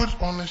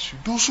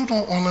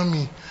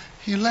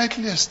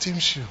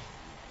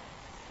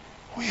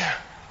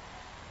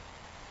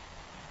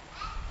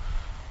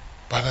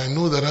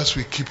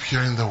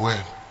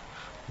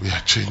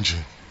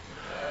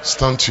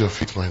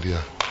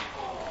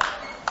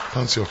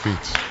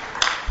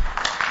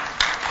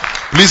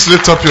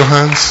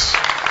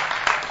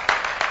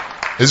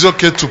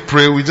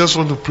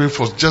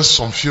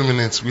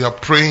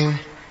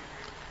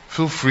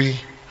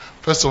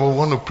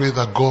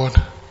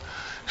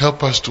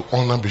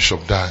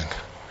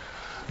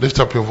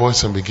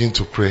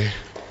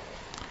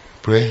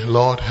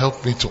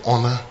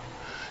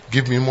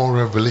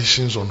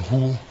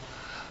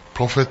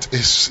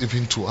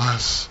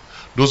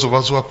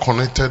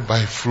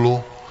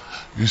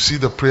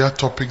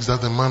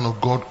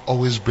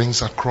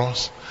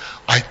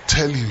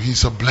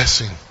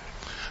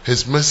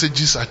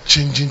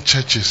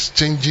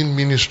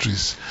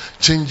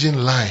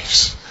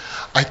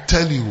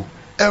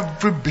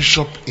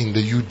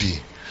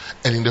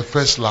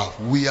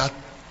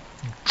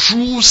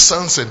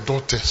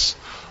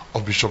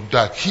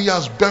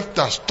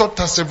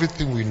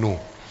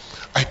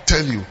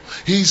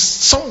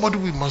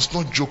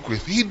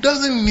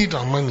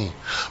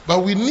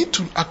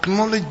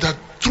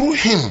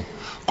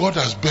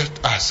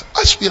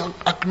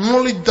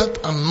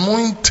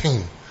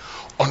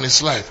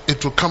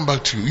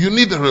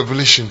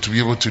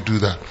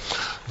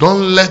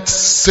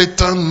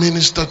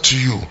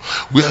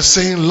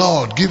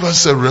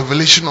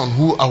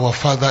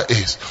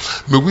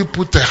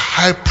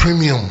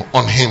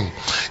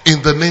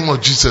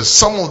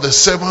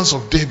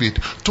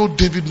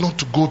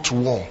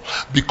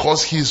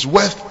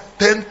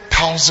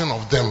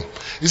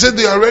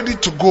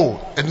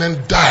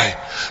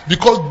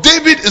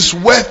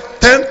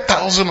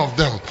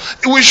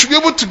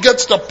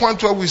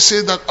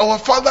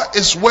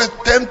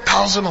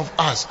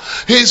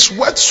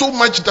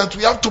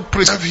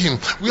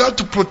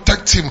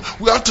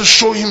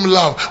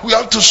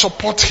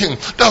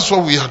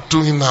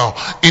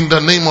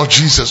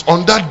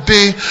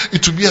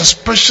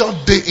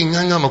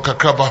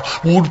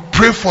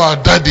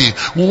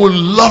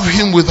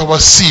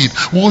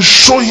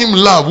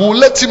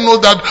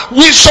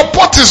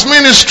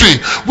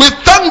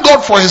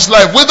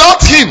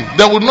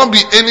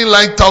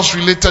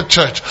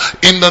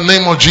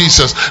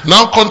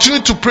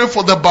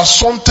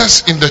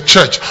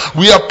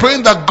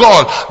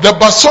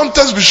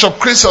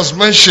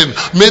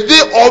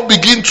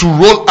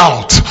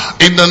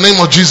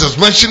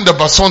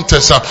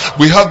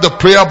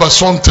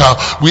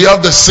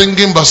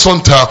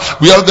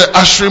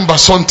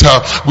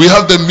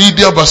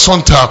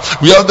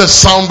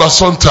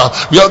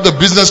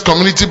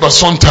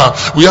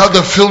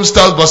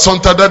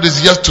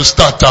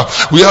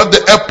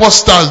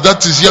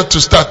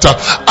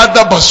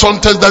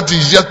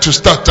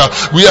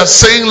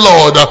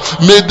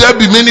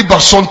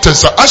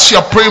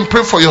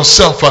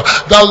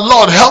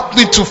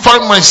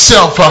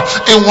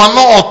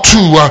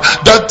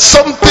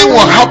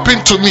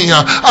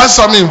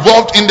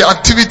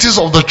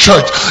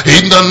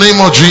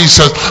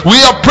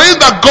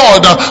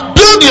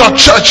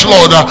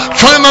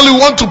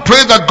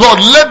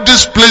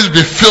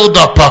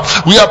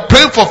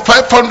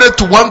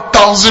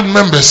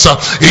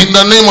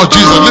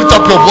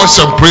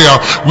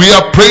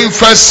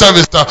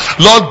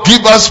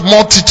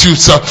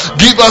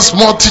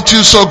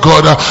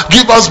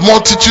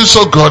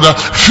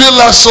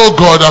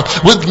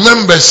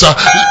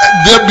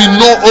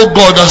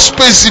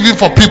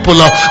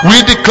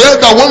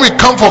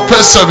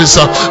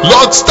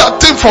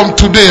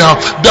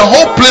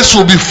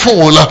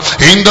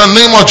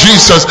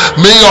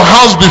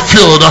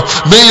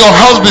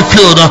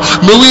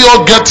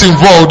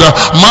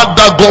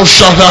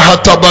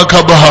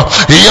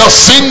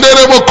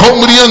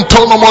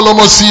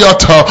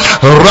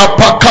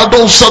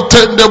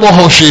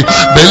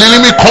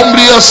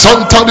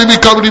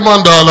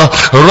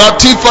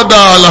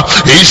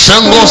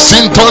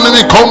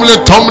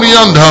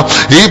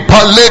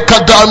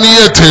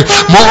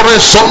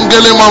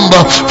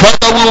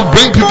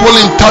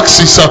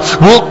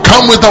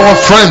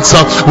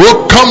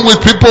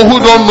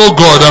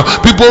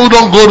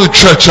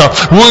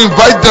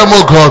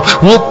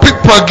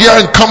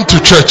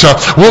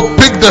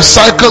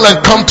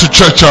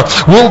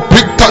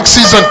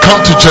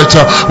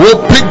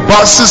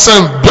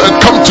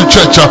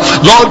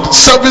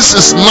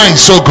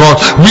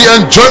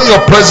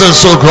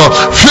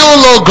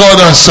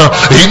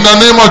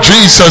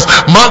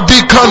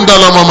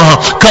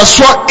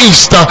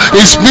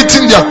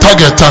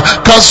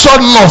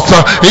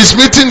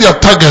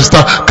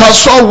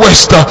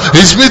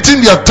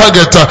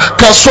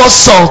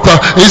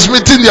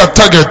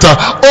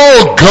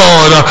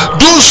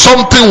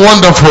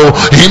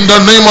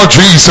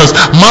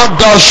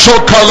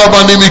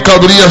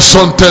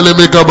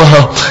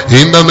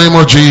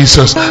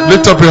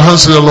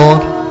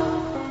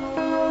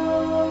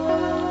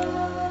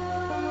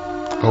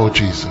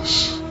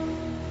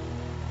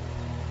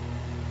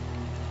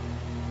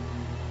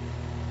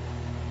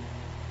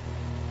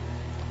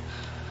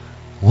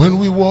 when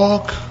we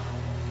walk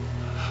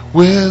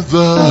with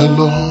the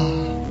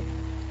Lord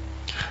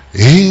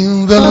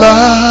in the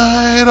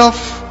light of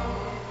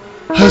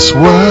His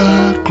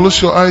word.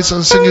 Close your eyes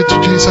and sing it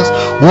to Jesus.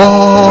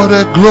 What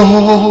a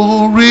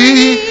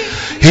glory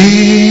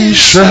He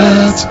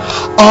sheds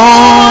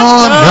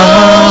on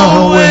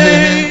our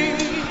way.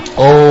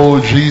 Oh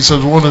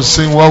Jesus, we want to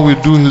sing while we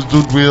do His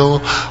good will.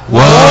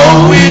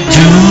 While we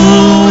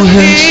do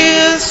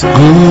His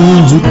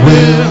good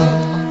will,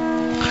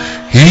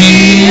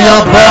 He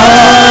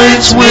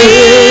abides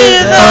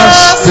with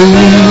us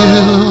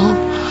still,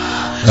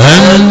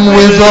 and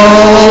with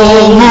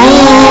all who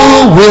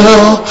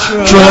will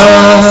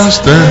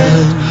trust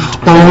and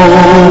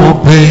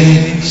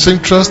obey. Sing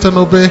trust and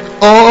obey.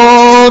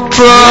 Oh,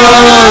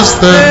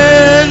 trust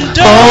and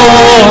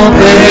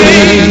obey.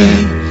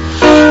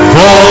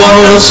 For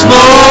there's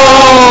no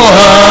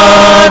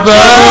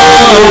other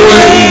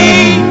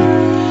way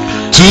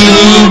to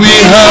be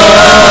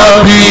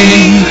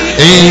happy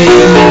in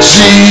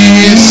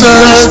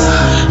Jesus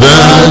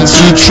than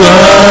to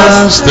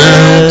trust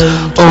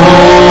and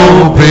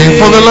obey.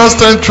 For the last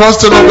time,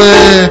 trust and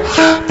obey.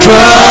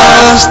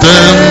 Trust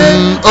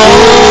and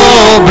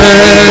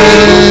obey.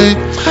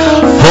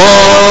 For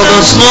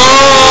there's no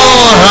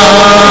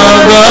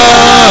other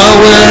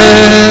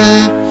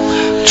way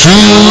to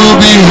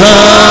be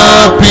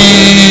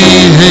happy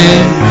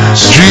in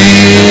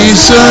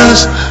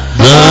Jesus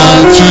than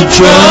to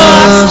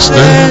trust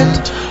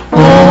and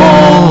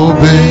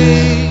obey.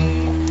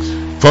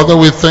 Father,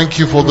 we thank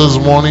you for this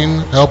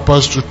morning. Help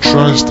us to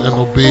trust and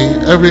obey.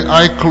 Every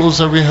eye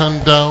closed, every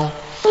hand down.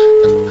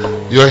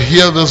 You're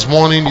here this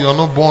morning, you're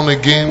not born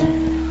again.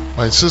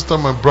 My sister,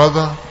 my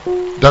brother,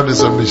 that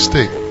is a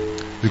mistake.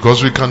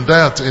 Because we can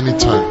die at any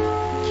time.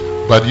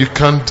 But you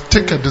can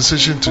take a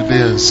decision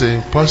today and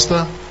say,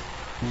 Pastor,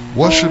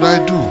 what should I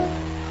do?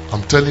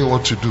 I'm telling you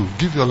what to do.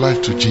 Give your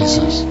life to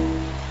Jesus.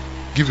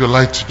 Give your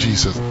life to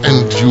Jesus.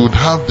 And you would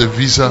have the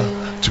visa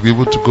to be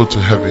able to go to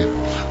heaven.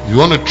 You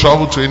want to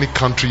travel to any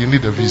country, you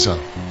need a visa.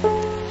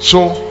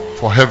 So,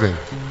 for heaven.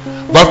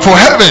 But for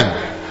heaven,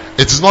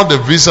 it is not the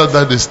visa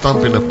that is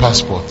stamped in a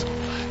passport.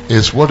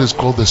 It's what is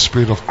called the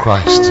Spirit of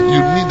Christ.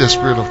 You need the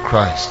Spirit of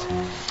Christ.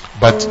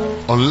 But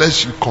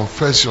unless you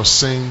confess your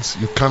sins,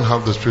 you can't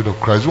have the Spirit of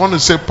Christ. You want to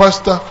say,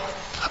 Pastor,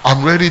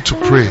 I'm ready to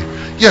pray.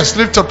 Yes,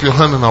 lift up your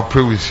hand and I'll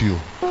pray with you.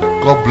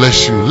 God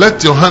bless you.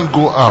 Let your hand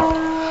go up.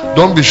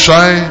 Don't be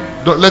shy.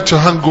 Don't let your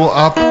hand go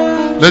up.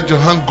 Let your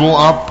hand go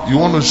up. You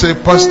want to say,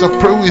 Pastor,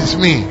 pray with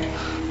me.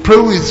 Pray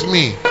with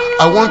me.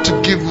 I want to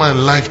give my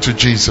life to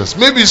Jesus.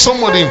 Maybe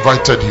somebody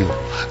invited you.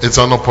 It's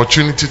an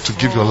opportunity to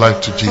give your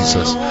life to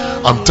Jesus.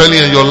 I'm telling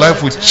you, your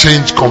life will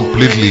change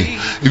completely.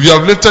 If you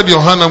have lifted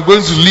your hand, I'm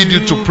going to lead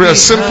you to pray a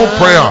simple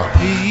prayer.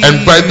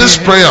 And by this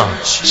prayer,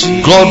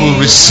 God will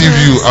receive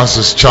you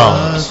as His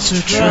child.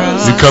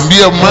 You can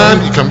be a man,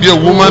 you can be a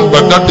woman,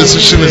 but that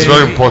decision is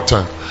very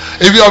important.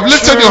 If you have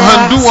lifted your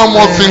hand, do one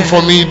more thing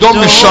for me. Don't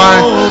be shy.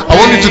 I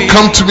want you to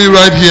come to me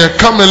right here.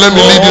 Come and let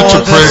me lead you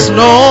to pray.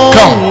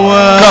 Come.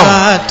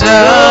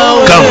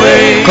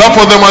 Clap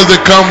for them as they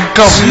come.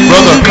 Come,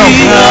 brother, come.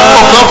 Oh,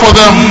 clap for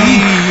them.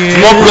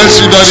 God bless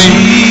you, Daddy.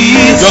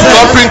 Your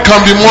clapping can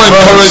be more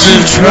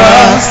encouraging.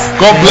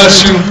 God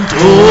bless you.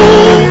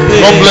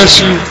 God bless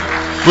you.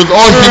 With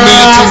all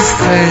humility.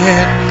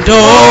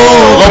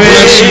 God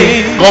bless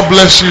you. God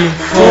bless you.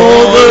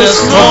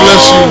 God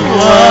bless you.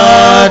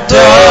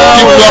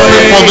 Keep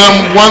clapping for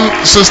them. One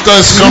sister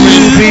is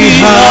coming.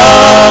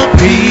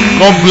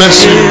 God bless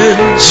you.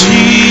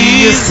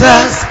 Please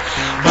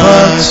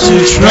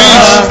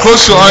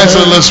close your eyes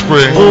and let's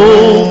pray.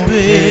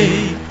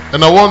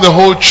 And I want the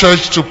whole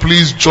church to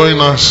please join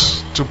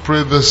us to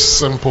pray this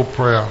simple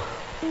prayer,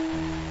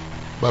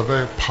 but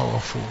very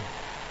powerful.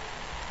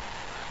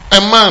 A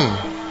man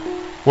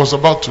was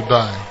about to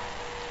die,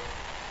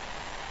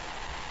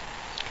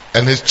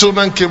 and his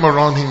children came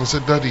around him and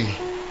said, Daddy,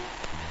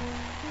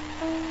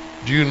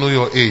 do you know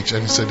your age?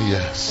 And he said,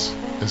 yes.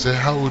 He said,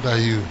 how old are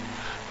you?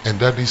 And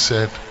Daddy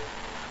said,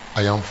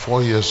 I am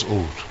 4 years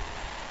old.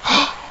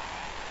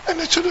 And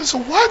the children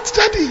said, what,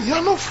 Daddy? You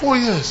are not 4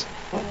 years.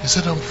 He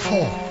said, I'm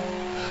 4.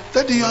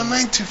 Daddy, you are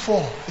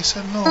 94. He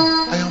said, no,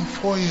 I am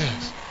 4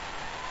 years.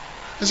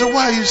 He said,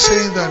 why are you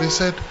saying that? He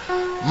said,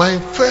 my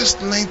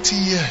first 90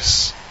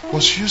 years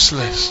was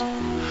useless.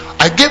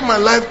 I gave my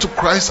life to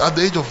Christ at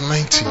the age of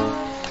 90.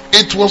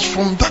 It was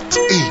from that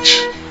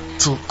age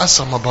till as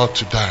I'm about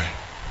to die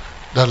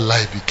that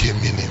life became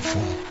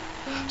meaningful.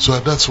 So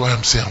that's why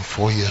I'm saying I'm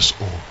 4 years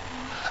old.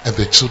 And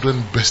the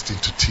children burst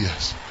into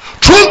tears.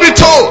 Truth be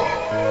told,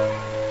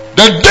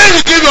 the day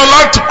you give your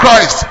life to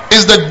Christ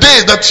is the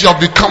day that you have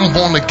become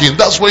born again.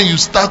 That's when you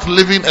start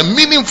living a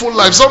meaningful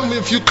life. Some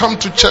of you come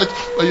to church,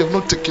 but you have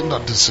not taken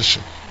that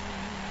decision.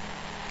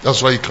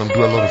 That's why you can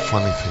do a lot of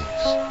funny things.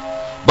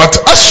 But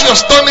as you are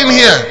standing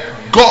here,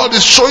 God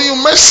is showing you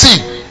mercy.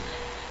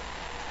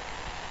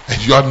 And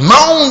you are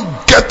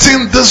now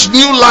getting this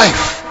new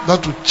life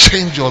that will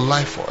change your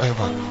life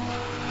forever.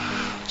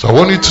 So I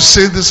want you to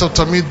say this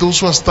after me. Those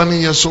who are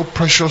standing here so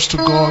precious to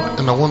God,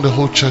 and I want the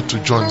whole church to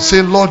join.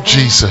 Say, Lord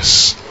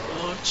Jesus,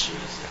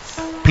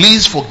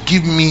 please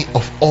forgive me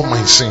of all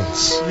my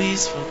sins.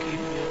 Please forgive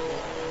me.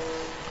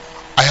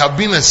 I have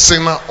been a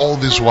sinner all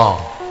this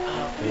while.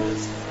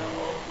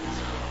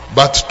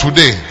 But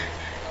today,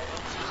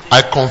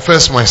 I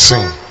confess my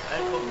sin.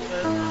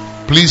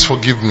 Please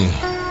forgive me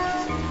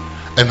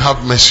and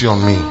have mercy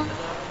on me.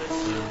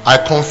 I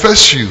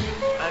confess you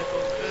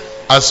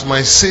as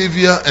my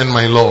Savior and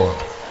my Lord.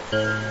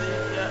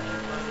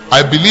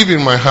 I believe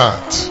in my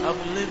heart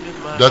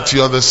that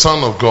you are the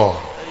Son of God.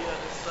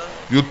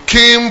 You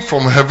came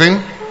from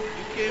heaven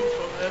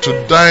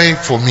to die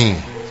for me.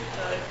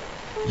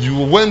 You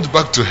went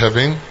back to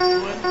heaven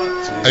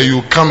and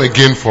you come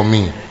again for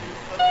me.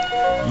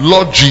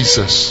 Lord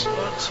Jesus,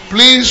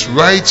 please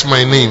write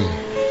my name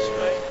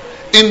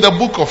in the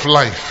book of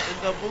life.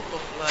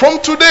 From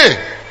today,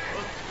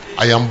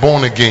 I am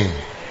born again.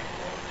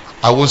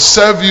 I will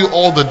serve you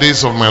all the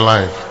days of my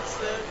life.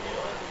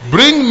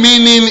 Bring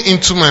meaning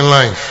into my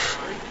life.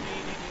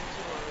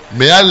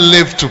 May I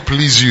live to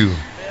please you.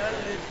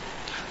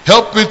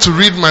 Help me to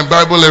read my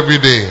Bible every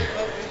day.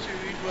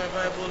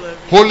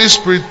 Holy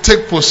Spirit,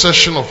 take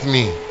possession of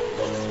me.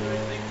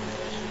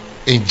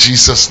 In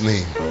Jesus'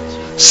 name.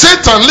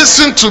 Satan,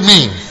 listen to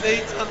me.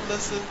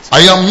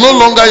 I am no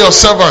longer your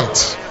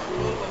servant.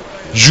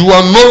 You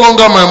are no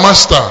longer my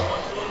master.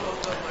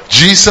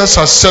 Jesus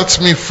has set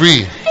me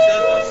free.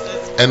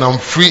 And I'm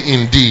free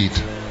indeed.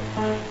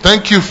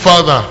 Thank you,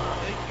 Father,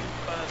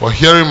 for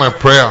hearing my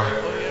prayer.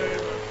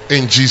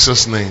 In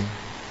Jesus' name.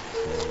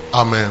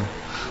 Amen.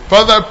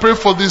 Father, I pray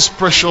for these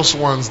precious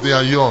ones. They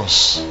are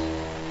yours.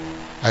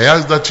 I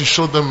ask that you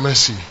show them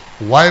mercy.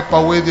 Wipe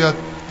away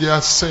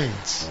their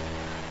sins.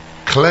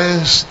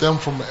 Cleanse them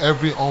from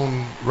every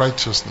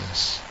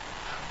unrighteousness.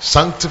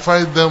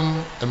 Sanctify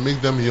them and make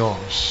them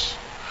yours.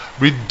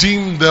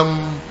 Redeem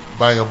them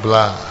by your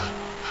blood.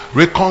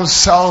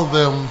 Reconcile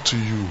them to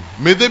you.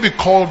 May they be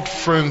called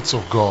friends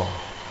of God.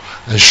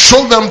 And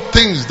show them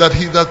things that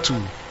hitherto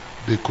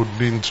they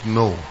couldn't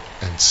know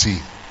and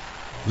see.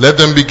 Let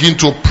them begin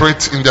to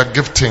operate in their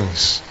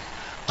giftings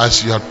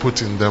as you had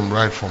put in them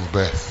right from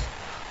birth.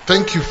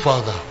 Thank you,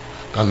 Father,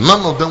 that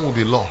none of them will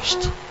be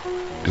lost.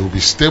 They will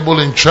be stable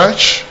in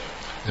church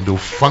and they will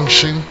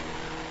function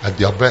at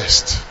their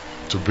best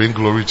to bring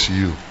glory to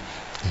you.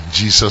 In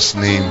Jesus'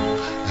 name.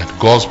 And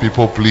God's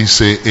people, please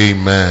say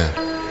amen.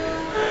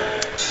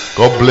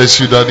 God bless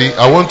you, Daddy.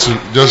 I want to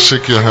just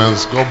shake your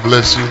hands. God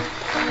bless you.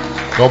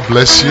 God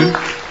bless you.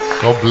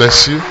 God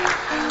bless you.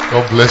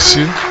 God bless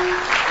you.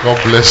 God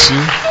bless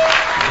you.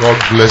 God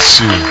bless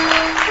you.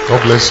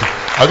 God bless you.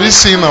 Have you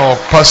seen our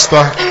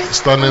pastor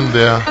standing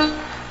there?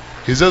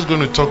 He's just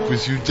going to talk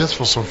with you just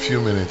for some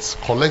few minutes.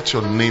 Collect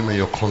your name and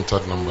your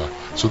contact number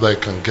so that I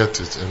can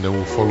get it, and then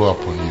we'll follow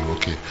up on you.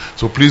 Okay.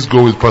 So please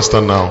go with Pastor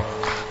now.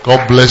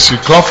 God bless you.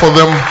 Clap for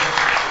them.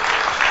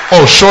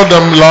 Oh, show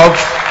them love.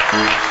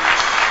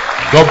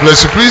 God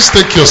bless you. Please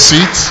take your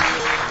seat.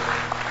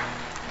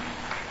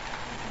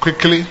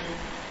 Quickly.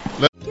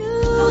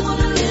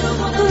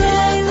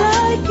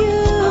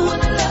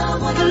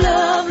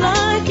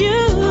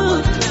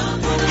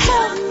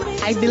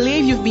 I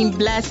believe you've been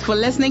blessed for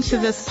listening to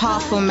this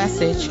powerful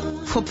message.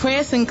 For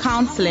prayers and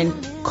counseling,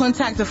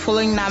 contact the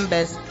following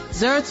numbers: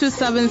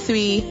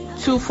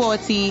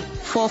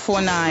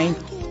 0273-240-449,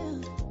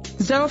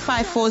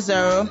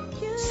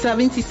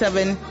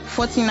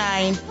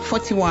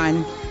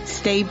 0540-77-49-41.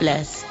 Stay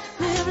blessed.